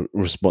that your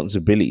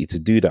responsibility to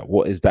do that?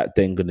 What is that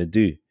then going to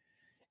do?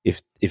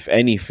 If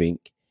anything,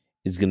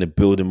 it's going to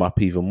build him up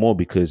even more,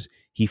 because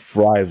he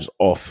thrives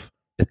off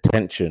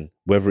attention,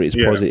 whether it's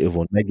positive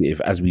or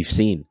negative, as we've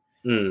seen.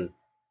 Do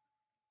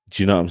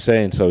you know what I'm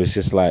saying? So it's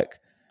just like,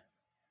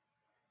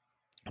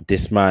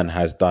 this man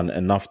has done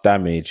enough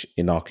damage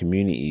in our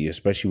community,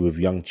 especially with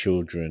young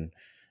children,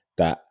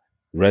 that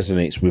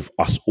resonates with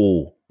us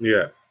all.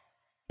 Yeah.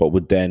 But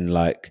with then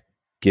like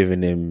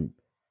giving him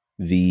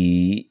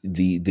the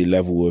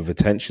level of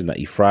attention that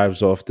he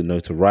thrives off, the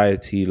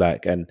notoriety,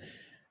 like, and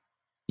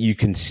you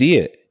can see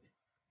it.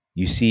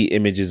 You see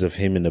images of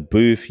him in a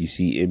booth. You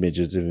see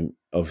images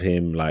of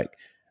him like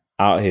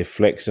out here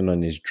flexing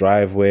on his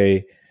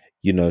driveway,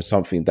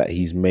 something that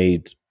he's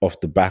made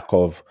off the back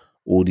of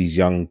all these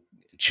young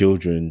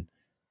children,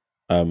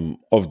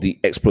 of the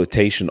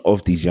exploitation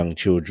of these young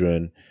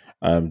children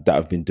that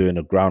have been doing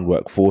the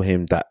groundwork for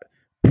him, that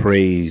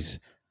praise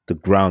the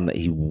ground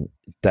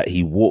that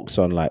he walks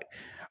on. Like,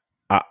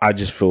 I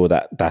just feel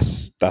that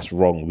that's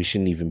wrong. We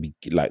shouldn't even be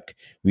like,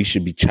 we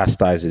should be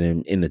chastising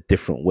him in a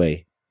different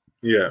way.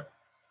 Yeah.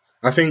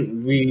 I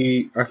think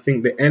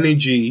the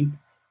energy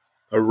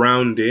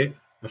around it.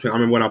 I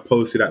remember when I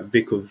posted that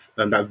vid of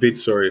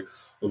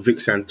Vic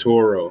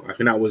Santoro. I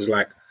think that was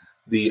like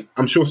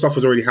I'm sure stuff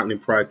was already happening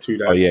prior to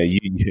that. Oh yeah,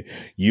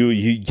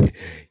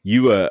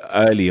 you were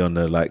early on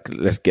the like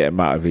let's get him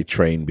out of it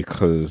train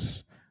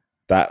because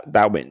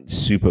that went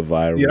super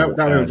viral. Yeah,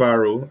 that went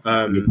viral.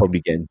 You're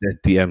probably getting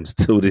DMs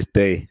till this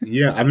day.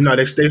 Yeah, I mean, no,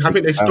 I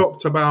think they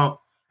stopped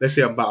about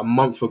a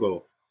month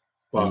ago.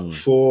 But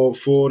for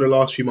the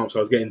last few months, I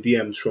was getting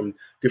DMs from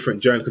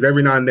different journalists because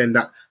every now and then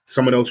that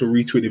someone else will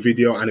retweet the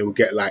video and it will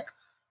get like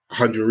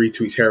 100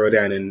 retweets here or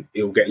there, and then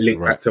it will get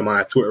linked back to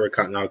my Twitter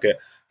account, and I'll get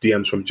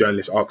DMs from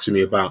journalists asking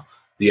me about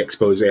the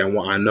expose and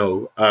what I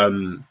know.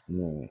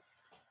 But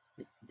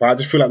I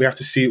just feel like we have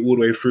to see it all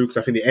the way through because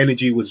I think the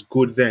energy was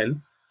good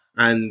then,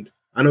 and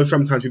I know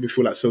sometimes people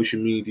feel like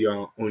social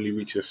media only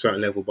reaches a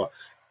certain level, but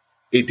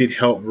it did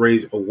help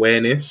raise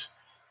awareness,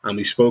 and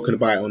we've spoken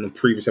about it on the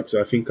previous episode.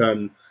 I think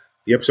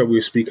the episode we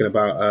were speaking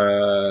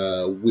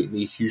about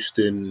Whitney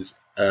Houston's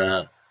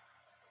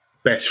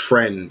best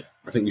friend.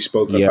 I think we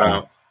spoke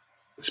about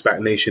SPAC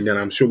Nation, and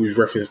I'm sure we've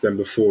referenced them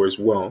before as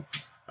well.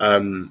 I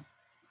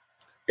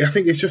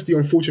think it's just the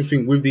unfortunate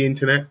thing with the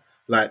internet.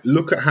 Like,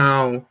 look at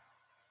how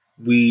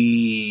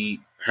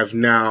we have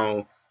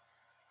now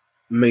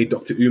made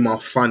Dr. Umar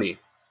funny.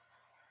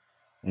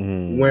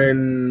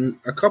 When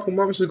a couple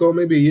months ago,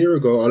 maybe a year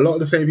ago, a lot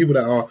of the same people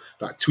that are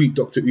like tweet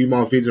Dr.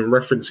 Umar vids and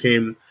reference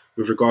him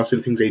with regards to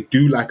the things they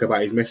do like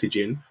about his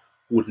messaging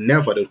would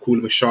never. They'd call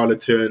him a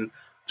charlatan,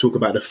 talk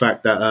about the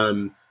fact that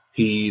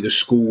the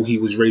school he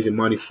was raising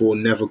money for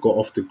never got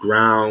off the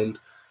ground,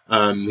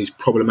 his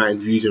problematic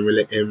views in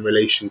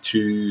relation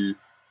to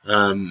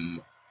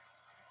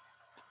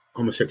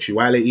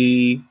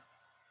homosexuality.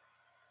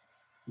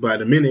 But at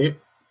the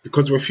minute,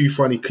 because of a few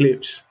funny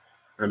clips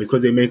and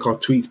because they make our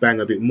tweets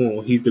bang a bit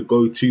more, he's the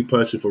go-to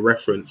person for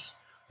reference,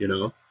 you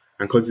know?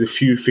 And because there's a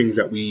few things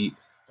that we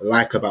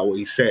like about what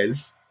he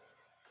says,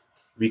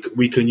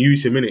 we can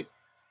use him in it.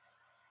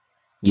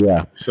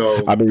 Yeah.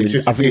 So I mean,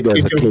 I think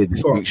there's a clear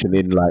distinction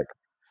in like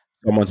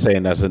someone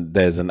saying this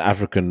is an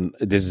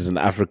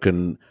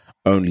African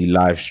only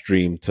live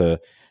stream to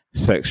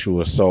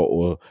sexual assault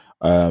or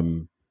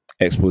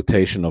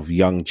exploitation of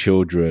young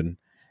children.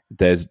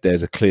 There's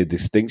a clear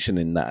distinction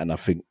in that, and I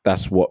think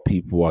that's what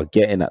people are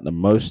getting at the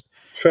most.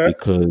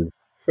 Because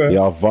they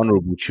are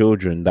vulnerable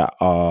children that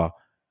are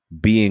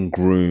being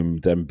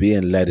groomed and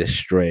being led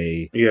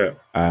astray. Yeah.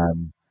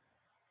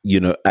 You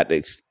know, at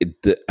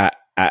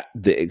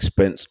the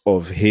expense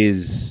of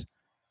his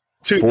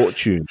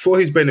fortune, for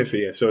his benefit.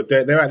 Yeah. So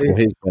they're at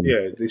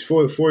it's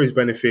for his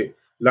benefit,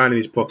 lining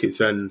his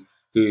pockets, and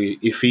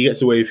if he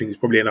gets away with things, he's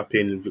probably end up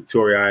in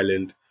Victoria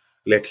Island,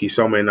 Lekki,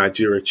 somewhere in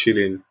Nigeria,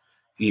 chilling,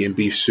 eating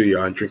beef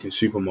suya and drinking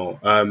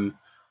Supermalt.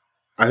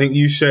 I think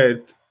you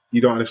said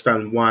you don't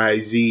understand why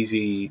ZZ,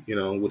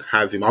 would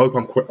have him. I hope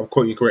I'm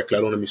quoting you correctly.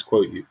 I don't want to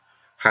misquote you.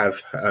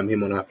 Have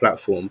him on our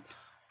platform.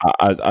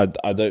 I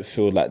don't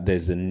feel like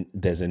there's a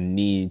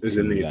need.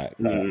 Like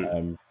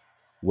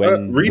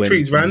when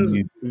retweets, Vans,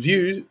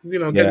 views,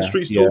 get the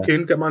streets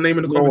talking, get my name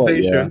in the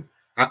conversation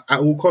at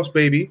all costs,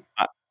 baby.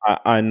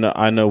 I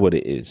know what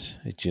it is.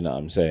 Do you know what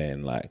I'm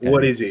saying? Like,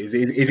 what is it? Is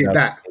it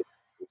that?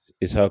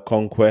 It's her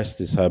conquest.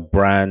 It's her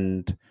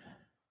brand.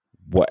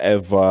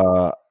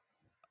 Whatever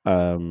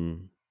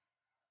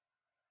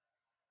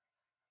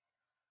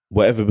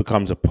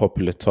becomes a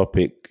popular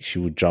topic, she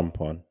would jump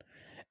on.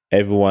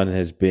 Everyone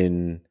has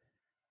been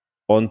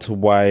onto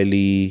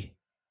Wiley,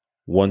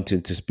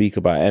 wanting to speak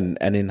about it.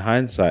 And in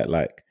hindsight,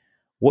 like,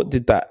 what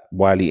did that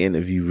Wiley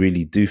interview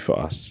really do for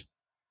us?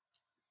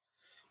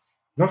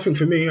 Nothing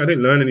for me. I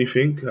didn't learn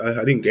anything.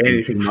 I didn't get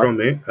anything from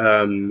it.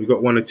 We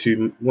got one or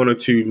two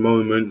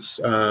moments.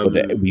 We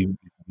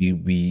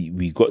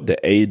got the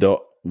A.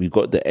 We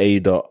got the A.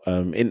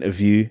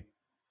 Interview.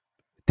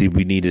 Did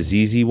we need a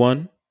ZZ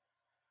one?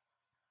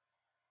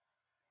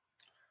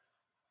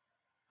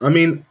 I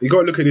mean, you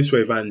got to look at it this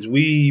way, Vans.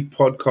 We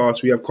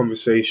podcast, we have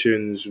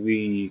conversations,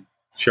 we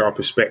share our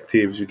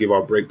perspectives, we give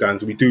our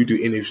breakdowns. We do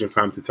interviews from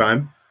time to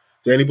time.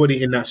 So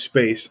anybody in that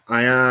space,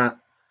 I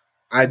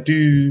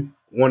do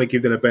want to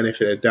give them a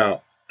benefit of the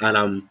doubt,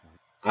 and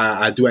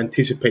I do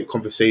anticipate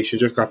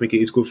conversations just because I think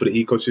it is good for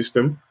the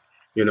ecosystem.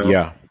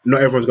 Not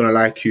everyone's gonna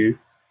like you.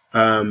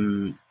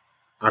 I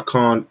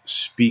can't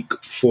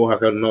speak for her. I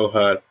don't know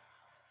her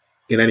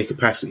in any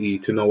capacity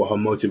to know what her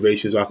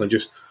motivations are. I can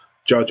just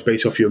judge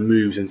based off your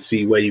moves and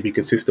see where you've been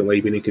consistent, where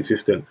you've been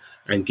inconsistent,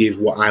 and give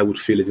what I would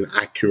feel is an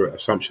accurate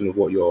assumption of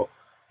what you're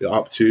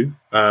up to.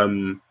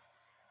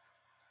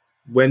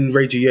 When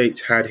Reggie Yates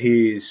had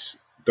his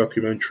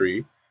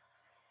documentary,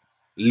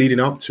 leading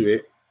up to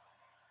it,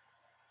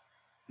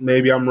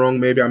 maybe I'm wrong,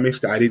 maybe I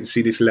missed it. I didn't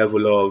see this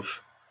level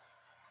of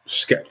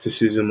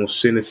skepticism or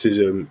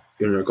cynicism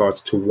in regards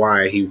to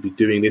why he would be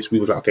doing this. We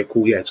was like, okay,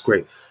 cool, yeah, it's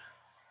great.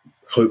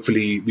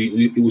 Hopefully,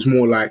 it was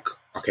more like,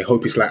 okay,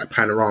 hope it's like a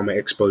panorama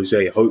expose.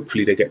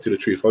 Hopefully they get to the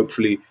truth.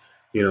 Hopefully,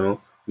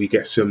 we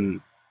get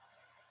some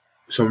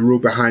real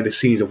behind the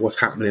scenes of what's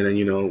happening,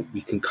 and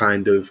we can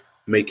kind of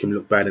make him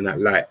look bad in that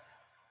light.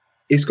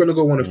 It's going to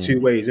go one of two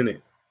ways, isn't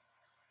it?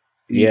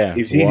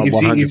 if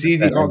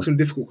Zizi asks him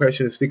difficult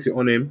questions, sticks it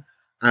on him,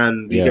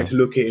 and we get to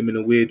look at him in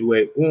a weird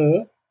way,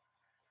 or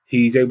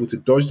he's able to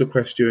dodge the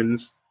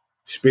questions,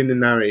 spin the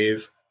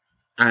narrative,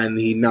 and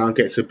he now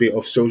gets a bit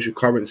of social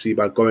currency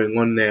by going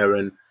on there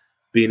and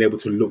being able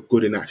to look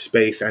good in that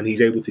space, and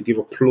he's able to give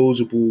a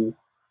plausible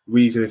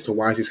reason as to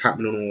why this is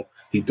happening, or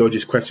he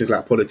dodges questions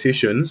like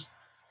politicians,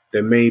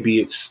 then maybe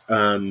it's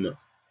the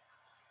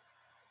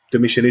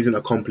mission isn't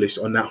accomplished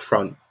on that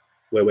front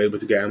where we're able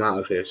to get him out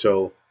of here.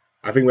 So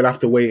I think we'll have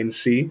to wait and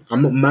see.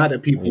 I'm not mad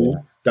at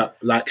people that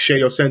like share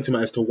your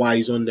sentiment as to why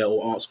he's on there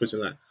or ask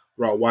questions like,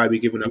 right, why are we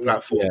giving a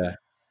platform? Yeah.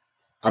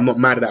 I'm not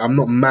mad at that. I'm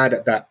not mad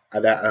at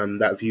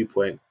that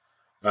viewpoint.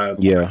 I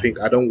think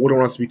wouldn't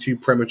want us to be too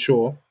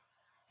premature.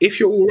 If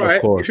you're all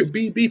right, if you're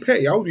be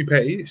petty, I would be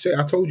petty. Say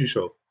I told you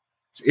so.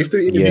 So if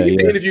the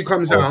interview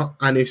comes out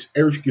and it's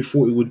everything you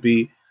thought it would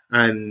be,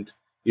 and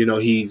you know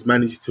he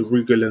manages to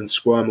wriggle and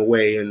squirm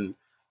away and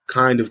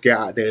kind of get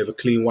out there with a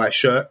clean white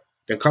shirt,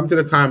 then come to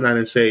the timeline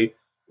and say,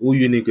 all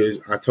you niggas,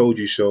 I told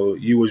you so.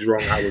 You was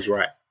wrong, I was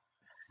right.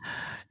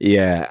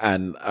 Yeah,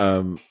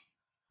 and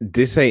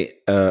this ain't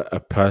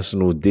a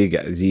personal dig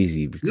at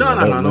Zizi. Because no,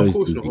 of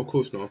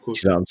course not. You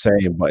know what I'm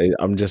saying? But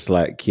I'm just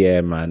like,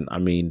 yeah, man. I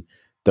mean,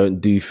 don't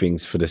do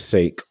things for the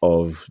sake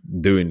of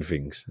doing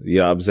things. You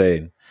know what I'm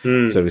saying?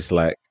 So it's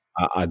like,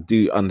 I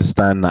do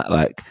understand that,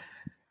 like,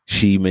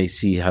 she may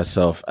see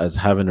herself as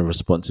having a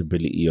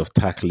responsibility of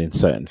tackling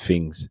certain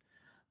things.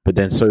 But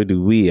then so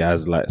do we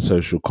as like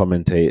social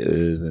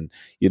commentators, and,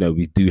 you know,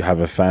 we do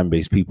have a fan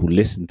base. People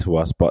listen to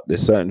us, but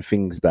there's certain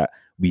things that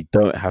we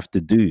don't have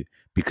to do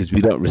because we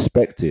don't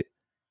respect it.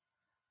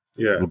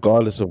 Yeah.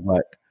 Regardless of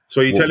like.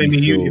 So you're telling me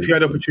if you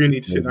had the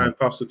opportunity to sit down with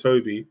Pastor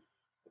Toby,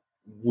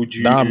 would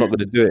you? No, I'm not going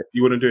to do it.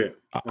 You wouldn't do it?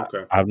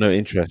 Okay. I have no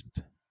interest.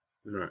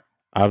 Right.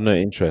 I have no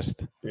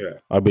interest. Yeah.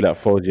 I'll be like,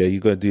 Fold, you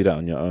got to do that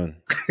on your own.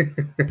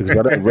 Because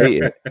I don't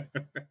rate it.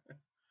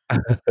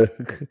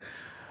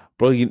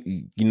 Bro,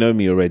 you know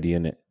me already,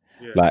 innit?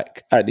 Yeah.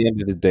 Like, at the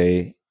end of the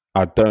day,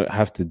 I don't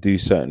have to do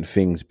certain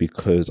things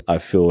because I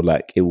feel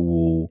like it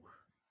will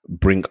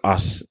bring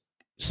us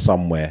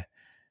somewhere.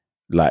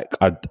 Like,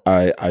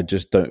 I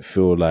just don't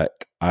feel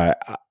like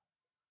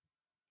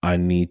I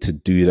need to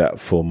do that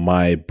for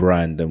my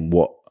brand and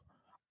what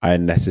I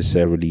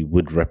necessarily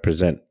would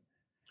represent.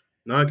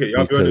 No, I get you.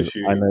 I'll be honest with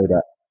you. I know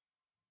that,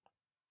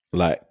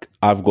 like,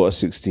 I've got a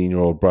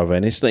 16-year-old brother,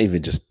 and it's not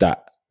even just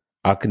that.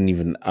 I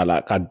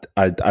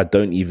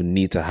don't even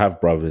need to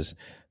have brothers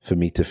for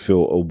me to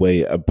feel a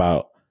way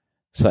about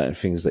certain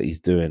things that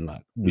he's doing.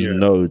 Like, we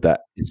know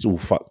that it's all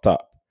fucked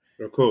up.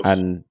 Of course.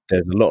 And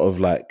there's a lot of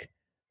like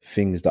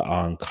things that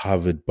are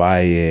uncovered by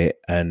it,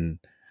 and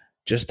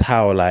just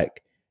how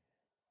like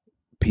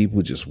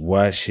people just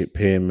worship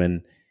him,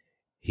 and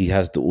he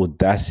has the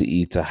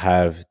audacity to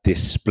have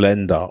this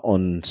splendor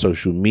on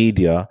social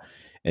media.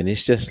 And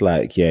it's just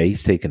like, yeah,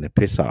 he's taking the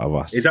piss out of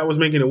us. Is that what's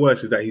making it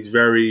worse? Is that he's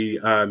very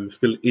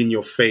still in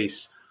your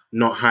face,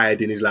 not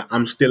hiding? He's like,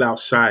 I'm still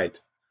outside,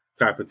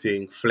 type of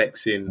thing,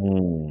 flexing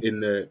in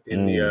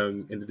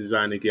the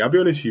designer gear. I'll be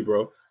honest with you,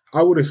 bro.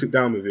 I wouldn't sit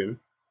down with him.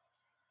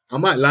 I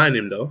might line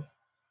him though.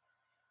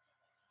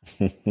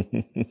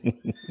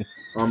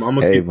 I'm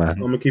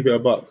gonna keep it a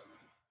buck.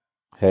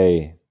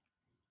 Hey,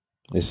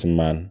 listen,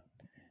 man.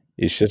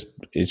 It's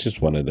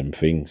just one of them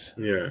things.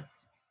 Yeah.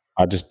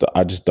 I just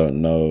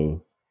don't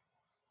know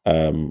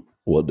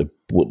what the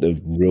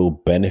real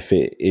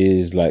benefit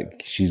is.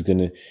 Like, she's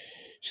gonna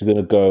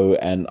go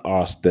and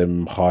ask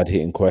them hard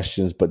hitting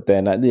questions, but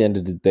then at the end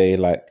of the day,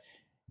 like,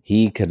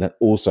 he can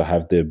also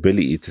have the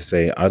ability to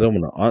say, I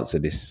don't want to answer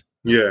this.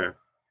 Yeah.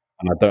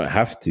 And I don't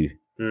have to.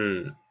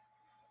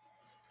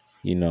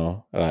 You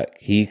know, like,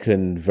 he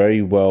can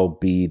very well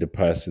be the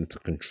person to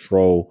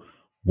control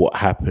what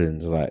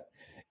happens. Like,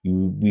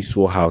 we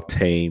saw how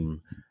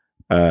tame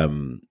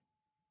the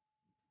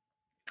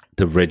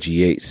Reggie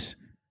Yates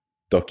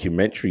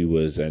documentary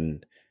was,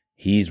 and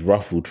he's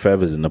ruffled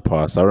feathers in the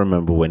past. I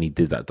remember when he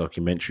did that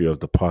documentary of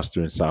the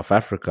pastor in South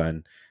Africa,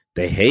 and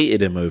they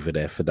hated him over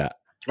there for that.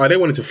 Oh, they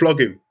wanted to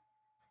flog him.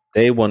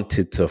 They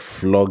wanted to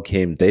flog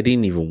him. They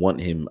didn't even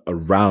want him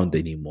around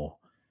anymore.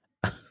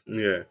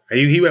 Yeah.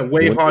 He went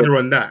way harder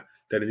on that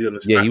than he did on the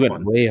SPAC. Yeah, he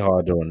went way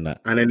harder on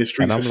that. And then the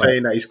streets are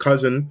saying that his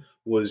cousin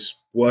was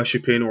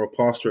worshipping or a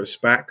pastor at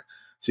SPAC.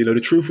 So, you know,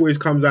 the truth always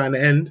comes out in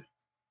the end.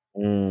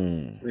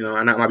 You know,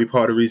 and that might be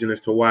part of the reason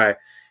as to why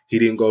he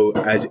didn't go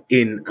as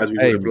in as we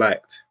would have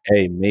liked.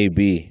 Hey,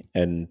 maybe.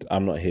 And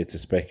I'm not here to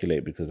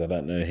speculate because I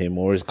don't know him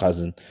or his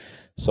cousin.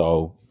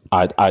 So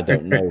I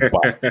don't know.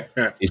 But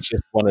it's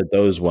just one of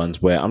those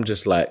ones where I'm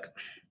just like,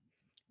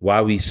 why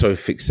are we so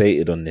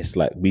fixated on this?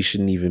 Like, we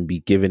shouldn't even be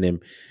giving him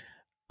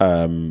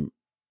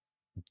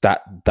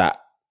that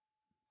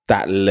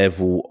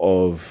level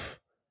of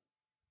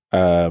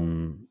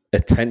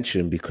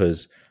attention,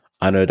 because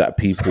I know that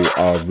people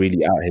are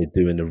really out here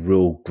doing the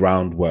real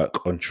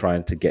groundwork on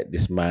trying to get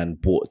this man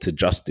brought to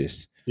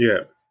justice. Yeah.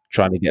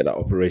 Trying to get that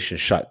operation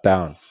shut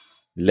down.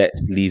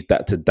 Let's leave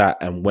that to that.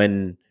 And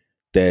when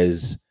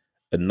there's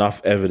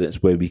enough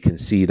evidence where we can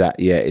see that,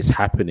 yeah, it's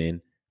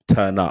happening,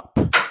 turn up.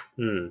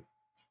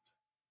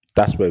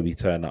 That's where we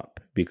turn up,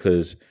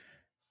 because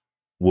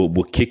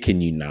we're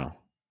kicking you now.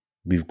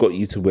 We've got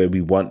you to where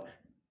we want.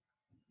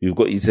 We've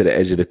got you to the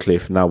edge of the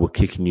cliff. Now we're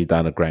kicking you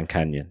down the Grand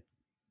Canyon.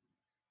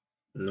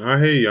 I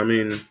hear you. I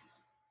mean, like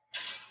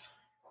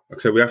I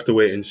said, we have to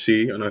wait and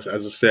see. And as I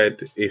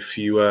said, if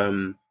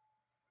a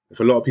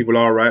lot of people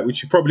are right,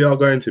 which you probably are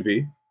going to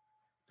be,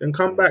 then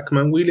come back,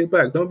 man. Wheel it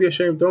back. Don't be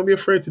ashamed. Don't be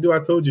afraid to do I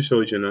told you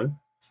so, you know.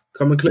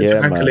 Come and collect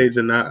your accolades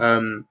and that.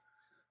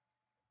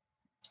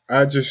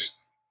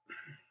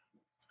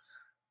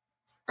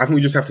 I think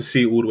we just have to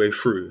see it all the way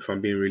through, if I'm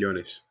being really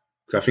honest.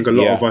 Because I think a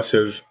lot of us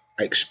have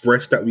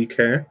expressed that we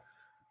care.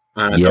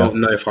 And I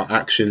don't know if our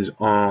actions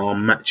are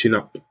matching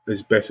up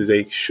as best as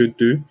they should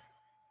do.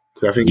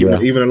 Because I think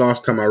even the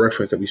last time I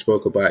referenced that we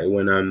spoke about it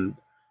when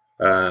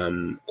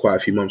quite a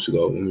few months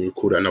ago when we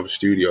recorded another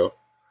studio,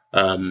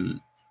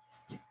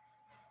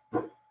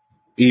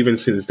 even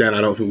since then, I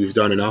don't think we've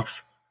done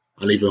enough.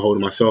 I'm even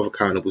holding myself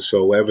accountable.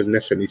 So whatever's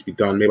necessary needs to be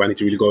done. Maybe I need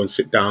to really go and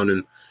sit down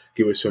and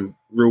give it some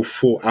real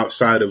thought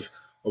outside of,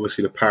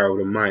 obviously, the power of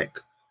the mic.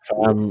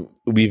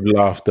 We've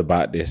laughed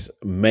about this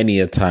many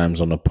a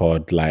times on the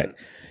pod. Like,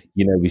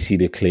 you know, we see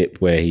the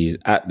clip where he's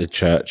at the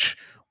church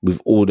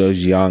with all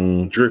those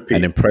young drippy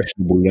and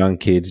impressionable young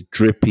kids,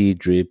 drippy.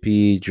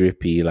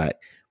 Like,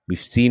 we've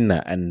seen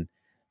that, and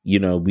you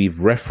know, we've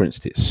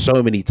referenced it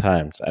so many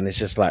times, and it's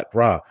just like,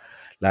 rah,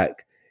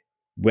 like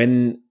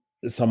when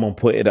someone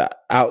put it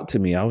out to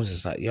me, I was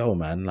just like, yo,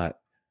 man, like,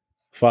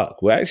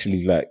 fuck, we're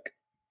actually like,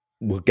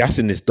 we're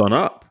gassing this Don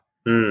up.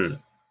 To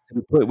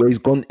the point where he's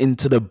gone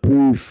into the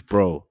booth,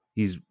 bro.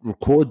 He's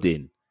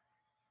recording.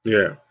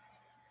 Yeah.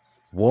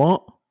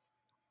 What?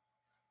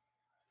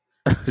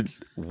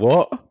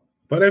 What?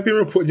 But they've been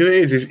reported. You know,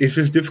 it's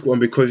just difficult one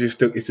because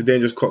it's a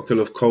dangerous cocktail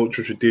of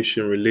culture,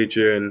 tradition,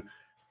 religion,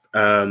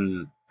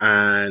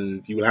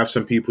 and you will have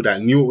some people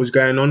that knew what was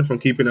going on from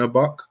keeping it a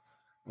buck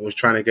and was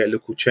trying to get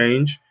local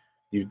change.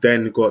 You've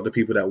then got the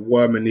people that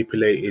were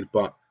manipulated,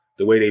 but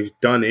the way they've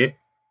done it,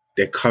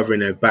 they're covering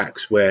their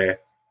backs. Where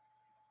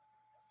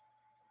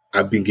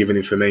I've been given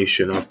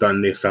information, I've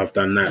done this, I've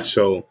done that.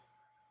 So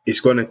it's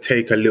going to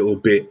take a little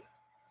bit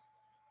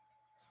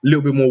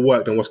more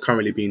work than what's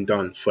currently being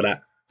done for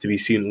that to be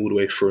seen all the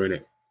way through in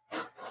it.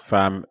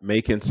 Fam,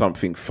 making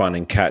something fun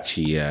and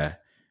catchy,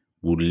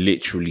 will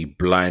literally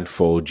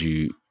blindfold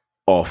you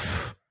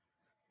off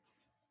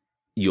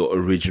your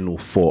original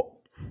thought.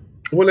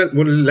 Well,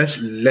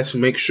 let's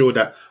make sure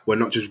that we're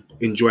not just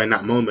enjoying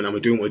that moment and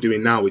we're doing what we're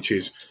doing now, which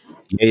is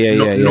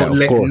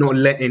not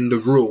letting the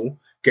rule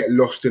get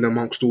lost in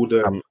amongst all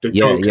the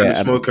jokes and the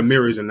smoke and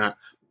mirrors and that,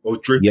 or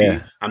drippy.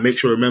 And make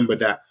sure remember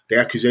that the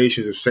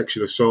accusations of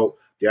sexual assault,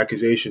 the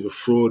accusations of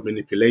fraud,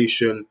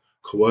 manipulation,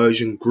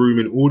 coercion,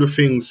 grooming, all the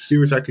things,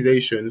 serious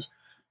accusations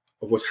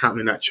of what's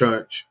happening at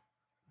church,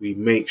 we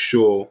make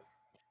sure,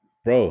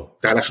 bro,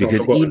 that's not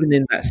because forgotten. Even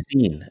in that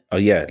scene,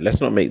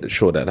 let's not make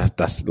sure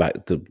that's like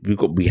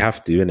we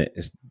have to,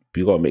 innit?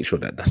 We got to make sure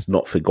that that's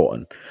not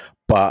forgotten.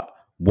 But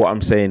what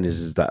I'm saying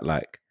is that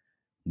like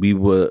we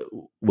were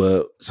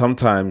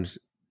sometimes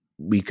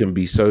we can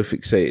be so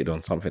fixated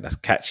on something that's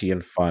catchy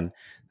and fun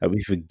that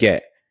we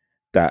forget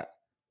that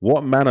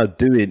what man are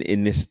doing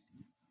in this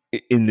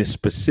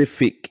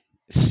specific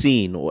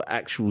scene or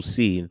actual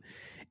scene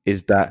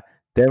is that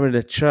they're in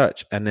a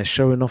church and they're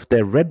showing off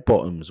their red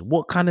bottoms.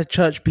 What kind of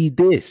church be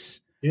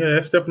this? Yeah,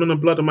 they're stepping on the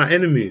blood of my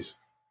enemies.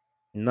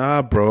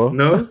 Nah, bro.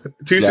 No?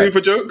 Too soon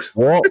for jokes?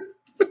 What?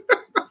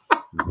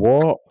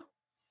 What?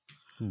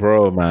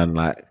 Bro, man,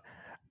 like,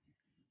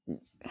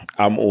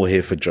 I'm all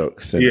here for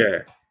jokes.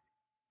 Yeah.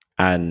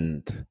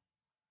 And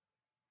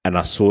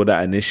I saw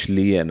that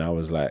initially and I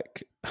was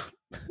like,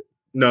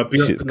 no,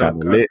 shit's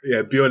kind of lit.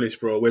 Yeah, be honest,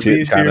 bro. We're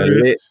being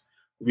serious.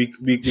 We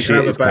can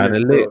have a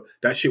balance, bro.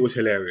 That shit was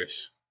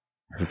hilarious.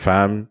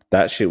 Fam,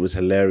 that shit was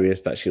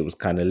hilarious. That shit was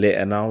kind of lit.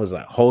 And I was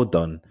like, hold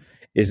on.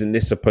 Isn't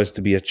this supposed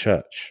to be a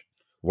church?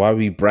 Why are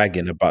we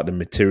bragging about the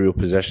material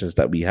possessions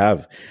that we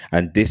have?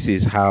 And this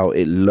is how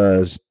it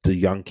lures the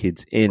young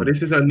kids in. But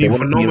this is a new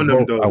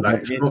phenomenon, though.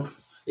 Like,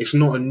 it's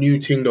not a new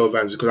thing, though,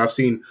 Vans, because I've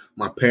seen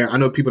my parents. I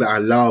know people that I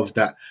love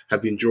that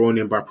have been drawn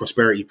in by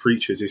prosperity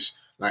preachers. It's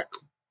like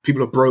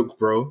people are broke,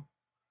 bro.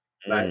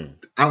 Like,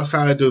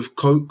 outside of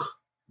coke,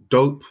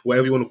 dope,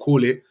 whatever you want to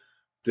call it,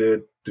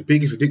 the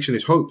biggest addiction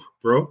is hope,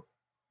 bro.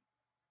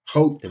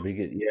 Hope.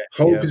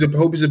 Hope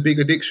is a big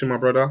addiction, my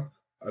brother.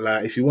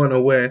 Like, if you weren't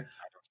aware,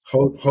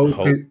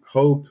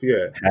 hope,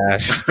 yeah.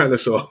 Hash.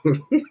 That's all.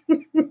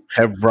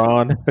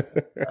 Hebron.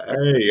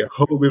 Hey,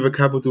 hope with a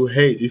capital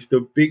H. It's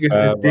the biggest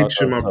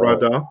addiction, my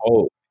brother.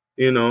 Hope.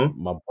 You know?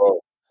 My bro.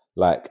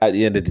 Like, at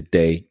the end of the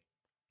day,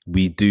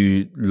 we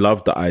do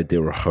love the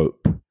idea of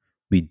hope.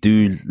 We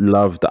do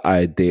love the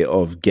idea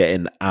of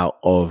getting out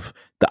of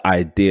the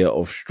idea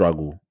of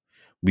struggle.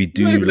 We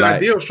do not even the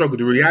idea of struggle,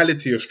 the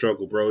reality of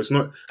struggle, bro. It's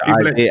not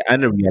the idea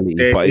and the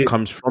reality, but it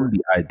comes from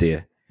the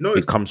idea. No,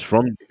 it comes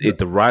from it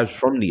derives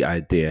from the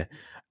idea,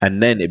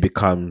 and then it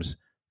becomes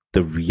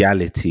the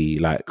reality,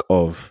 like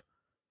of,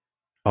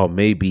 oh,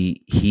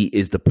 maybe he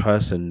is the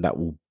person that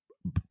will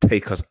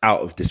take us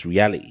out of this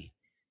reality.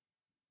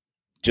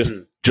 Just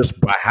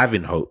by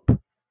having hope.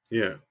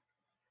 Yeah.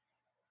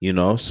 You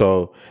know,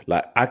 so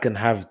like I can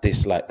have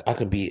this, like I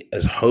can be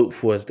as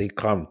hopeful as they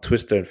come.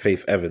 Twister and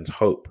Faith Evans,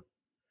 hope.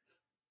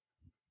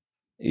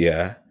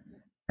 Yeah.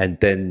 And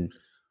then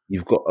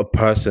you've got a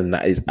person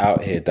that is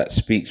out here that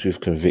speaks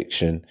with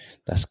conviction,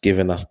 that's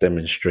given us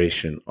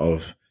demonstration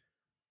of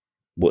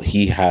what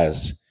he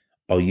has.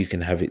 Oh, you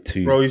can have it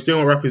too. Bro, he's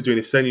doing what rappers doing.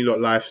 He's selling you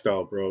lot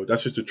lifestyle, bro.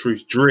 That's just the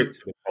truth. Drip.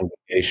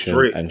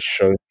 Drip. And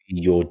show me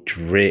your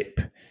drip.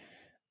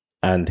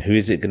 And who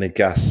is it going to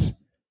gas?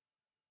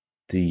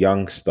 The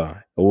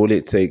youngster. All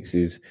it takes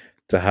is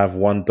to have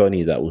one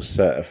Donny that was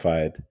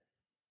certified.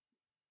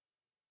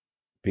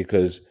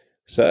 Because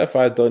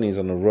certified Donnies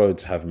on the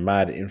roads have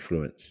mad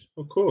influence.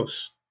 Of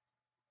course.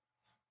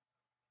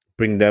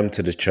 Bring them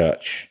to the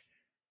church.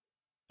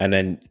 And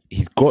then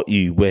he's got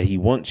you where he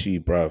wants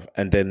you, bruv.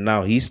 And then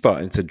now he's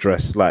starting to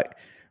dress like,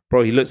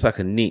 bro, he looks like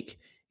a Neek.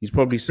 He's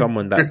probably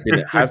someone that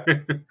didn't have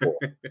it before.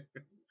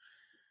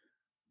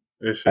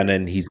 And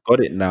then he's got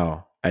it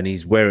now. And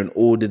he's wearing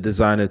all the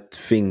designer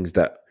things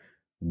that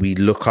we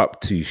look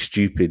up to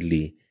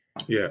stupidly.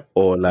 Yeah.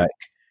 Or like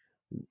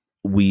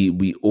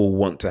we all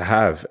want to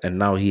have. And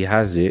now he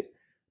has it.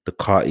 The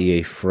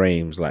Cartier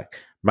frames. Like,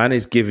 man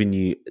is giving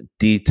you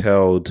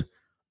detailed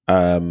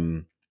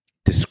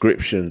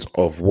descriptions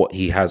of what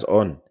he has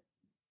on.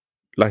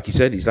 Like you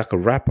said, he's like a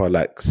rapper,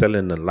 like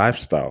selling a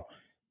lifestyle.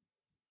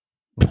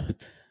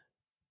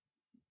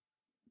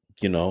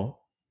 You know,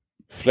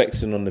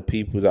 flexing on the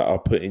people that are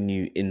putting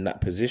you in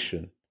that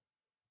position.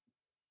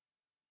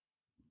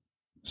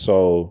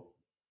 So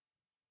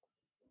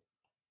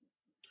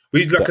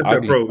we, like I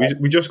said, bro,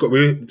 we just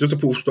to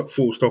put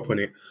full stop on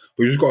it.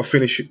 We just got to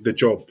finish the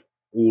job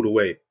all the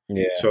way.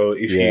 Yeah. So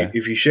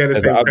if you share the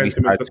same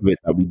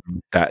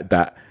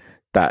sentiment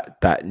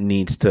that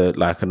needs to,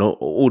 like, and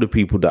all the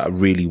people that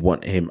really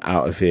want him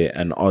out of here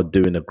and are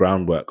doing the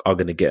groundwork are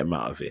going to get him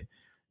out of here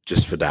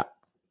just for that.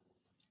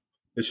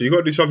 So you got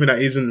to do something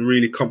that isn't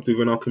really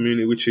comfortable in our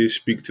community, which is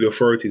speak to the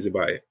authorities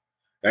about it.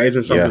 That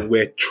isn't something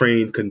we're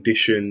trained,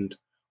 conditioned,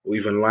 or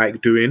even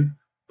like doing.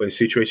 But in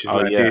situations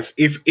like this,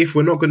 if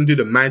we're not going to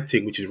do the man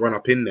thing, which is run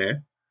up in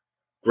there,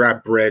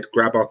 grab bread,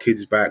 grab our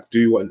kids back,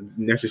 do what's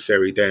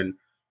necessary, then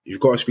you've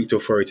got to speak to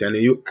authority. And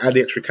then you add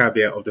the extra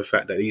caveat of the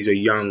fact that these are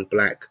young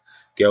black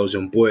girls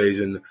and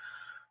boys, and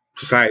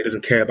society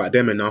doesn't care about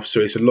them enough. So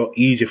it's a lot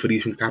easier for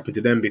these things to happen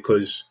to them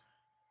because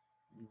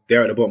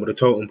they're at the bottom of the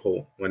totem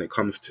pole when it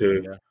comes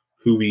to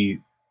who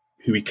we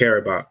care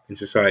about in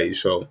society.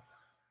 So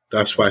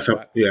that's why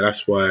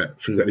that's why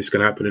things like this can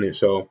happen in it.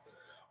 So,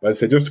 like I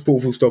said, just to put a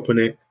full stop on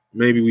it,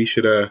 maybe we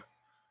should,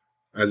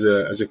 as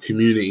a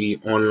community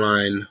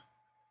online,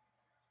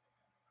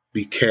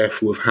 be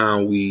careful with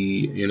how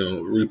we,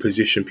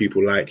 reposition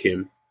people like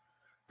him.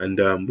 And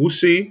we'll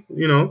see.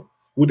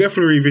 We'll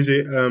definitely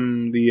revisit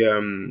when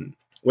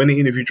the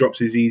interview drops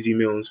is Easy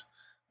Mills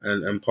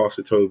and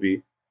Pastor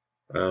Toby.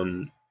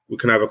 We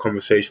can have a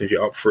conversation if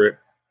you're up for it.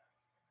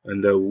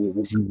 And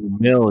Mills,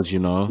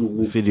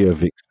 Video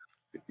Vixen.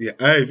 Yeah,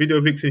 hey, Video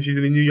Vixen, she's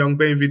in the new Young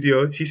Bane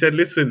video. She said,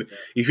 listen,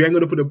 if you ain't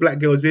going to put the black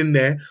girls in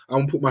there, I'm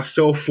going to put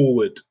myself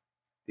forward.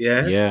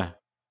 Yeah? Yeah.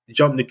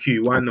 Jump the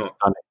queue, why not?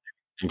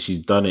 And she's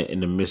done it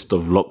in the midst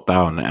of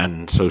lockdown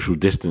and social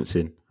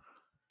distancing.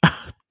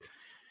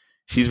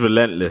 She's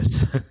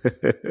relentless.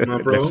 No,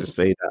 bro. Let's just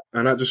say that.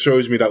 And that just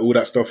shows me that all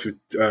that stuff with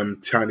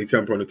Tiny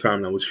Temper on the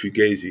timeline was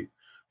fugazi.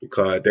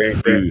 Because they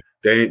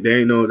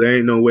ain't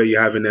no way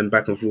you're having them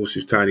back and forth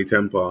with Tiny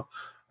Temper,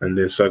 and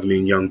then suddenly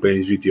in Young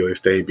Bane's video,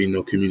 if there ain't been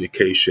no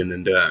communication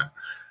and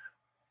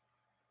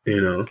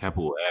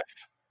capital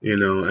F,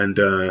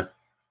 and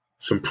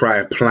some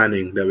prior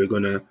planning that we're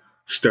gonna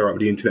stir up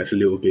the internet a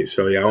little bit.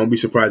 So yeah, I won't be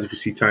surprised if we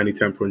see Tiny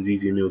Temper and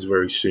ZZ Mills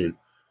very soon.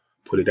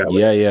 Put it that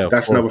way. Yeah.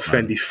 That's another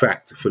Fendi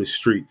fact for the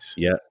streets.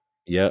 Yeah.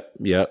 You're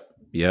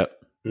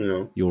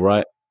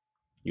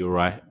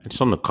right.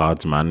 It's on the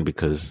cards, man,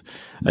 because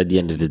at the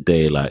end of the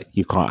day, like,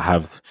 you can't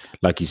have,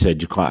 like you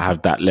said, you can't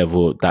have that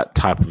level, that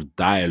type of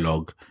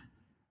dialogue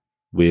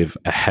with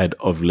a head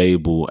of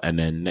label, and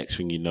then next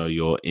thing you know,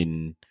 you're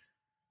in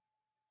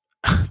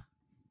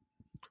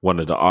one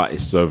of the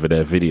artists over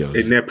their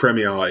videos. In their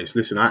premiere artists.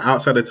 Listen,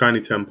 outside of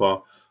Tiny Temper,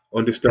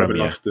 on Disturbing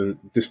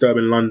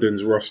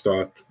London's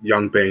roster,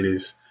 Young Bane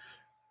is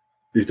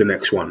the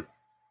next one.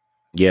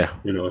 Yeah.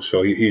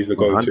 So he's the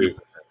go-to. 100%.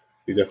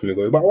 He's definitely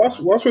going. But whilst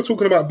we're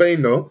talking about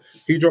Bane, though,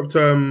 he dropped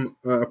a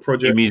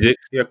project. New music.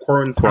 Yeah,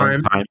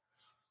 Quarantine.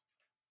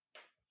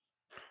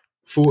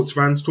 Thoughts,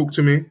 Vans? Talk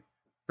to me.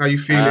 How you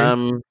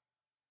feeling?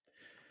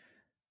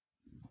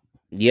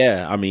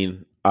 Yeah, I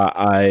mean,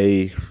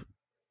 I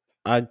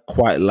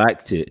quite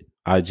liked it.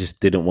 I just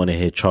didn't want to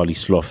hear Charlie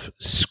Sloth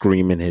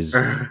screaming his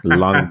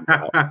lung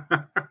out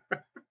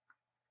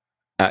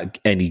at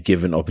any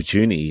given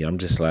opportunity. I'm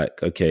just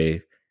like,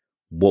 okay,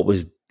 what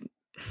was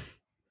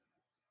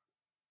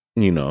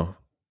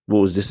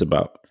this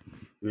about?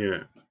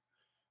 Yeah,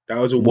 that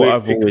was a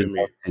weird thing for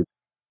me.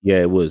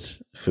 Yeah, it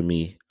was for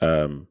me.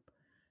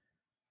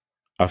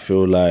 I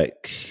feel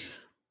like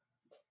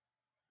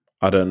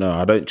I don't know.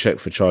 I don't check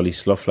for Charlie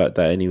Sloth like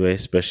that anyway,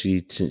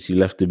 especially since he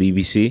left the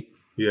BBC.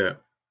 Yeah.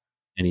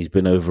 And he's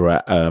been over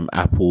at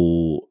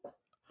Apple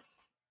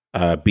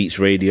Beats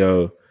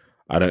Radio.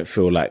 I don't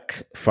feel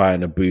like Fire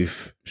in the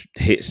Booth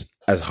hits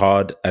as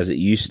hard as it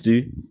used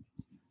to.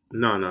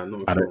 No, not at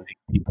all. I don't think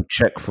people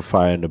check for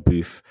Fire in the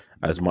Booth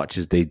as much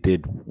as they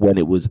did when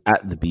it was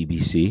at the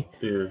BBC.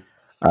 Yeah.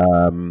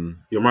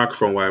 Your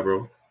microphone wire,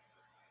 bro.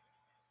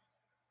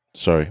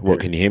 Sorry, what?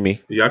 Can you hear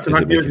me? Yeah, I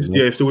can.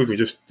 Yeah, still with me.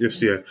 Just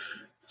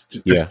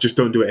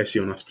don't do it SE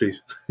on us,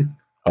 please.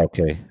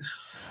 Okay.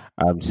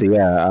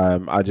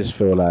 I just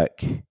feel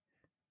like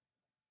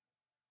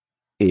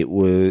it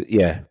was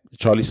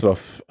Charlie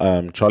Sloth.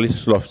 Charlie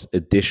Sloth's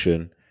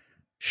edition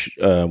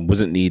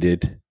wasn't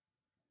needed.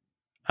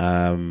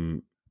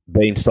 Bane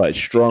started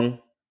strong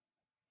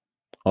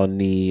on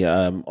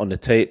the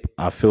tape.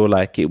 I feel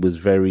like it was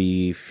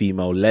very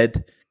female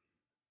led,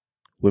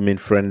 women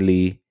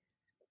friendly.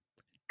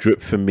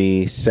 Drip for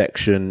Me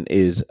section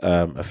is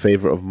a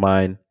favorite of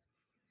mine.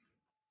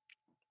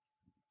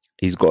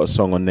 He's got a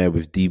song on there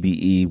with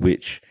DBE,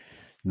 which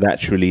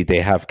naturally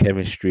they have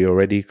chemistry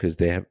already because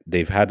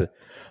they've had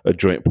a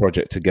joint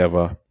project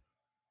together.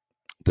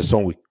 The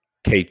song with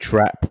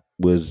K-Trap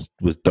was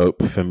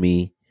dope for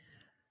me,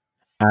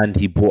 and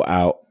he brought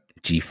out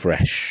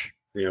G-Fresh.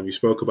 Yeah, we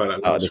spoke about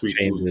that last week.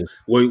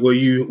 Were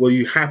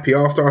you happy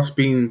after us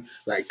being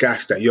like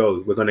gassed that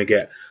we're gonna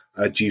get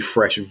a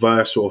G-Fresh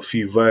verse or a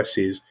few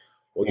verses?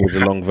 It was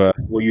a long verse.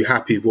 Were you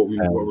happy with what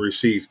we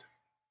received?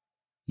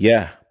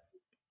 Yeah.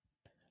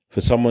 For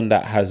someone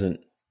that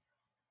hasn't,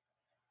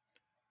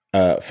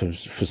 for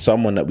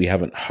someone that we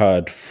haven't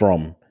heard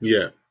from,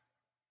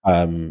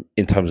 in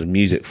terms of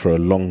music for a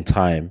long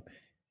time,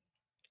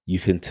 you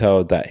can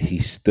tell that he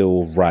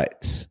still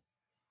writes.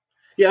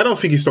 Yeah, I don't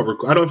think he stopped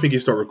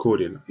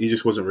recording. He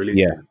just wasn't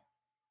releasing.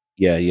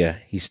 Yeah.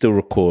 He still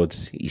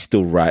records. He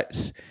still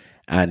writes,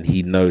 and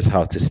he knows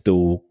how to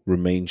still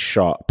remain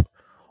sharp,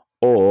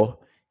 or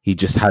he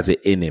just has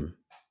it in him.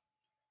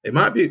 It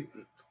might be.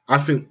 I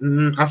think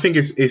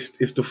it's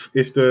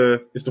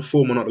the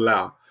former, not the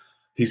latter.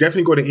 He's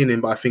definitely got it in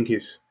him, but I think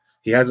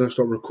he hasn't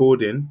stopped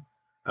recording.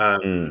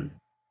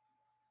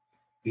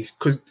 He's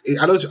because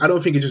I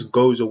don't think it just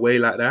goes away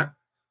like that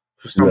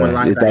for someone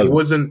like that.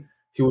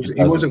 He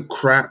wasn't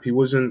crap. He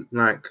wasn't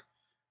like.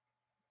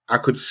 I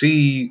could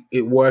see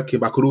it working,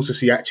 but I could also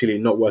see actually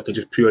not working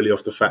just purely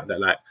off the fact that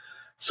like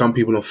some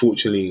people,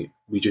 unfortunately,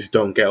 we just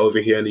don't get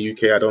over here in the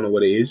UK. I don't know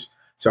what it is.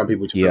 Some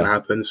people just don't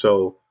happen.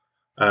 So.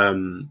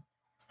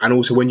 And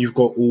also, when you've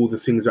got all the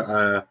things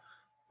that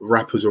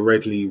rappers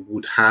already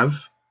would have,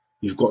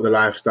 you've got the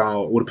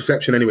lifestyle, or the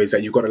perception anyways,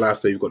 that you've got the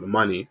lifestyle, you've got the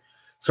money.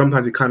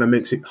 Sometimes it kind of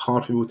makes it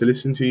hard for people to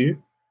listen to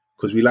you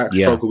because we like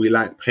struggle, we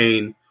like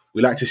pain,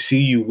 we like to see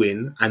you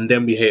win, and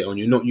then we hate on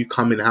you. Not you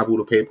come in and have all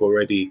the paper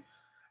already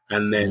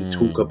and then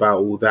talk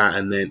about all that.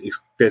 And then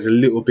there's a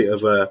little bit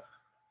of a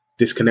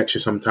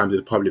disconnection sometimes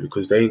with the public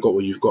because they ain't got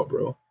what you've got,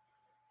 bro.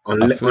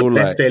 Unless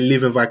they're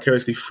living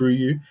vicariously through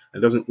you,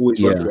 and doesn't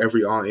always work with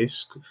every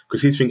artist.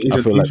 Because his thing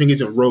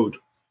isn't road.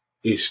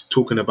 It's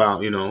talking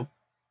about,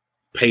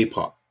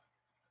 paper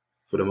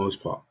for the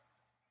most part.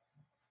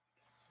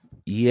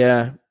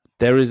 Yeah,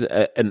 there is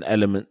an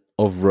element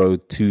of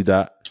road to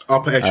that.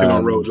 Upper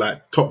echelon road,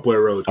 like Top Boy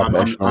road. I'm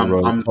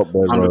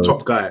the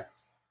top guy.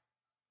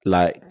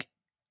 Like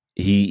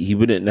he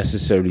wouldn't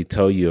necessarily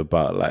tell you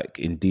about like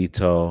in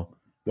detail.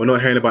 We're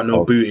not hearing about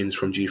no bootings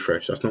from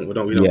G-Fresh. That's not. We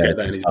don't get that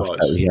in his bars.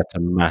 That he had to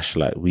mash.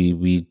 Like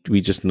we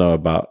just know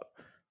about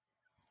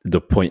the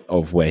point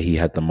of where he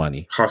had the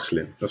money.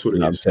 Hustling. That's what it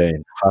is. I'm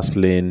saying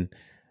hustling.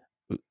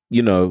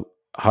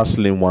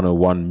 Hustling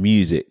 101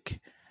 music,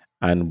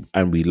 and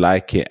we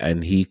like it.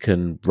 And he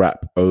can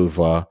rap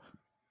over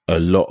a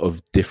lot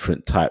of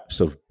different types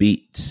of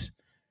beats.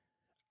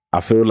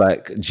 I feel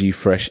like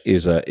G-Fresh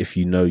is a if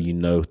you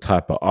know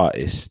type of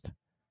artist.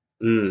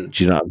 Do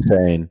you know what I'm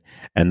saying?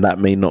 And that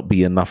may not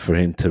be enough for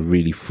him to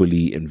really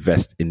fully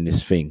invest in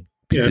this thing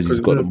because he's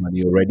got the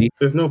money already.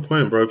 There's no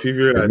point, bro. If you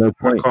realize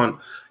I can't,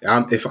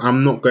 if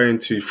I'm not going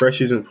to,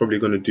 Fresh isn't probably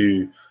going to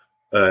do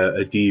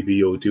a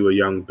DB or do a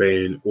Young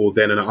Bane, or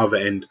then on the other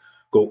end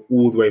go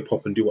all the way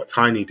pop and do what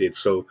Tiny did.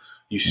 So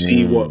you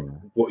see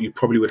what you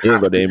probably would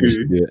have to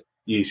do.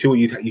 You see what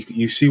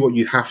you see what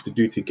you'd have to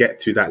do to get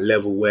to that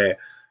level where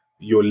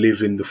you're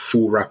living the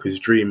full rapper's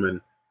dream,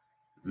 and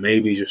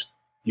maybe just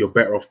you're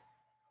better off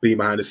being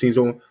behind the scenes,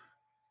 or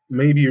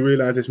maybe you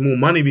realize there's more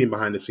money being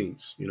behind the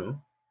scenes.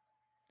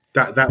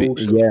 That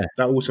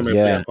also may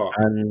play a part.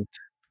 And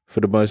for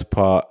the most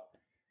part,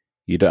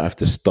 you don't have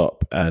to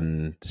stop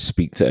and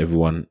speak to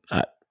everyone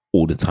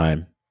all the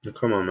time.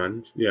 Come on,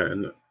 man. Yeah,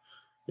 and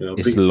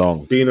it's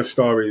long. Being a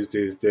star is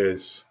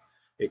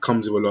it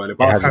comes with a lot.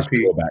 But I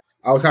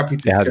was happy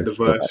to get the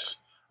verse.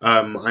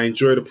 I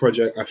enjoy the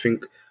project. I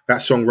think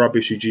that song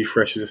 "Rubbish" with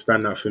G-Fresh is a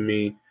standout for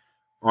me.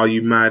 Are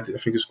You Mad? I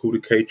think it's called a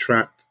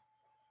K-Track.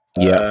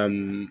 Yeah.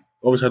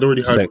 Obviously, I'd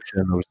already heard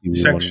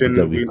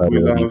Section. We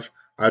love.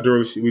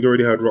 We'd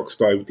already heard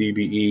Rockstar with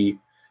DBE.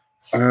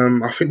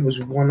 I think there was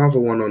one other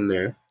one on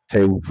there.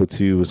 Table for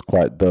Two was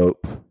quite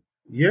dope.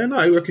 Yeah, no,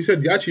 like you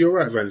said, actually you're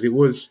right, Vans.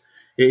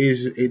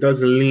 It does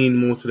lean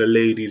more to the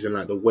ladies and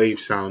like the wave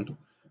sound.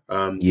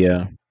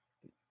 Yeah.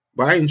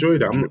 But I enjoy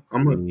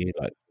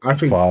that. I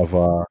think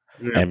Father,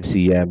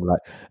 MCM, like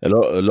a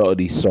lot of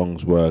these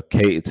songs were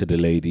catered to the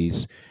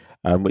ladies,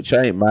 which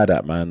I ain't mad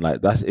at, man.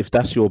 Like if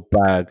that's your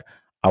bag,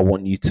 I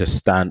want you to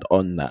stand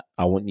on that.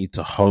 I want you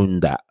to hone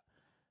that,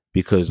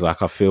 because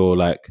like I feel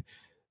like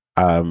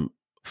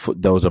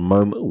there was a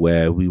moment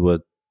where we were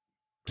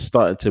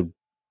starting to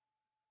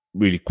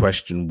really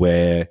question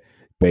where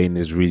Bane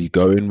is really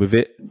going with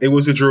it. It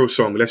was a drill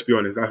song, let's be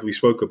honest, as we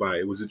spoke about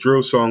it. It was a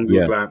drill song. We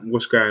were like,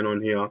 what's going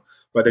on here?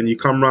 But then you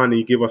come round and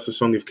you give us a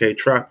song of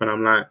K-Trap, and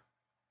I'm like,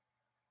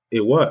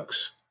 it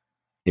works.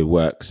 It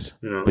works.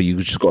 But you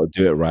just got to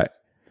do it right.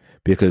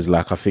 Because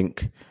like I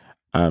think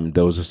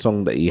there was a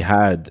song that he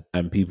had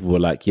and people were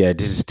like, yeah,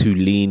 this is too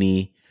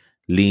lean.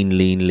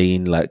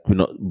 Like we're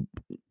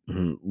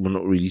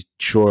not really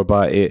sure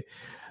about it.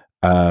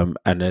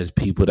 And there's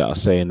people that are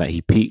saying that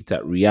he peaked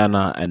at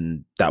Rihanna,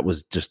 and that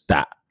was just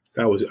that.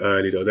 That was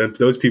early though.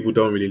 Those people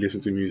don't really listen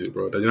to music,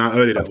 bro. You know how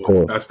early that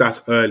was? That's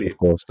early. Of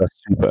course,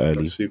 that's super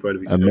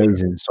early.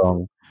 Amazing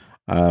song.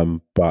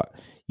 But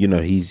you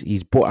know,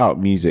 he's brought out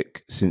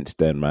music since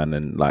then, man,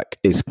 and like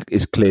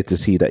it's clear to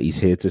see that he's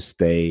here to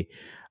stay.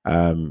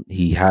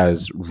 He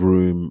has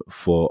room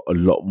for a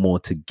lot more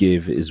to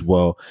give as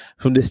well.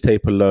 From this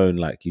tape alone,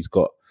 like he's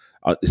got.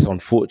 It's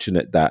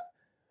unfortunate that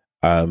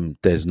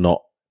there's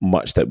not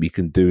much that we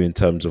can do in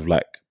terms of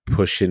like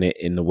pushing it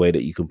in the way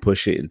that you can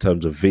push it in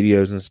terms of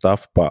videos and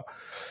stuff. But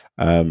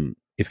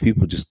if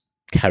people just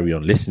carry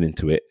on listening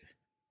to it,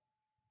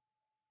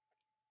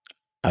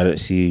 I don't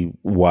see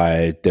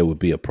why there would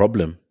be a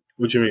problem.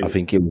 What do you mean? I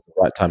think it was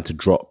the right time to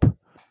drop.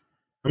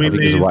 I mean,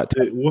 it's the right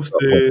time. What's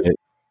the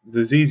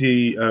ZZ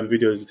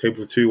video is the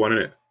Table for Two one,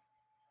 isn't it?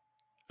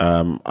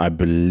 I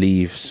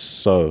believe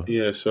so.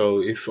 Yeah,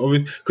 so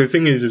because the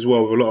thing is as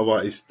well with a lot of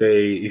artists,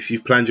 if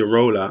you've planned your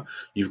rollout,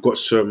 you've got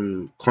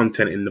some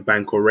content in the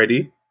bank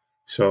already.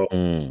 So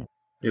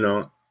you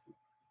know,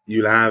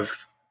 you'll have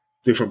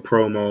different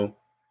promo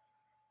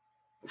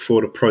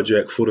for the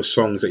project, for the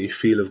songs that you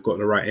feel have got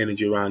the right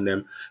energy around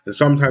them. And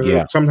sometimes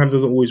it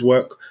doesn't always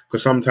work,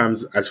 because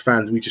sometimes as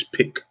fans we just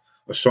pick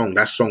a song,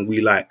 that song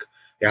we like.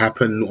 It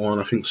happened on,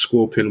 I think,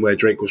 Scorpion, where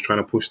Drake was trying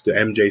to push the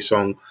MJ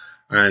song,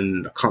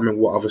 and I can't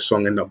remember what other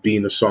song ended up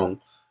being the song.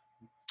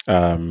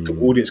 The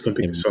audience can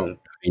pick the song.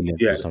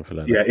 Or something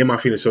like that. In My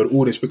Feelings. So the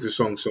audience picks the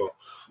song. So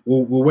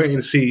we'll wait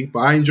and see. But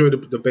I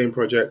enjoyed the Bane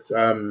project.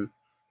 7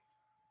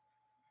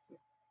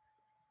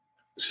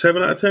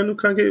 out of 10.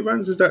 Can I get it,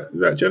 Vans? Is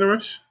that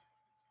generous?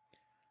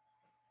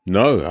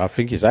 No, I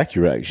think it's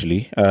accurate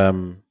actually.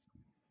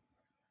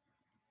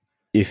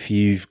 If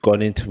you've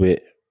gone into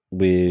it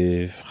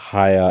with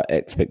higher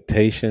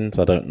expectations,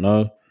 I don't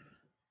know,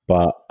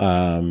 but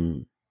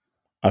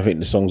I think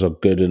the songs are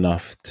good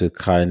enough to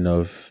kind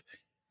of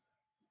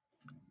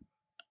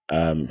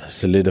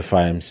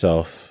solidify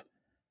himself,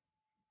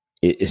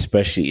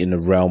 especially in the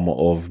realm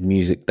of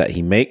music that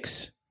he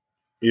makes.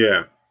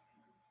 Yeah.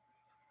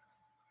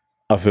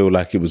 I feel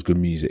like it was good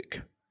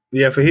music.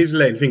 Yeah, for his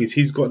lane, the thing is,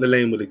 he's got the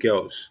lane with the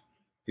girls.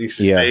 He needs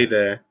to stay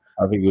there.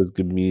 I think it was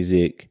good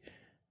music.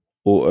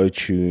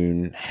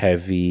 Auto-tune,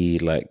 heavy,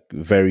 like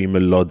very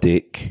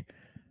melodic.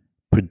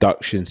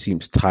 Production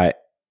seems tight,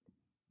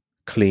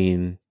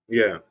 clean.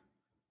 Yeah.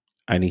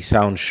 And he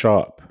sounds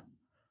sharp.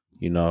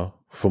 You know,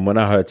 from when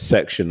I heard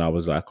Section, I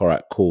was like, all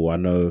right, cool. I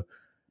know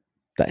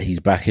that he's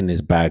back in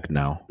his bag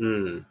now.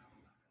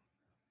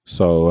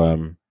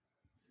 So,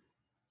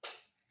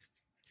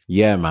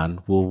 yeah, man,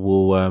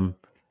 we'll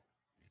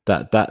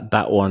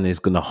that one is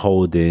gonna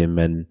hold him,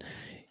 and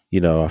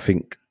you know, I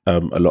think a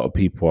lot of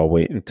people are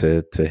waiting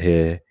to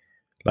hear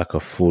like a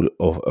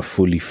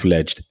fully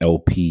fledged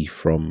LP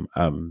from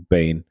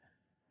Bane,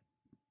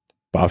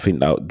 but I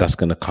think that's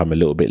gonna come a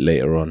little bit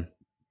later on.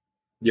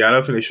 Yeah, I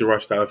don't think they should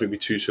rush that. I don't think it'd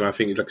be too soon. I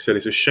think, like I said,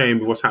 it's a shame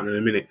with what's happening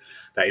in a minute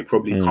that he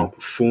probably can't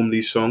perform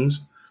these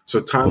songs. So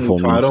time will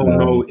tell. I don't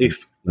know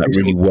if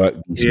really work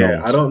these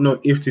songs. I don't know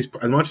if this,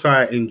 as much as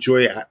I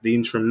enjoy it at the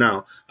interim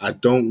now, I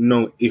don't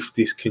know if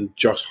this can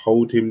just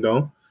hold him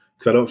though,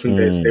 because I don't think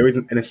there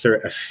isn't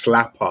necessarily a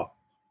slapper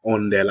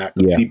on there, like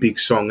a really big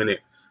song in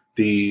it.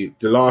 The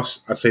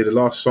last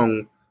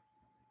song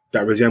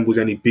that resembles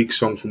any big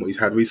song from what he's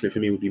had recently for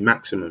me would be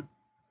Maximum.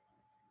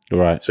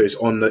 Right. So it's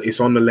on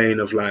the lane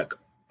of like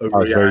a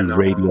very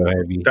radio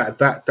heavy.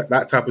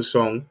 That type of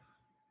song.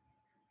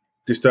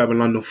 Disturbing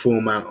London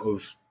format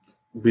of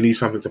we need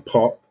something to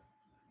pop.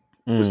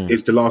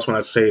 It's the last one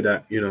I'd say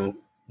that, you know,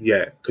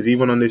 because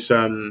even on this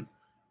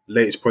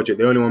latest project,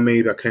 the only one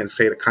maybe I can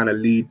say that kind of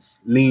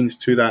leans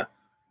to that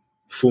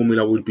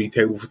formula would be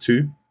Table for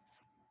Two.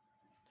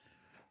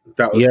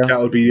 That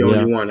would be the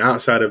only one.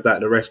 Outside of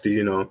that, the rest is,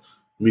 you know,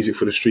 music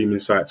for the streaming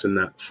sites and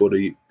that for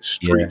the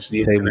streets, the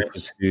internet.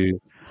 Table for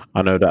Two.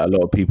 I know that a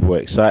lot of people were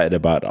excited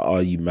about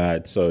Are You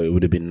Mad? So it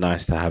would have been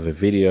nice to have a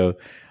video.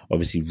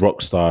 Obviously,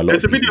 Rockstar.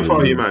 There's a video for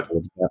Are You Mad?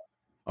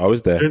 I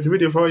was there. There's a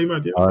video for Are You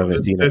Mad? Yeah. I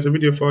haven't seen it. There's a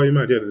video for Are You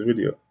Mad? Yeah, there's a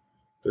video.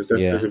 There's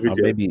a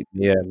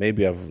video.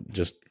 Maybe I've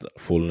just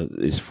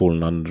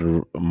fallen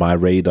under my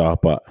radar,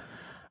 but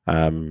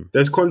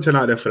there's content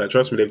out there for that.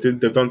 Trust me,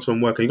 they've done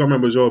some work, and you got to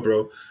remember as well,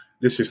 bro.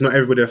 This is not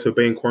everybody that's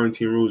obeying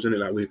quarantine rules, isn't it?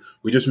 Like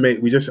we just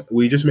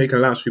make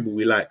allowance people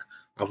we like.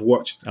 I've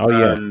watched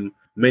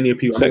many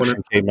people.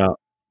 Section came out.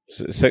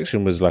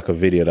 Section was like a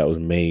video that was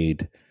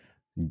made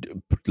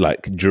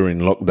like during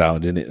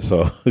lockdown, didn't it?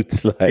 So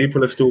it's like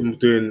people are still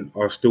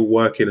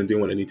working and doing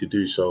what they need to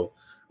do. So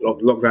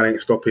lockdown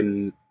ain't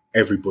stopping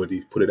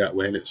everybody. Put it that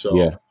way, innit? So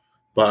yeah.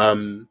 But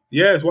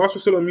whilst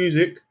we're still on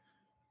music,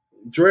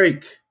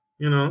 Drake,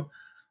 you know,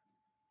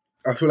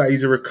 I feel like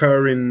he's a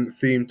recurring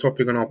theme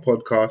topic on our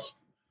podcast.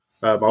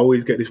 I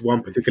always get this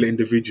one particular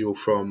individual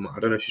from, I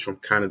don't know if she's from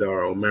Canada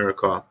or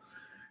America.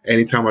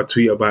 Anytime I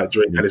tweet about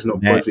Drake and it's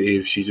not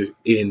positive, she's just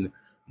in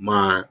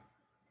my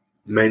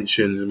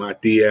mentions, my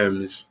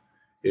DMs,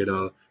 you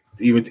know.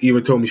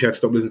 Even told me she had to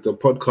stop listening to a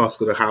podcast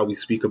because of how we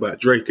speak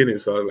about Drake,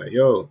 innit? So I was like,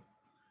 yo.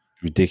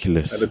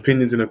 Ridiculous. An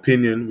opinion's an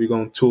opinion. We're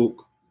going to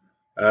talk.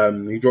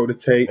 He dropped the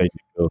tape.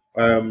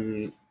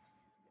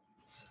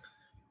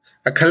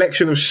 A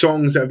collection of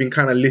songs that have been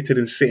kind of littered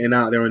and sitting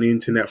out there on the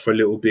internet for a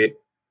little bit.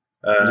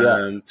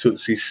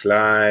 Tootsie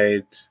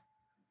Slide.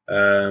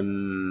 How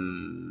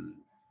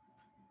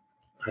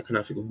can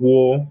I think of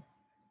War?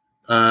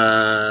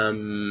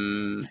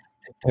 Chicago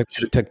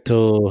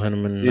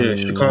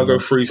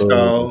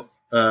Freestyle.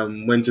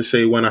 When to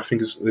Say When, I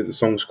think is the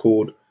song's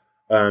called.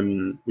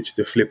 Which is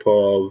the flip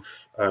of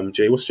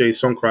Jay. What's Jay's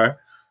song cry?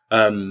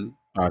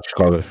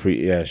 Chicago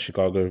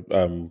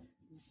Chicago.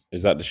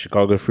 Is that the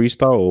Chicago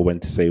Freestyle or When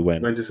to Say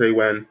When? When to Say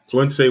When. So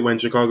When to Say When,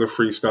 Chicago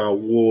Freestyle,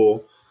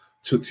 War,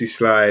 Tootsie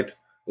Slide,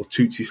 or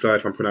Tootsie Slide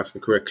if I'm pronouncing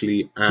it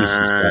correctly,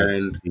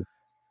 and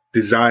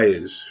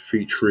Desires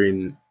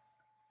featuring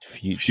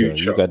Future.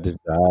 You got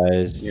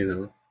Desires. You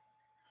know,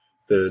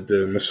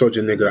 the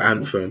Misogyny Nigga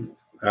anthem.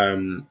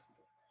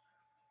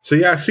 So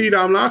yeah, I see that.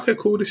 I'm like, okay,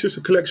 cool. This is just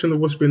a collection of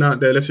what's been out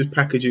there. Let's just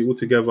package it all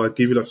together,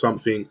 give it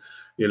something.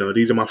 You know,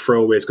 these are my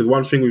throwaways. Because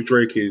one thing with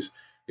Drake is,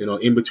 you know,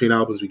 in between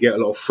albums, we get a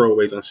lot of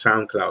throwaways on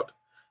SoundCloud.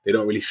 They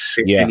don't really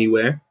sit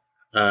anywhere,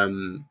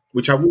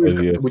 which I've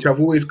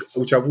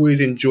always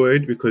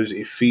enjoyed because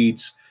it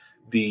feeds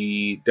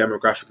the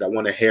demographic that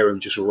want to hear him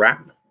just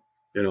rap.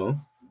 You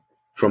know,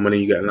 from when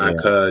you get like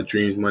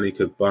Dreams Money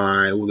Could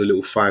Buy, all the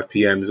little 5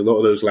 p.m.s, a lot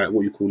of those like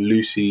what you call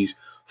Lucy's,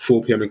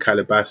 4 p.m. in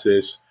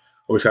Calabasas.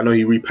 Obviously, I know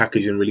he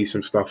repackaged and released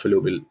some stuff a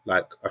little bit,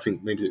 like I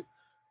think maybe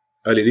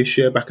early this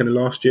year, back in the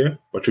last year.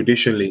 But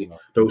traditionally,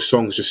 those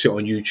songs just sit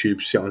on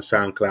YouTube, sit on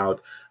SoundCloud,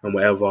 and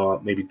whatever,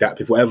 maybe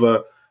DatPiff,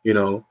 whatever, you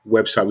know,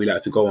 website we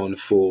like to go on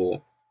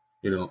for,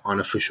 you know,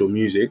 unofficial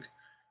music.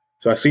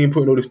 So I see him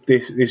putting all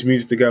this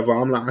music together.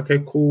 I'm like,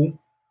 okay, cool.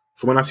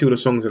 From when I see all the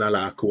songs and I'm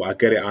like, cool, I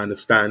get it, I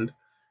understand.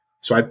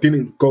 So I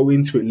didn't go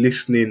into it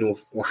listening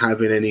or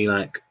having any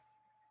like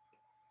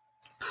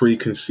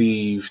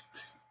preconceived,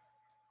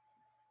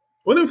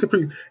 well, I don't say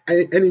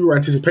any real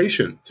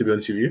anticipation, to be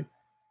honest with you.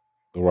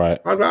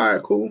 Right. I was like, all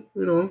right, cool.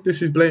 You know,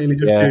 this is blatantly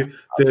just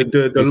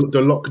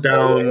the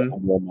lockdown.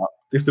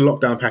 This is the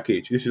lockdown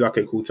package. This is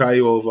okay, cool. Tie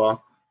you over.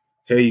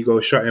 Here you go.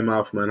 Shut your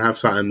mouth, man. Have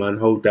something, man.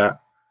 Hold that.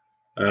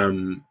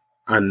 And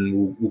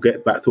we'll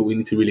get back to what we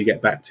need to really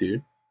get back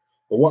to.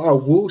 But what I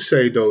will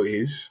say though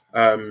is,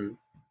 on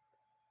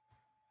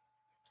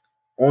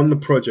the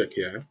project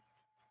here,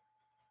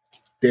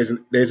 there's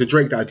a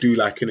Drake that I do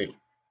like, innit?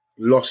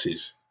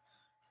 Losses.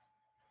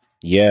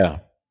 Yeah.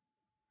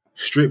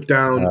 Stripped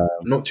down,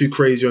 not too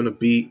crazy on the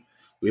beat.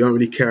 We don't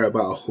really care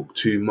about a hook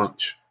too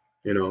much,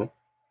 you know.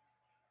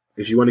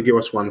 If you want to give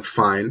us one,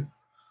 fine.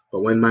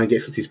 But when man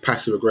gets into his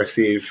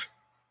passive-aggressive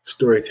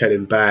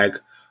storytelling bag,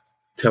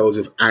 tells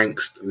of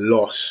angst,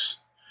 loss,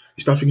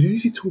 you start thinking,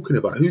 who's he talking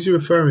about? Who's he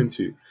referring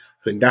to?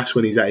 I think that's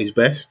when he's at his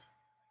best.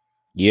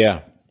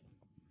 Yeah.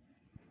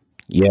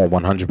 Yeah,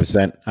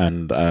 100%.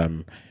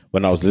 And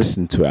when I was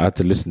listening to it, I had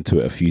to listen to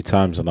it a few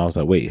times, and I was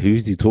like, wait,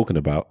 who's he talking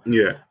about?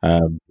 Yeah.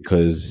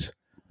 Because,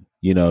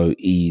 you know,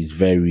 he's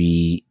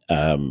very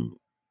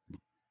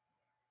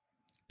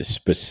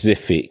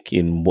specific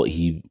in what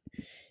he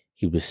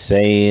was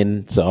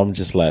saying. So I'm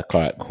just like,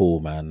 all right, cool,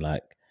 man.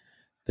 Like,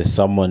 there's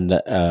someone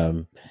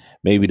that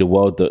maybe the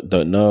world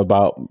don't know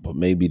about, but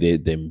maybe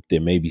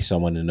there may be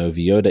someone in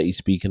OVO that he's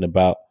speaking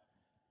about.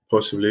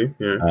 Possibly,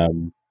 yeah.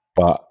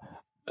 But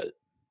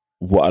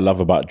what I love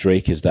about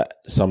Drake is that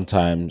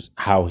sometimes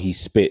how he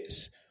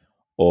spits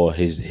or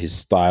his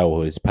style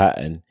or his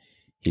pattern,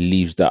 he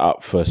leaves that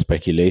up for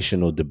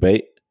speculation or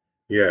debate.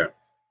 Yeah.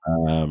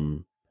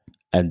 And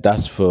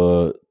that's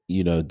for,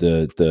 you know,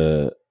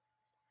 the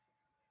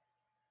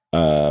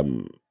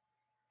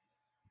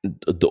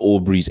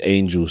Aubrey's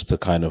Angels to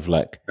kind of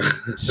like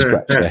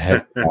scratch their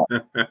head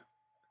out,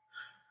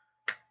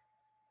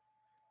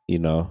 you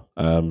know.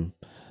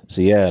 So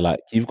yeah,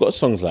 like you've got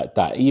songs like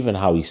that. Even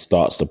how he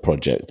starts the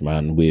project,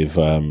 man, with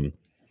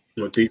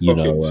Deep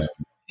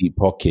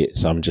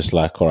Pockets. I'm just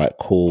like, all right,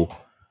 cool.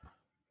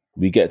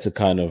 We get to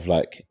kind of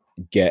like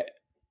get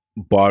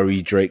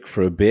Barry Drake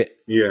for a bit.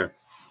 Yeah.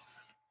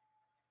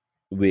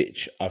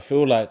 which I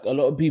feel like a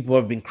lot of people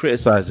have been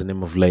criticizing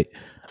him of late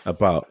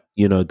about,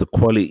 the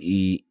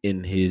quality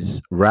in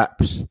his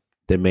raps.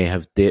 They may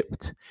have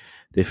dipped.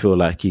 They feel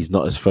like he's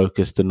not as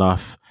focused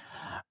enough.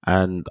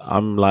 And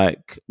I'm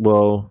like,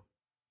 well,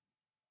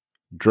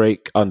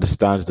 Drake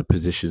understands the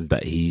position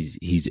that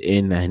he's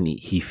in, and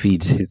he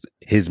feeds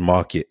his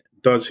market.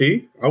 Does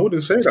he? I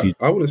wouldn't say that.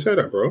 I wouldn't say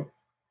that, bro.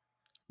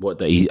 What,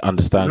 that he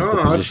understands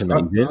the position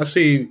that he's in? I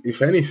see,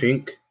 if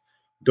anything,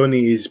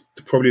 Donny is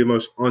probably the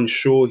most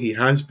unsure he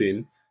has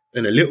been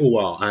in a little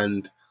while,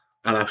 and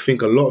I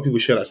think a lot of people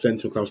share that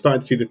sentiment. I'm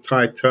starting to see the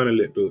tide turn a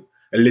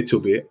little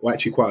bit, or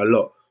actually quite a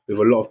lot, with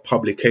a lot of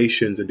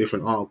publications and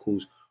different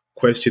articles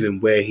questioning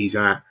where he's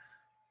at,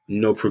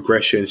 no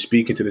progression,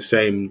 speaking to the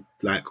same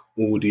like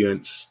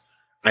audience,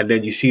 and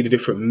then you see the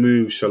different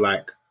moves. So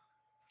like,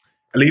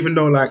 and even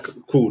though like,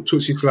 cool,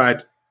 Tootsie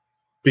Slide,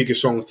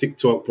 biggest song on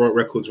TikTok, broke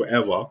records,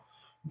 whatever,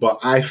 but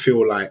I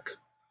feel like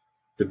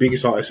the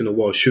biggest artists in the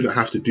world shouldn't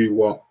have to do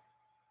what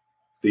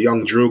the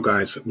young drill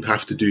guys would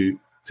have to do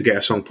to get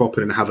a song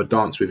popping and have a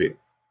dance with it,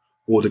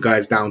 or the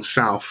guys down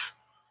south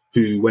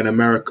who, when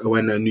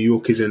New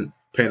York isn't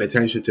paying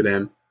attention to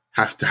them,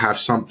 have to have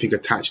something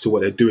attached to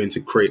what they're doing to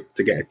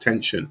get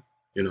attention.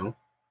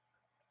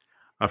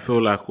 I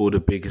feel like all the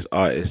biggest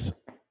artists,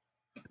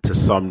 to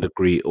some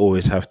degree,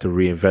 always have to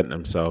reinvent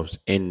themselves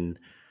in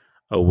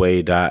a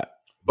way that.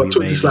 But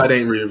Tootsie Slide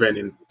ain't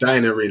reinventing. That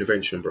ain't a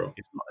reinvention, bro.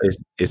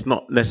 It's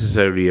not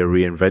necessarily a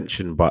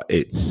reinvention, but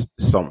it's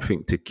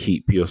something to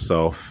keep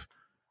yourself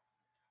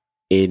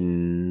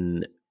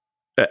ahead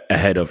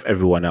of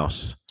everyone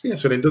else. Yeah,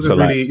 so then doesn't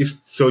really.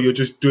 So you're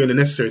just doing the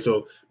necessary.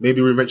 So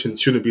maybe reinvention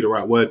shouldn't be the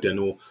right word then,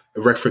 or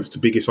a reference to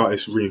biggest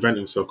artists reinvent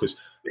himself. Because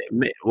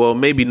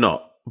maybe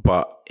not,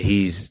 but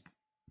he's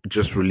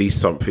just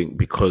released something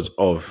because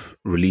of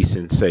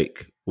releasing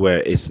sake,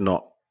 where it's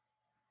not.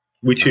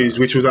 Which was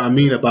what I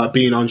mean about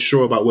being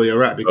unsure about where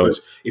you're at,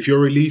 because if you're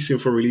releasing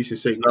for releasing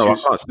sake, I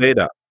can't say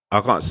that. I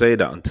can't say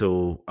that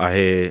until I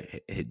hear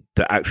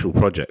the actual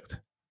project.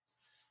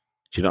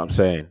 Do you know what I'm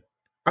saying?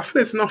 I feel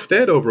there's enough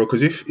there though, bro.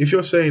 Because if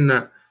you're saying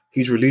that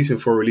he's releasing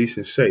for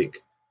releasing sake,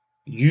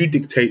 you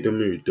dictate the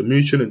mood. The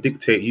mood shouldn't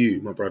dictate you,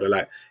 my brother.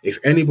 Like, if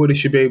anybody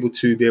should be able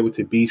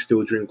to be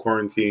still during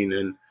quarantine,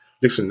 and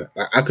listen,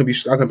 I can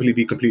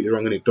be completely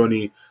wrong in it.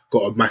 Donny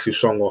got a massive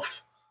song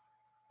off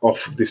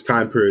this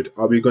time period.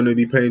 Are we going to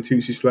be playing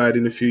Tootsie Slide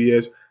in a few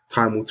years?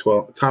 Time will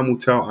tell. Time will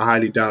tell. I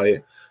highly doubt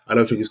it. I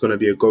don't think it's going to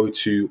be a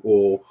go-to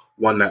or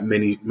one that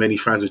many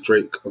fans of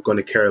Drake are going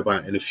to care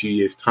about in a few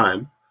years'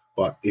 time.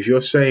 But if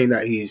you're saying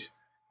that he's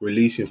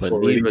releasing for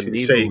releasing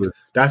sake,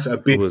 that's a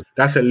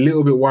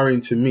little bit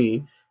worrying to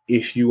me.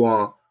 If you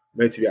are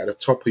meant to be at the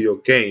top of your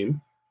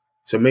game,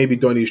 so maybe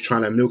Donny's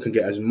trying to milk and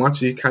get as much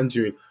as he can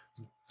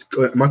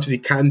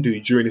do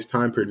during this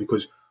time period,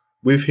 because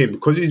with him,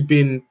 because he's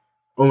been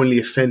only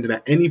ascending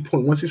at any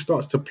point, once it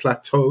starts to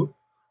plateau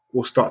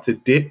or start to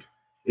dip,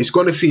 it's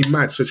going to seem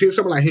mad. So seeing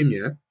someone like him,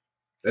 yeah,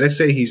 let's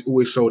say he's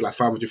always sold like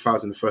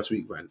 500,000 the first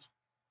week, Vans.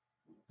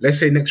 Let's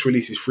say next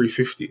release is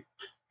 350.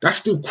 That's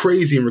still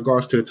crazy in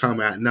regards to the time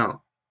we're at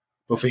now.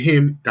 But for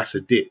him, that's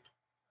a dip.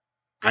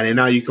 And then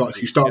now you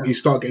start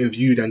getting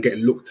viewed and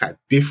getting looked at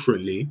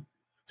differently.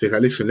 So it's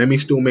like, listen, let me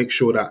still make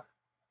sure that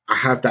I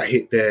have that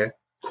hit there.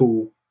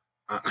 Cool.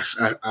 I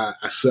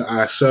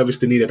service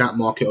the need of that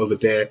market over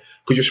there,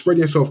 because you're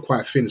spreading yourself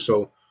quite thin.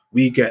 So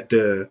we get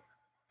the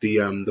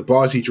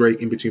Barzy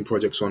Drake in between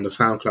projects on the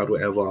SoundCloud,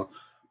 whatever.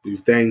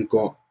 We've then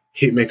got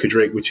Hitmaker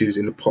Drake, which is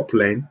in the pop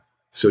lane.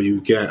 So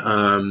you get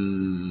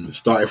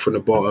started from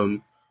the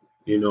bottom.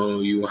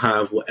 You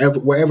have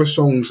whatever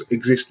songs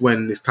exist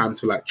when it's time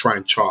to like try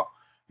and chart.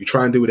 You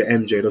try and do with the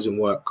MJ, it doesn't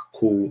work.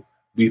 Cool.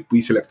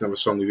 We select another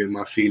song within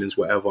My Feelings,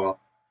 whatever.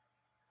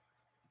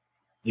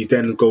 You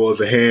then go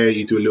over here,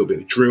 you do a little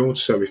bit of drill to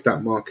service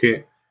that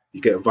market.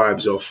 You get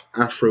vibes of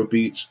Afro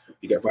beats.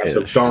 You get vibes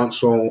of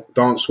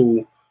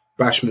dancehall,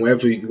 bashment,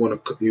 whatever you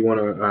want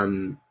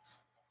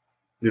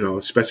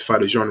to specify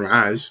the genre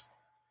as.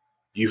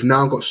 You've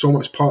now got so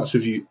much parts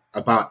of you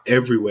about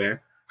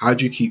everywhere. How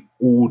do you keep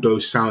all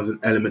those sounds and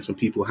elements and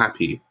people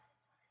happy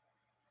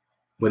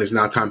when it's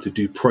now time to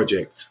do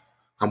project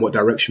and what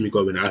direction we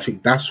go in? And I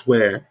think that's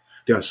where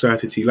the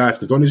uncertainty lies,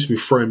 because don't just be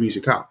throwing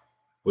music out.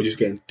 We're just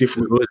getting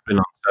different. It's always been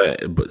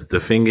uncertain, but the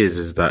thing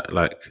is that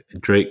like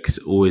Drake's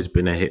always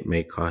been a hit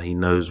maker. He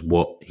knows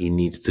what he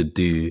needs to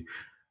do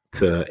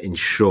to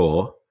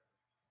ensure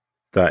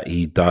that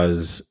he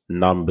does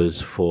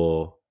numbers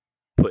for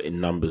putting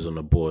numbers on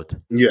the board.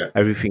 Yeah.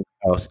 Everything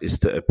else is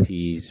to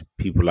appease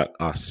people like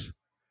us.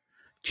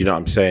 Do you know what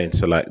I'm saying?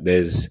 So like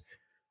there's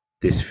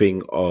this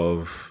thing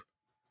of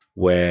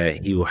where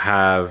he will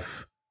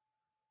have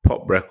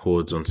pop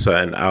records on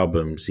certain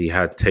albums. He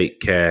had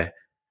Take Care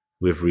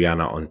with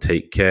Rihanna on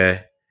Take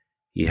Care.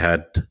 He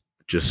had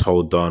Just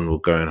Hold On, We're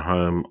Going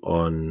Home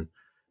on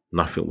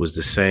Nothing Was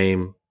the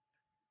Same.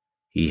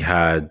 He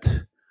had,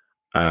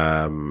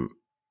 God's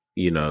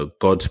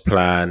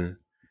Plan,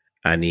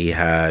 and he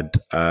had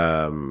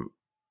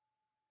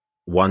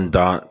One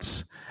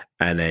Dance,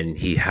 and then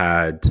he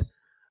had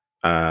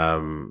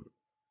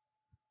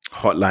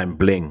Hotline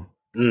Bling.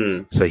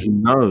 So he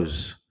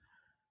knows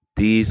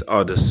these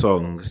are the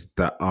songs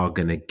that are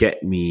going to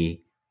get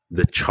me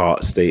the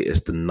chart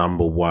status, the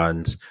number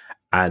ones,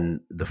 and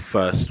the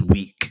first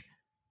week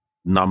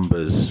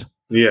numbers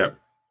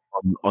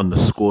on the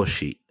score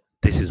sheet.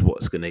 This is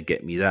what's going to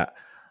get me that.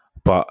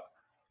 But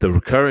the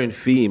recurring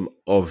theme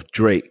of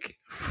Drake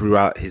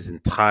throughout his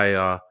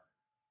entire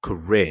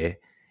career,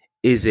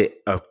 is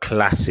it a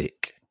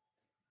classic?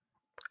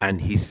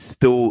 And he's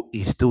still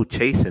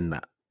chasing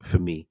that for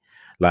me.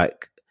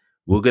 Like,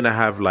 we're gonna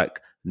have like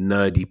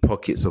nerdy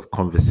pockets of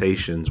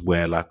conversations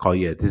where like, oh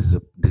yeah, this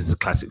is a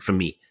classic for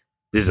me.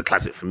 This is a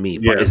classic for me.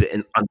 But is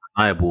it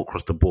undeniable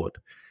across the board?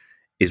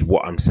 Is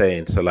what I'm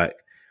saying. So like,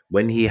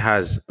 when he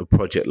has a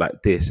project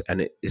like this,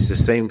 and it's the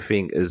same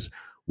thing as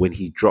when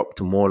he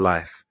dropped More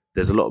Life,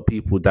 there's a lot of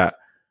people that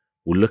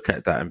will look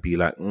at that and be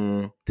like,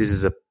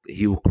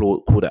 he will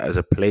call that as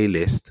a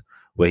playlist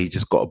where he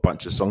just got a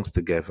bunch of songs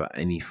together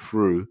and he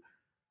threw.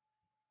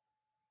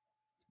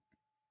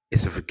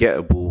 It's a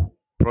forgettable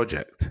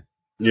project.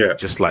 Yeah.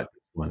 Just like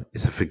this one.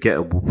 It's a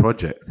forgettable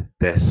project.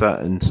 There are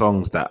certain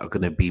songs that are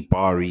going to be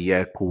barry,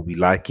 yeah, cool, we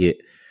like it.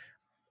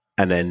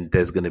 And then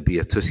there's going to be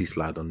a Tootsie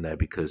Slide on there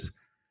because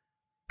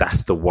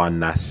that's the one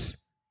that's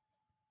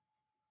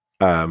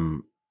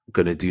going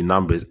to do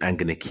numbers and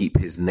going to keep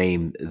his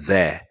name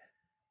there.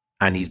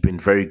 And he's been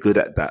very good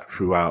at that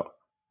throughout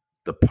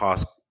the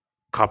past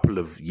couple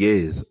of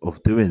years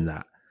of doing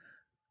that.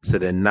 So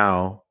then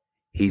now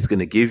he's going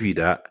to give you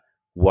that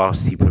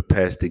whilst he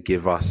prepares to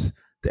give us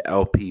the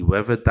LP,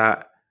 whether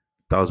that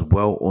does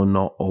well or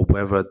not, or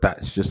whether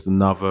that's just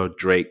another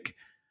Drake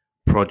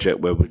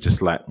project where we're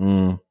just like,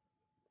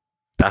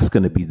 that's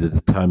going to be the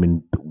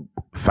determining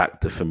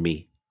factor for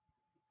me.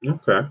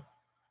 Okay.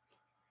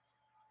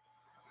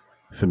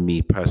 For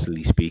me,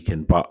 personally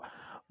speaking, but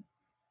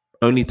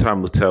only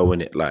time will tell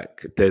when it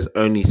like, there's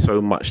only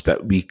so much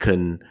that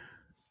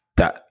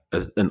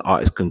an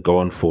artist can go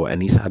on for,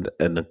 and he's had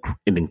an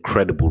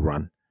incredible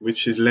run.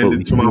 Which is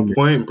lending to my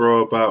point,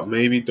 bro, about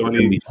maybe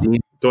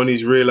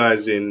Donny's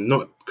realizing,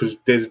 not because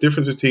there's a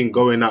difference between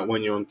going out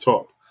when you're on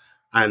top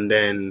and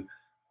then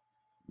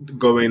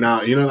going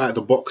out, like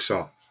the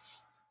boxer.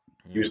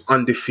 He was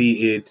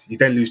undefeated, you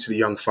then lose to the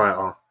young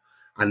fighter,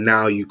 and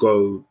now you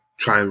go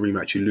try and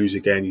rematch, you lose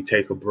again, you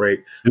take a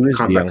break. Who is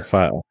the young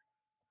fighter?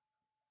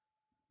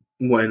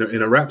 What,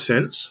 in a rap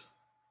sense?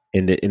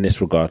 In this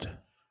regard?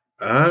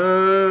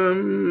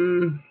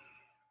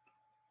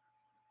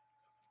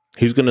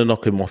 Who's going to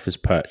knock him off his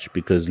perch?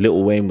 Because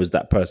Lil Wayne was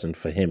that person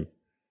for him.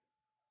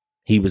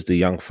 He was the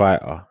young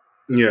fighter.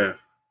 Yeah.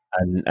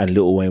 And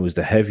Lil Wayne was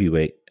the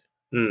heavyweight.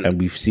 And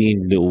we've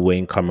seen Lil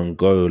Wayne come and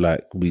go.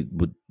 Like,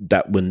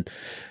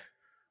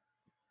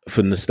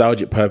 for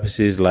nostalgic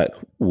purposes, like,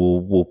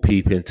 we'll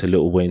peep into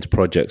Lil Wayne's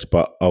projects,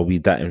 but are we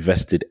that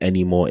invested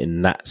anymore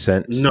in that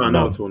sense? No,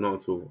 not at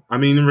all. I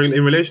mean, in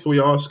relation to what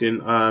you're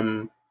asking,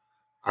 I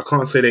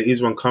can't say there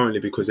is one currently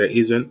because there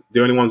isn't.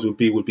 The only ones would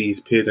be his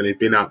peers, and they've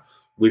been out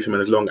with him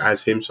as long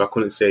as him, so I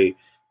couldn't say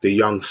the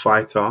young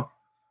fighter.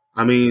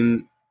 I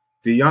mean,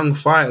 the young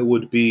fighter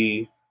would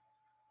be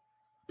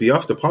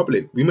us, the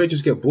public. We may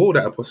just get bored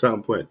at a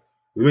certain point.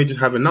 We may just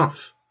have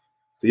enough.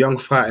 The young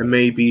fighter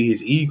may be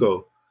his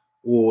ego,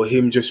 or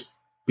him just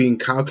being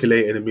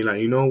calculated and be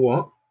like, you know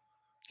what?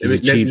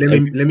 Let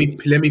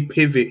me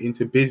pivot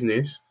into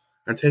business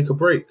and take a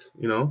break.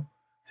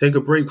 Take a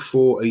break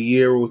for a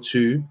year or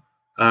two.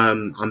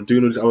 I'm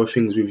doing all these other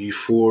things with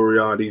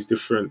Euphoria, these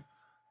different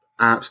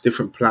apps,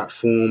 different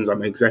platforms.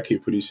 I'm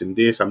executive producing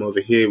this. I'm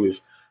over here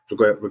with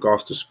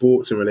regards to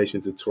sports in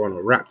relation to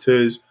Toronto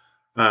Raptors.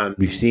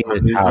 We've seen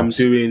you've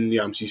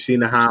seen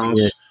the house.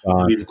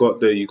 You've got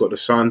the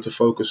Sun to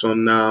focus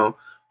on now.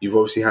 You've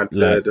obviously had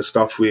the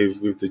stuff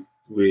with Nike,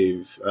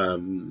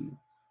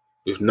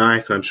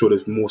 and I'm sure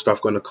there's more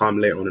stuff going to come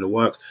later on in the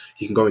works.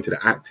 He can go into the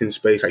acting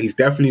space. Like, he's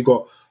definitely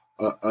got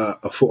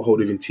a foothold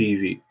within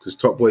TV because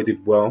Top Boy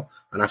did well,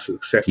 and that's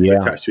success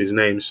attached to his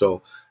name.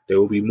 So there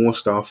will be more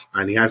stuff,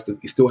 and he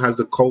still has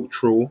the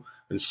cultural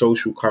and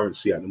social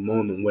currency at the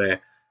moment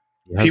where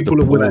people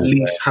will at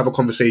least have a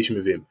conversation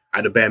with him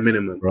at the bare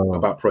minimum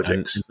about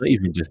projects. And not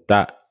even just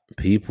that,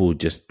 people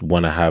just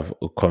want to have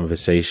a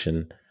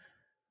conversation,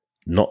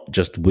 not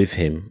just with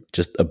him,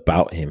 just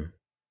about him.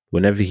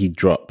 Whenever he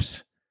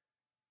drops,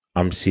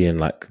 I'm seeing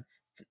like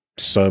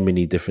so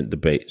many different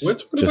debates. We're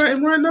talking about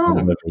him right now.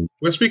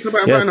 We're speaking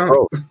about him right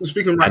now. We're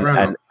speaking right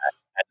now.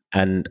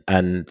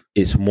 And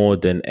it's more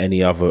than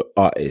any other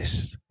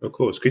artist. Of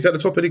course, because he's at the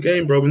top of the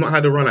game, bro. We've not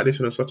had a run like this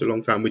in such a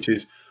long time, which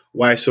is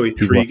why it's so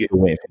intriguing.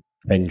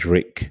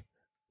 Kendrick,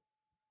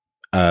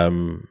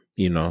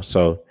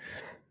 so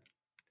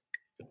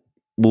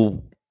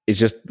it's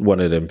just one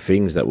of them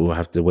things that we'll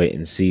have to wait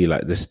and see.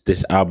 Like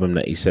this album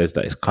that he says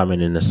that is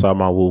coming in the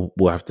summer, we'll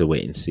have to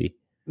wait and see.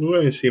 We'll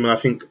wait and see, man.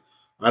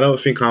 I don't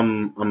think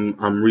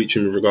I'm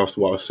reaching with regards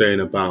to what I was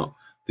saying about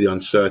the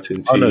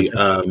uncertainty. Oh,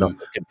 no,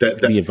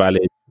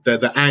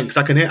 the angst.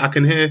 I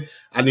can hear,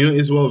 and you know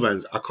as well,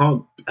 Vans. I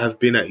can't have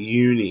been at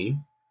uni,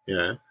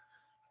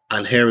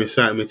 and hearing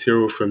certain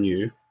material from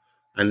you,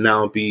 and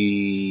now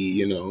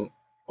be,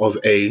 of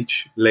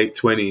age, late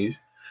 20s,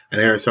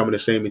 and hearing some of the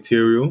same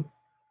material.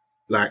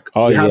 Like,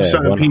 we have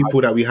certain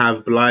people that we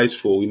have Bly's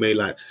for. We may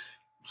like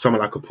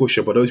someone like a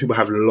Pusher, but those people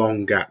have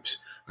long gaps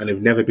and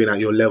they've never been at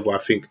your level. I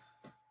think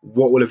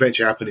what will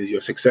eventually happen is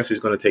your success is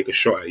going to take a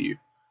shot at you.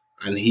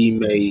 And he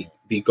may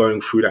be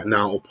going through that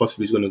now, or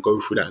possibly he's going to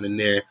go through that in the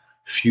near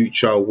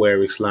future,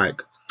 where it's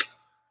like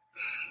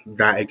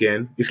that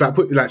again. It's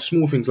like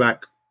small things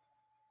like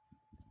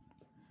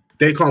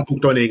they can't book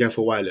Donny again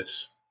for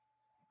Wireless.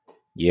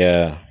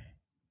 Yeah.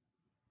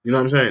 You know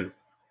what I'm saying?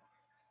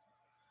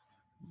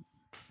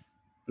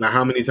 Like,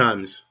 how many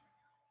times?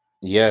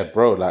 Yeah,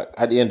 bro. Like,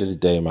 at the end of the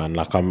day, man,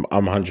 like I'm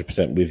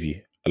 100% with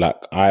you. Like,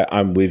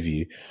 I'm with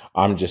you.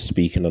 I'm just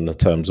speaking on the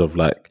terms of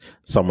like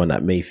someone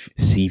that may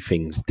see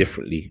things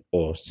differently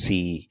or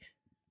see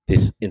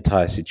this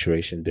entire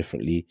situation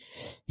differently.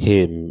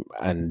 Him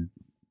and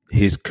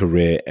his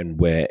career and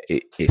where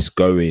it's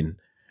going.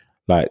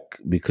 Like,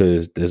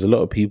 because there's a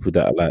lot of people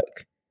that are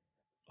like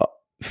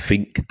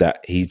think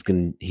that he's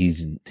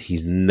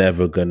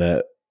never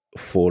gonna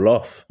fall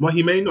off. Well,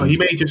 he may not. He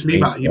may just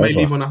leave out. He may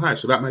leave on a high,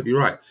 so that might be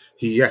right.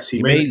 He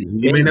may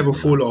never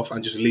fall off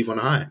and just leave on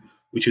a high,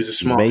 which is a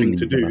smart thing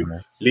to do.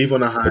 Leave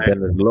on a high. But then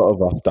there's a lot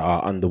of us that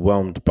are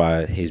underwhelmed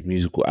by his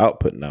musical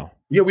output now.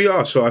 Yeah, we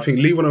are. So I think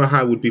leave on a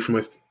high would be from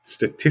a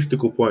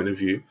statistical point of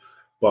view,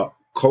 but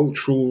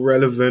cultural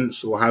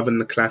relevance or having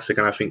the classic,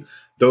 and I think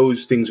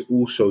those things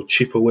also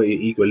chip away your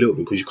ego a little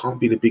bit, because you can't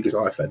be the biggest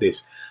artist like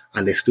this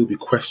and there still be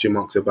question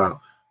marks about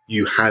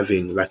you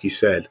having, like you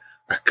said,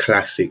 a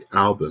classic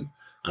album.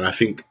 And I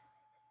think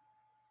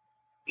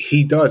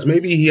he does.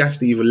 Maybe he has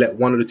to either let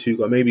one of the two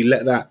go, maybe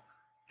let that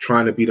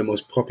trying to be the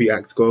most poppy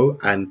act go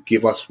and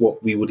give us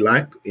what we would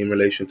like in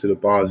relation to the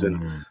bars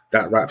and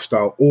that rap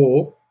style,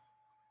 or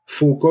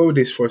forego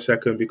this for a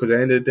second, because at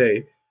the end of the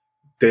day,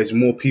 there's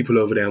more people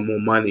over there and more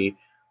money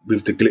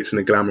with the glitz and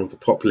the glamour of the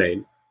pop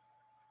lane.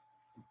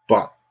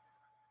 But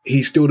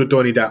he's still the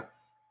Donny that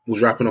was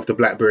rapping off the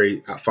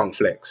BlackBerry at Funk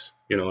Flex.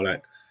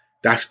 Like,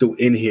 that's still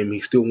in him. He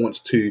still wants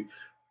to.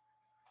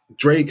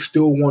 Drake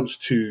still wants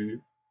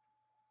to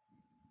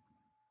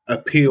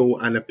appeal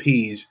and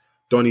appease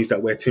Donnies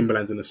that wear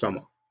Timberlands in the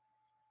summer.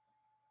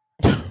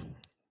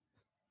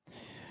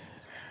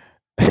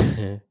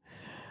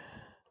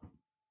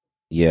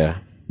 Yeah,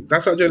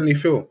 that's how I generally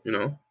feel.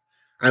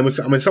 And with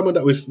some of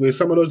those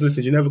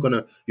listeners,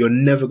 you're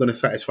never gonna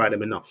satisfy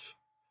them enough.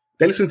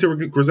 They listen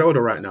to Griselda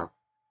right now.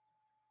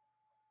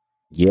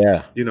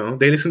 Yeah.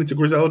 They listening to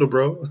Griselda,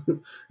 bro.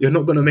 You're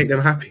not gonna make them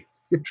happy.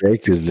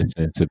 Drake is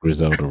listening to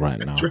Griselda right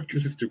now. Drake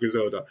listens to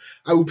Griselda.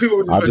 I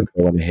just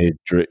want to hear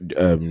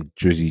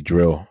Drizzy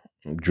Drill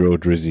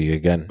Drizzy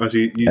again. So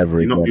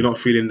you're not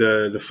feeling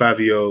the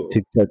Fabio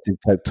tic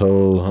tac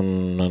toe.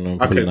 I'm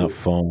pulling up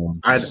phone.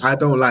 I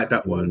don't like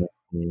that one.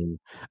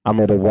 I'm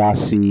at a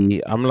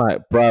Wasi. I'm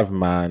like, bruv,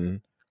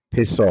 man,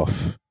 piss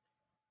off.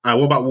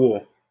 What about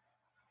War?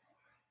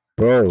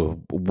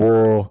 Bro,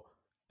 War,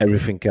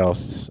 everything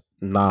else.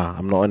 Nah,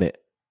 I'm not on it.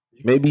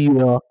 Maybe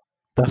you are.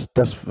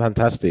 That's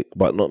fantastic,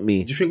 but not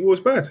me. Do you think War's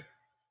bad?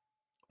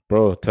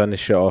 Bro, turn this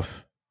shit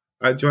off.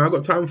 I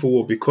got time for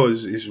War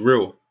because it's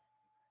real.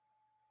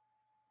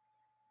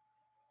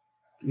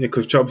 Yeah,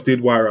 because Chubbs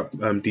did wire up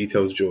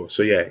Details Jaw.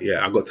 So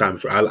yeah, I got time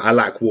for it. I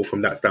like War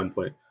from that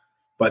standpoint.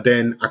 But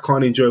then I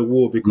can't enjoy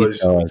War because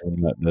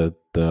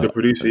the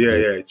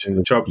producer,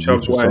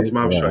 Chubbs wired his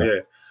mouth shut,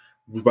 yeah.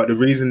 But the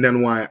reason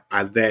then why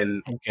I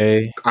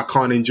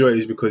can't enjoy it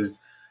is because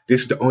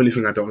this is the only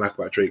thing I don't like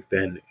about Drake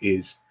then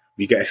is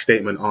we get a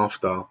statement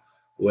after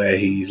where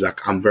he's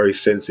like, I'm very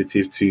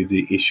sensitive to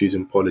the issues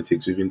and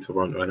politics within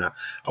Toronto and I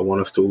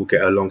want us to all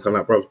get along. I'm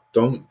like, bro,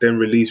 don't then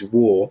release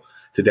War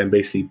to then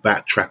basically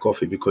backtrack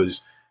off it,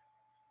 because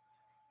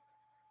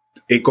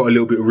it got a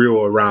little bit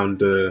real around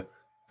the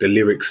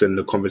lyrics and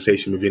the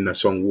conversation within that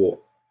song War.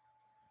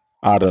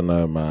 I don't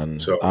know, man.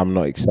 So, I'm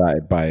not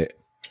excited by it.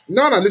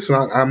 No, listen,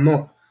 I'm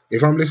not.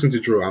 If I'm listening to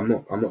Drew, I'm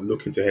not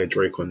looking to hear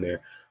Drake on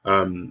there.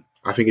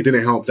 I think it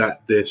didn't help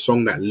that the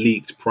song that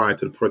leaked prior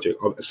to the project,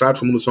 aside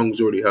from all the songs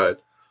we already heard,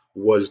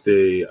 was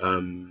the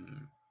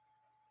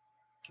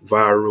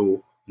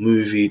viral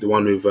movie, the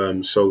one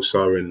with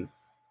Sosa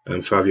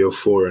and Fabio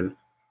Foreign.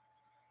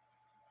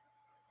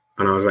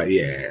 And I was like,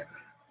 yeah,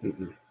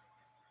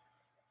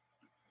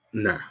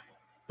 nah.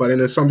 But then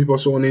there's some people I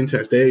saw on the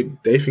internet, they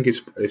think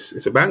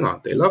it's a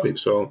banger. They love it.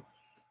 So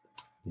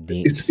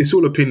it's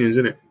all opinions,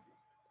 isn't it?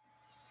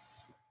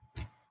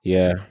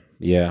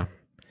 Yeah.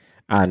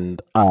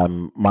 And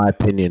my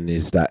opinion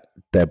is that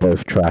they're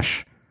both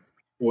trash.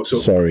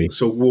 Sorry.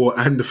 So War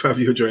and the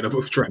Fabio joint are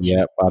both trash.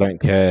 Yeah, I don't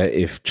care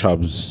if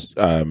Chubbs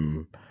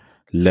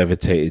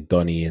levitated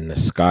Donny in the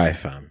sky,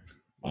 fam.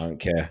 I don't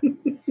care.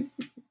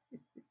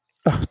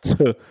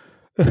 to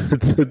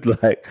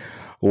like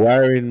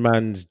wiring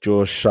man's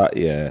jaw shut,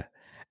 yeah,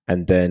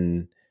 and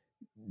then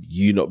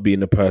you not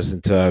being the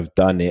person to have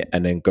done it,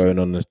 and then going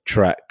on the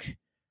track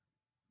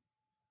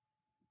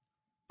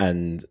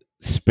and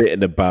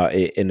spitting about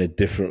it in a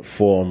different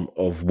form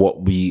of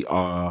what we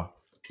are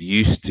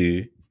used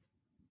to.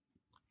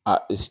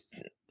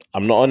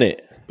 I'm not on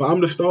it. But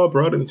I'm the star,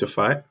 bro. I don't need to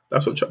fight.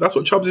 That's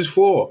what Chubbs is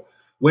for.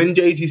 When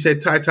Jay-Z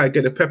said Ty Ty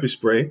get a pepper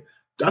spray,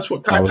 that's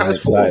what Ty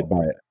Ty's for. I wasn't excited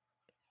by it.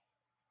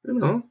 You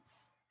know,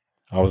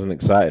 I wasn't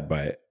excited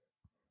by it.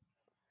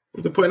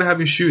 What's the point of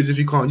having shoes if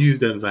you can't use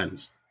them,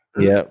 Vans?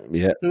 Yeah,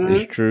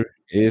 it's true.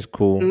 It is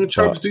cool.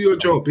 Chubbs, do your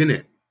job,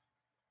 innit?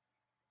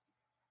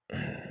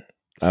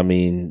 I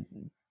mean,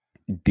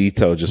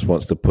 Detail just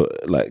wants to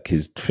put like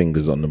his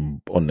fingers on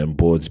them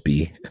boards,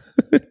 B.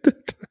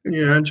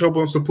 Yeah, and Chubb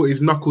wants to put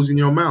his knuckles in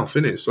your mouth,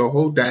 innit? So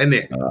hold that,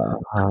 innit?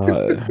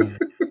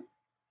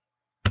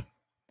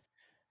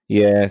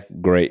 Yeah,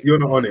 great. You're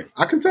not on it.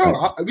 I can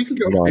tell. We can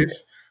get off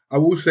this. I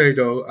will say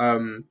though,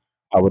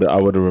 I would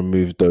have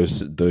removed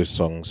those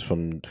songs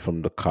from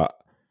the cut.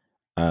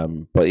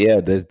 But yeah,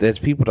 there's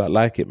people that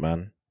like it,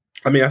 man.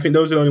 I mean, I think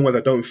those are the only ones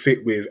that don't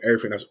fit with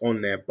everything that's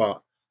on there.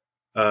 But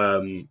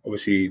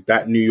obviously,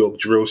 that New York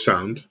drill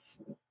sound,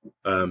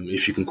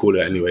 if you can call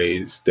it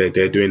anyways, they're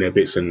doing their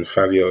bits. And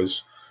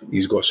Fabio's,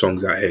 he's got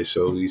songs out here,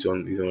 so he's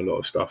on a lot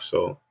of stuff.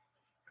 So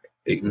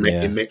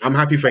I'm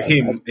happy for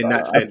him in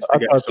that sense. I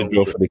try to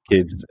draw for the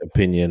kids'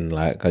 opinion.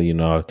 Like, I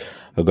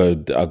go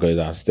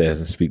downstairs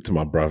and speak to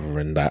my brother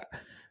and that.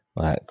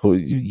 Like,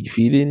 you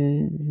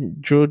feeling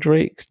Drill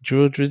Drake,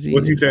 Drill Drizzy?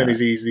 What's he saying? Is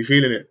he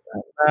feeling it?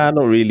 Nah,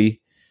 not really.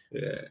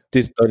 Yeah.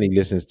 This only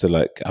listens to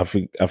like I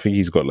think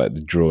he's got like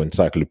the drill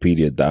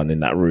encyclopedia down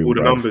in that room. All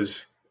the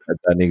numbers.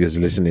 That nigga's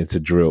listening to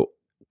drill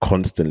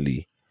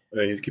constantly.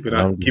 He's keeping an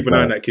eye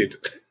on that kid.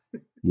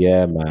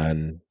 Yeah,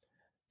 man.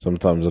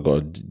 Sometimes I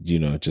got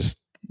just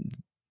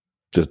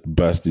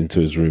burst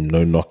into his room,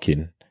 no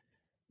knocking,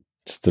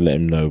 just to let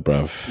him know,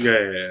 bruv.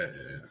 Yeah.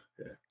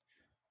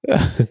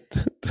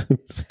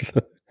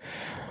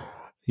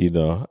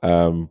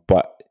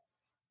 But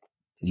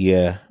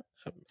yeah.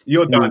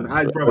 You're done,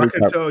 bro. I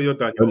can tell you're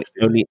done.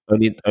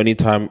 Only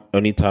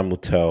time will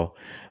tell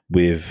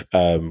with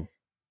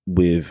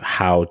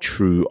how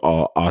true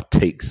our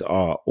takes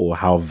are or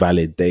how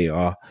valid they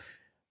are.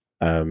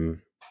 A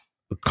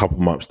couple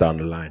months down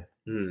the line,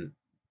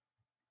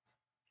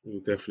 we'll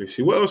definitely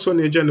see. What else on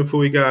the agenda before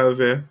we get out of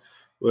here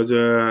was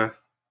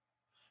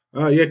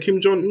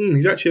Kim Jong-un.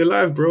 He's actually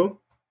alive, bro.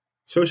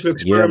 Social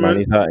experiment. Yeah, man,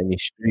 he's out in the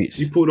streets.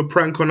 He pulled a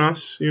prank on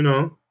us,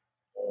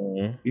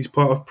 He's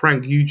part of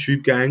prank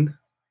YouTube gang.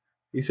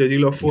 He said, "You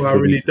lot thought I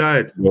really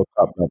died." Woke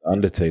up like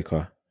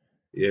Undertaker.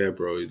 Yeah,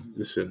 bro.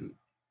 Listen,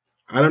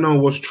 I don't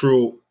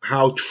know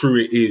how true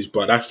it is,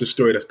 but that's the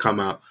story that's come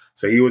out.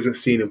 So he wasn't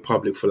seen in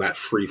public for like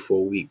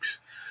 3-4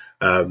 weeks.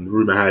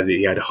 Rumor has it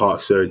he had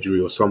heart surgery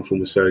or some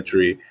form of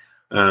surgery,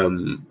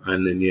 and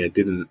then he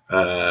didn't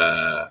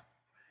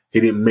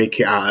make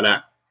it out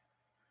of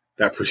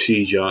that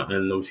procedure,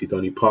 and obviously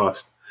Donnie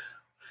passed.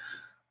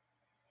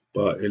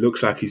 But it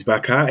looks like he's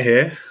back out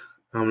here.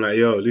 I'm like,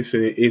 yo,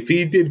 listen, if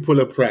he did pull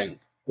a prank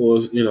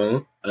or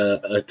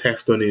a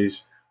test on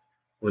his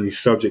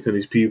subject and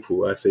his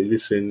people, I say,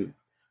 listen,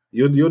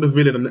 you're the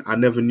villain I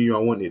never knew I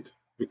wanted,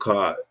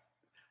 because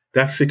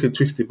that's sick and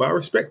twisted, but I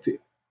respect it.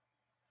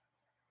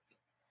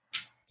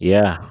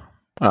 Yeah.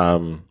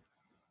 I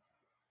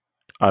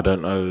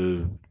don't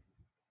know.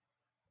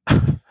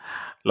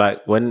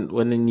 Like when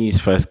the news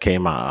first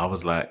came out, I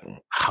was like,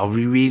 are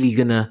we really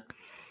gonna,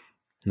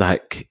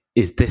 like,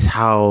 is this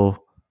how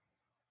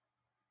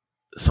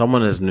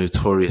someone as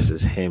notorious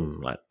as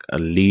him, like a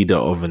leader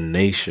of a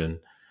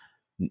nation,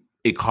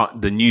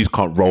 the news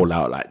can't roll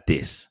out like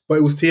this? But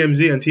it was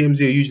TMZ, and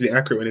TMZ are usually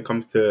accurate when it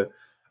comes to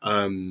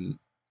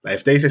like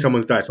if they say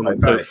someone's died,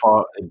 someone's died. So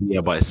far,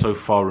 yeah, but it's so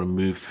far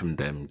removed from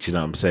them. Do you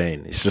know what I'm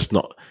saying? It's just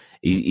not.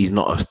 He's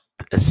not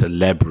a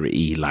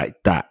celebrity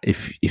like that.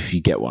 If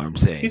you get what I'm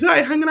saying, he's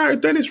out hanging out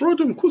with Dennis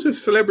Rodman. Of course, he's a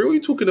celebrity. What are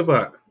you talking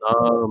about?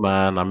 No,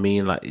 man. I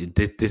mean, like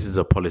this is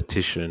a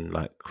politician.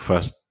 Like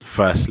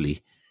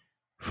firstly,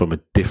 from a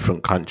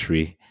different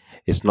country.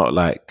 It's not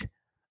like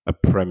a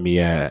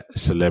premier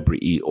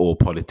celebrity or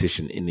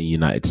politician in the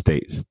United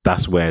States.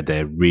 That's where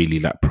they're really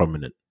like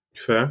prominent.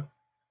 Fair.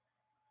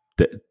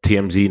 The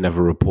TMZ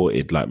never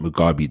reported like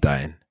Mugabe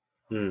dying.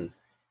 Do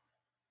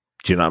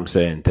you know what I'm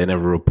saying? They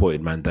never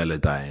reported Mandela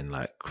dying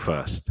like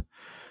first.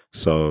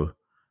 So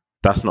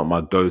that's not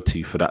my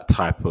go-to for that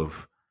type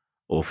of,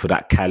 or for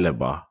that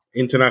caliber.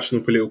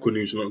 International political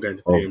news, you're not going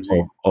to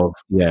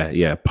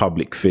TMZ.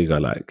 Public figure.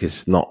 Like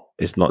it's not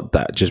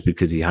that just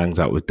because he hangs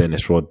out with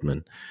Dennis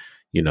Rodman,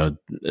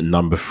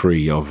 number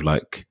 3 of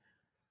like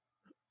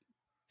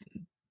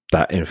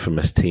that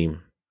infamous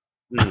team.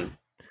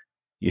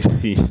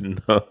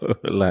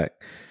 Like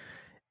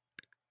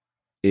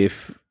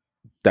if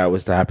that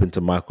was to happen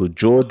to Michael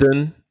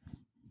Jordan,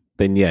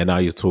 then now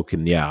you're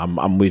talking. Yeah,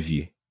 I'm with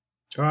you.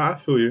 I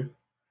feel you.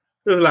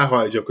 There's a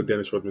light-hearted joke with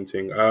Dennis Rodman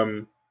thing.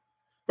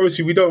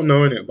 Obviously we don't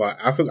know in it, but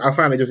I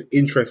find it just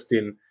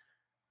interesting.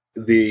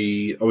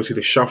 Obviously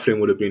the shuffling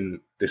would have been,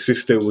 the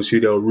sister was who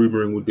they were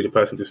rumoring would be the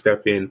person to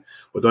step in,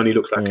 but Donnie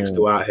looks like he's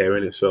still out here,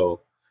 innit?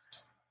 So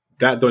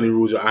that Donnie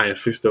rules your iron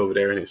fist over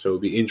there, innit? So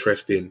it'd be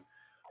interesting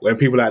when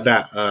people like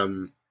that,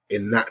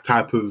 in that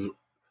type of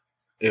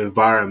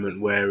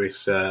environment where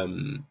it's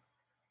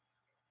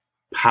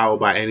power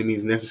by any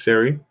means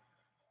necessary.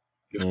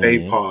 If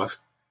they pass,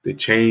 the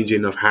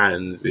changing of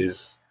hands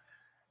is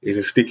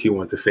a sticky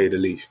one, to say the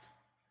least.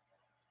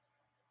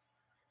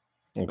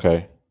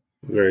 Okay.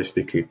 Very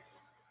sticky.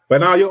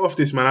 But now you're off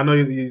this, man. I know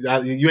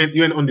you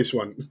ain't on this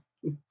one.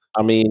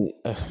 I mean,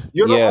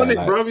 you're not on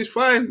it, bro. It's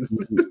fine.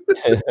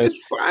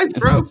 It's fine,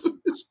 bro.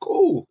 It's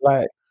cool.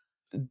 Like,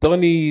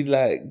 Donny,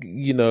 like,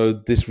 you know,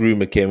 this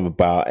rumor came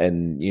about,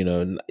 and you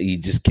know, he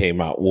just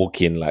came out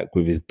walking like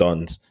with his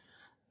dons,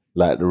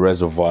 like the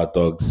Reservoir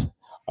Dogs.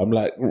 I'm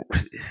like,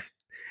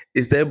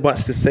 is there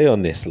much to say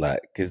on this?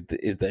 Like,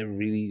 is there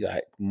really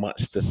like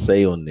much to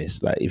say on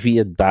this? Like, if he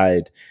had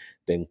died,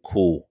 then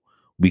cool,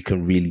 we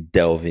can really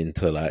delve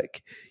into,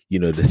 like, you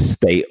know, the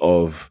state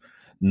of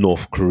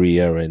North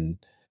Korea and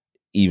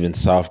even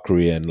South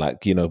Korea, and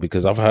like, you know,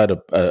 because I've heard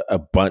a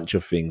bunch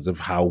of things of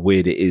how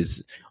weird it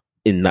is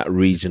in that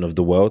region of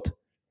the world.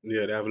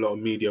 Yeah, they have a lot of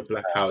media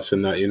blackouts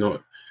and that, you know.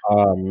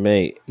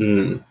 Mate,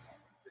 listen,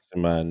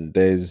 man,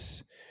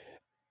 it's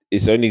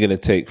only going to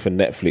take for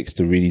Netflix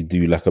to really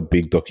do like a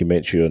big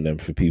documentary on them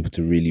for people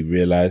to really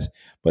realize.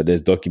 But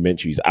there's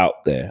documentaries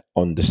out there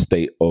on the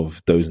state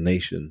of those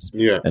nations,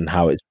 and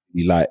how it's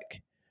really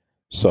like.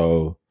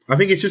 So I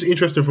think it's just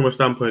interesting from a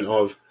standpoint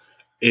of,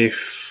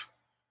 if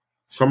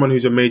someone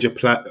who's a major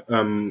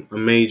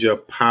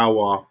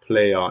power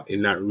player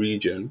in that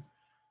region,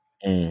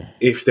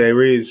 if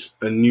there is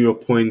a new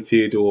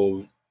appointed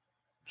or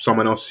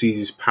someone else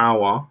seizes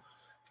power,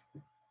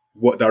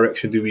 what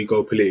direction do we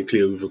go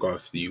politically with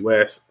regards to the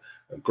US,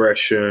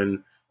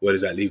 aggression? Where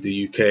does that leave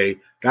the UK?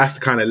 That's the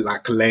kind of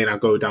like lane I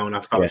go down.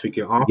 I start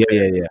thinking,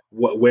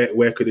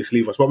 where could this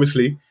leave us? But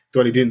obviously,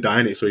 Donny didn't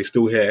die in it, so he's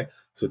still here.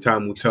 So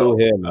time will tell. Still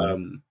here,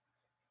 man.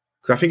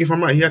 Because I think, if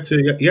I'm right, he had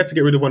to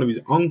get rid of one of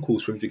his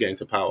uncles for him to get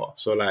into power.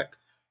 So like,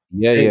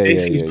 they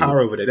seize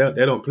power over there.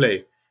 They don't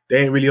play.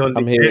 They ain't really on.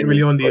 They ain't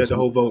really on the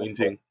whole voting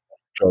thing.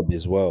 Job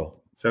as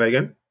well. Say that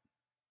again.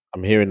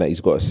 I'm hearing that he's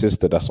got a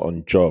sister that's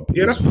on job.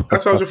 Yeah, that's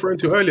what I was referring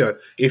to earlier.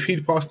 If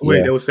he'd passed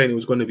away, they were saying it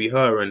was going to be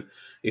her, and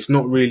it's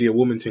not really a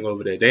woman thing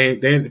over there. They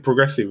ain't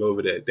progressive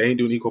over there. They ain't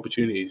doing equal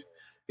opportunities.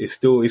 It's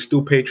still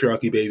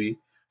patriarchy, baby.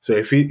 So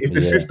if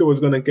the sister was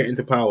going to get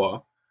into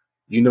power,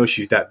 you know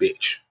she's that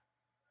bitch.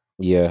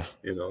 Yeah,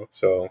 you know.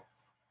 So,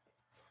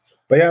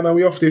 but yeah, man,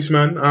 we off this,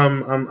 man.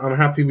 I'm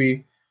happy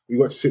we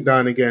got to sit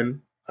down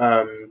again.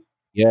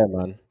 Yeah,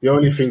 man. The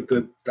only thing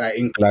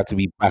glad to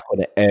be back on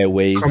the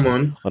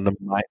airwaves. On the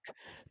mic,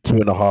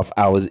 2.5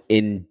 hours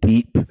in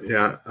deep.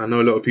 Yeah, I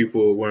know a lot of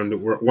people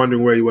were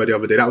wondering where you were the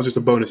other day. That was just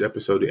a bonus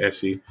episode with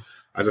Essie.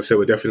 As I said,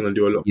 we're definitely going to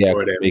do a lot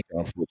more of them.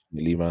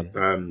 Unfortunately,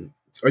 man.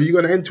 Are you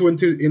going to enter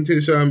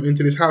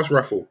into this house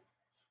raffle?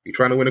 You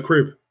trying to win a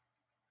crib?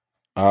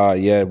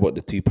 Yeah. What,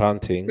 the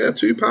 £2 thing? Yeah,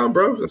 £2,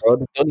 bro.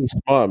 Donny's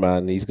smart,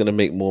 man. He's going to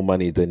make more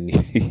money than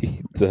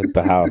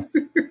the house.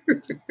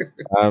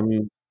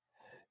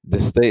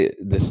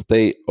 The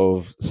state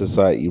of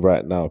society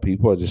right now,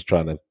 people are just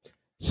trying to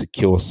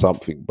secure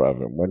something,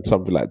 brother. And when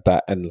something like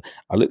that, and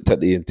I looked at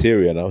the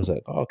interior and I was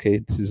like, okay,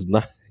 this is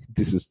nice.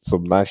 This is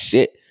some nice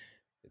shit.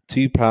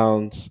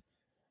 £2,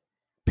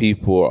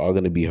 people are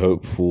going to be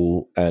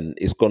hopeful, and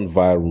it's gone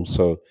viral.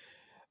 So,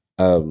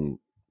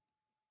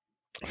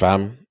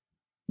 fam,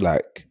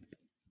 like,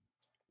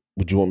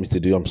 what do you want me to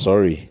do? I'm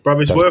sorry, bro.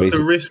 It's worth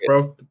the risk,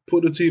 bro.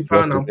 Put the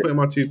 £2. I'm putting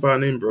my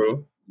 £2 in,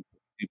 bro.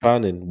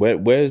 £2 in.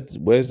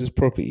 Where's this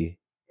property?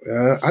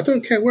 I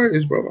don't care where it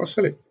is, bro. I'll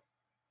sell it.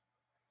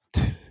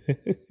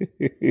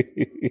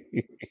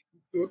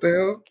 What the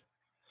hell?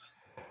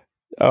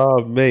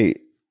 Oh,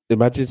 mate!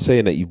 Imagine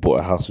saying that you bought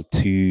a house for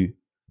 £2.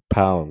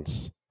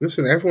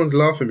 Listen, everyone's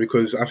laughing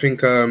because I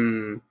think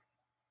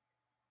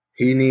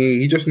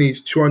he just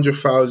needs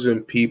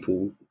 200,000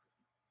 people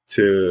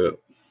to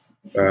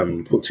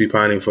put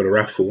 £2 in for the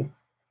raffle,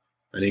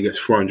 and he gets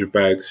 400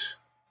 bags.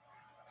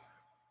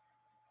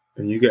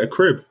 And you get a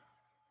crib,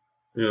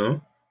 you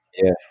know?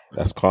 Yeah,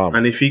 that's calm.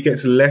 And if he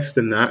gets less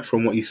than that,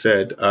 from what he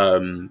said,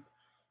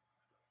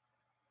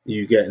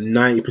 you get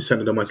 90%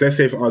 of the money. Let's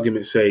say, for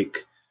argument's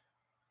sake,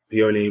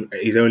 he's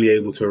only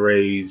able to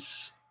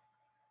raise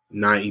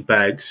 100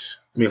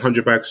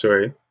 bags,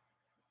 sorry.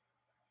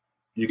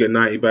 You get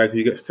 90 bags,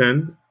 he gets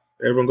 10.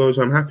 Everyone goes,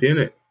 I'm happy,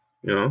 innit?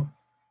 You know?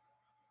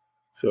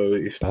 So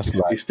it's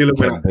still a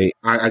win.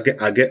 I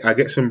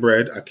get some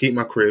bread, I keep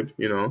my crib,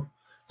 you know?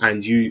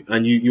 And you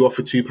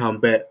offer £2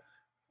 bet,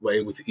 we're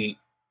able to eat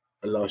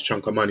a large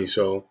chunk of money.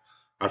 So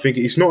I think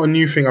it's not a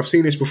new thing. I've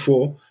seen this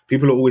before.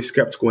 People are always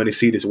skeptical when they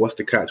see this. What's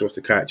the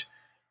catch?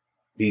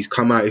 He's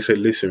come out, he said,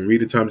 listen,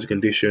 read the terms and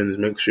conditions,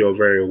 make sure you're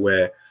very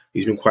aware.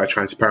 He's been quite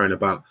transparent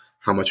about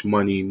how much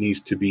money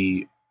needs to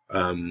be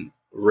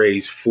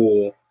raised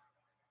for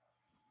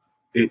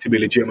it to be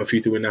legitimate for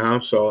you to win the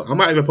house. So I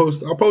might even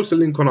I'll post a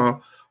link on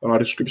our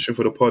description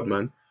for the pod,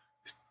 man.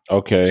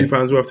 Okay.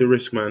 £2 worth of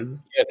risk,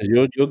 man. Yeah,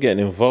 because you're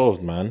getting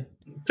involved, man.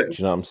 Do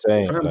you know what I'm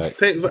saying?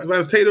 Take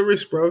the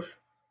risk, bro.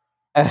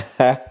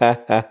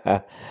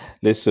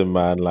 Listen,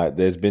 man, like,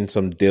 there's been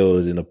some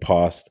deals in the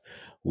past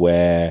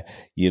where,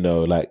 you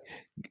know, like,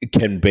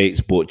 Ken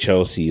Bates bought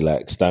Chelsea,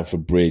 like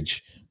Stamford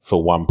Bridge,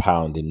 for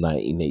 £1 in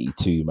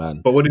 1982,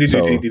 man. But what did he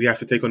do? Did he have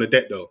to take on a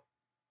debt though?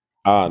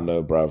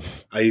 No,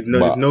 bruv.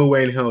 There's no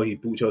way in hell he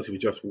bought Chelsea for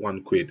just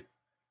 £1.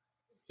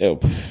 Oh,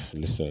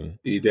 listen.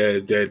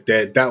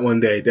 That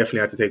one there definitely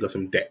had to take on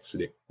some debts.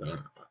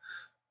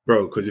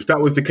 Bro, because if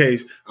that was the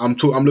case, I'm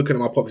looking at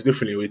my pops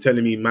differently. We're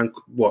telling me, man,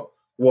 what?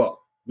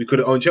 We could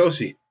have owned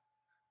Chelsea.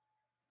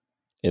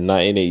 In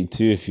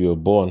 1982, if you were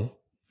born.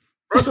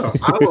 Brother,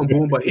 I wasn't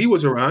born, but he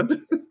was around.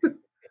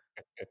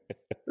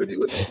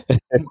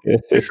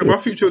 Listen, my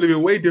future would have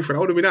been way different. I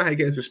would have been out here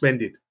getting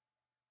suspended.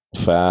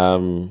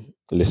 Fam,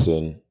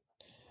 listen,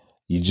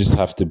 you just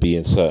have to be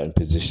in certain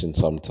positions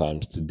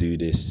sometimes to do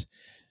this.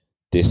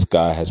 This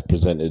guy has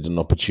presented an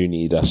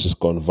opportunity that's just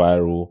gone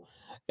viral.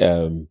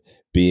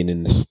 Being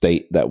in the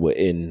state that we're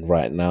in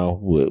right now,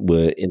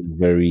 we're in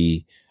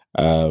very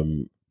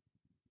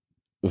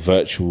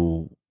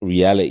virtual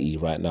reality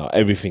right now.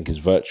 Everything is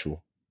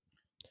virtual.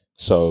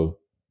 So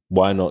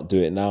why not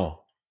do it now?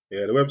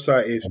 Yeah, the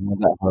website is...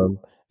 Everyone's at home.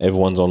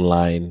 Everyone's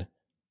online.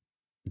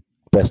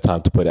 Best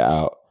time to put it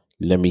out.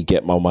 Let me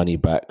get my money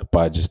back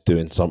by just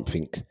doing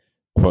something,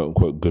 quote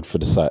unquote, good for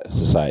the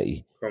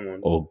society. Come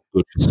on. Or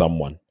good for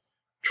someone.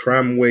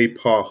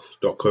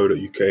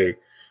 Tramwaypath.co.uk.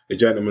 The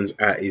gentleman's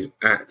is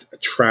at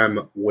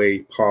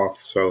Tramwaypath.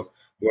 So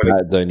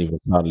that don't even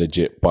sound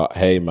legit, but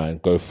hey, man,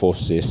 go forth,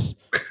 sis.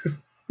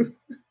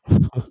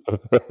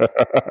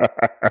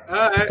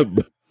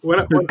 When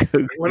I'm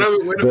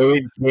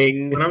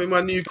in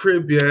my new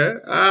crib,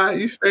 yeah,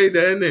 you stay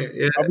there, innit?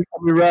 Yeah, I'll be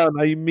coming around.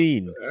 How you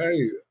mean?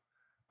 Hey,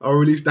 I'll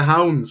release the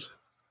hounds.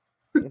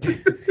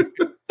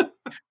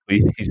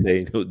 He's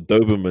saying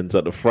Dobermans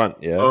at the front,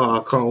 yeah. Oh,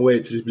 I can't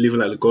wait to just be living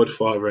like the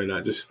Godfather and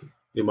that, just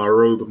in my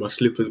robe and my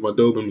slippers, my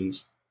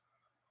Dobermans.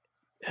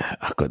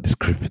 I got this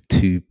crib for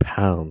 £2,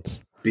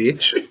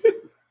 bitch.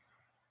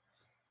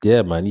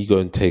 Yeah, man, you go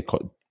and take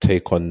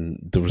on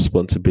the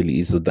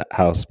responsibilities of that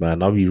house,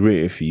 man. I'll be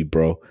rooting for you,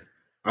 bro.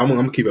 I'm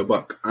gonna keep it a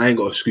buck. I ain't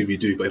got a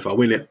Scooby-Doo, but if I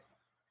win it,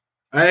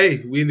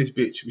 hey, we in this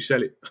bitch, we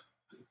sell it.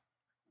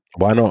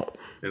 Why not?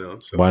 So.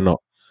 Why not?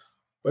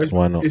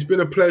 Why not? It's been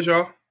a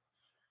pleasure.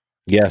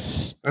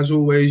 Yes. As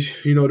always,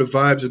 the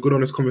vibes are good on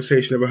this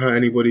conversation. Never hurt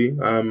anybody.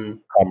 Come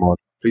on.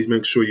 Please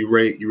make sure you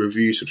rate, you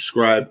review,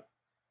 subscribe.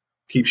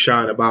 Keep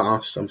shouting about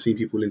us. I'm seeing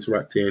people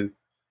interacting.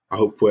 I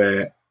hope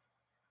we're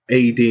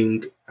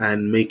aiding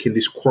and making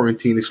this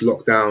quarantine, this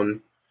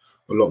lockdown,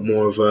 a lot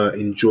more of an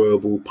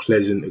enjoyable,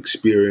 pleasant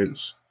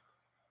experience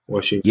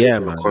watching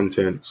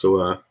content.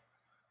 So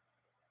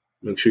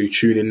make sure you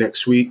tune in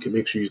next week.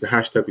 Make sure you use the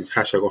hashtag. It's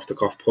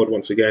 #OffTheCuffPod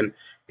once again.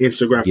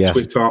 Instagram,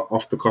 Twitter,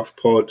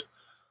 OffTheCuffPod.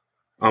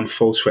 I'm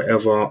False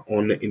Forever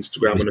on the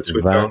Instagram and the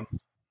Twitter.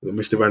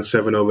 Mr. Van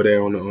 7 over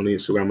there on the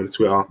Instagram and the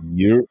Twitter.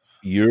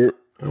 You're.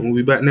 And we'll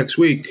be back next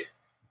week.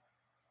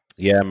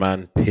 Yeah,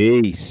 man.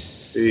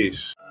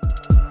 Peace.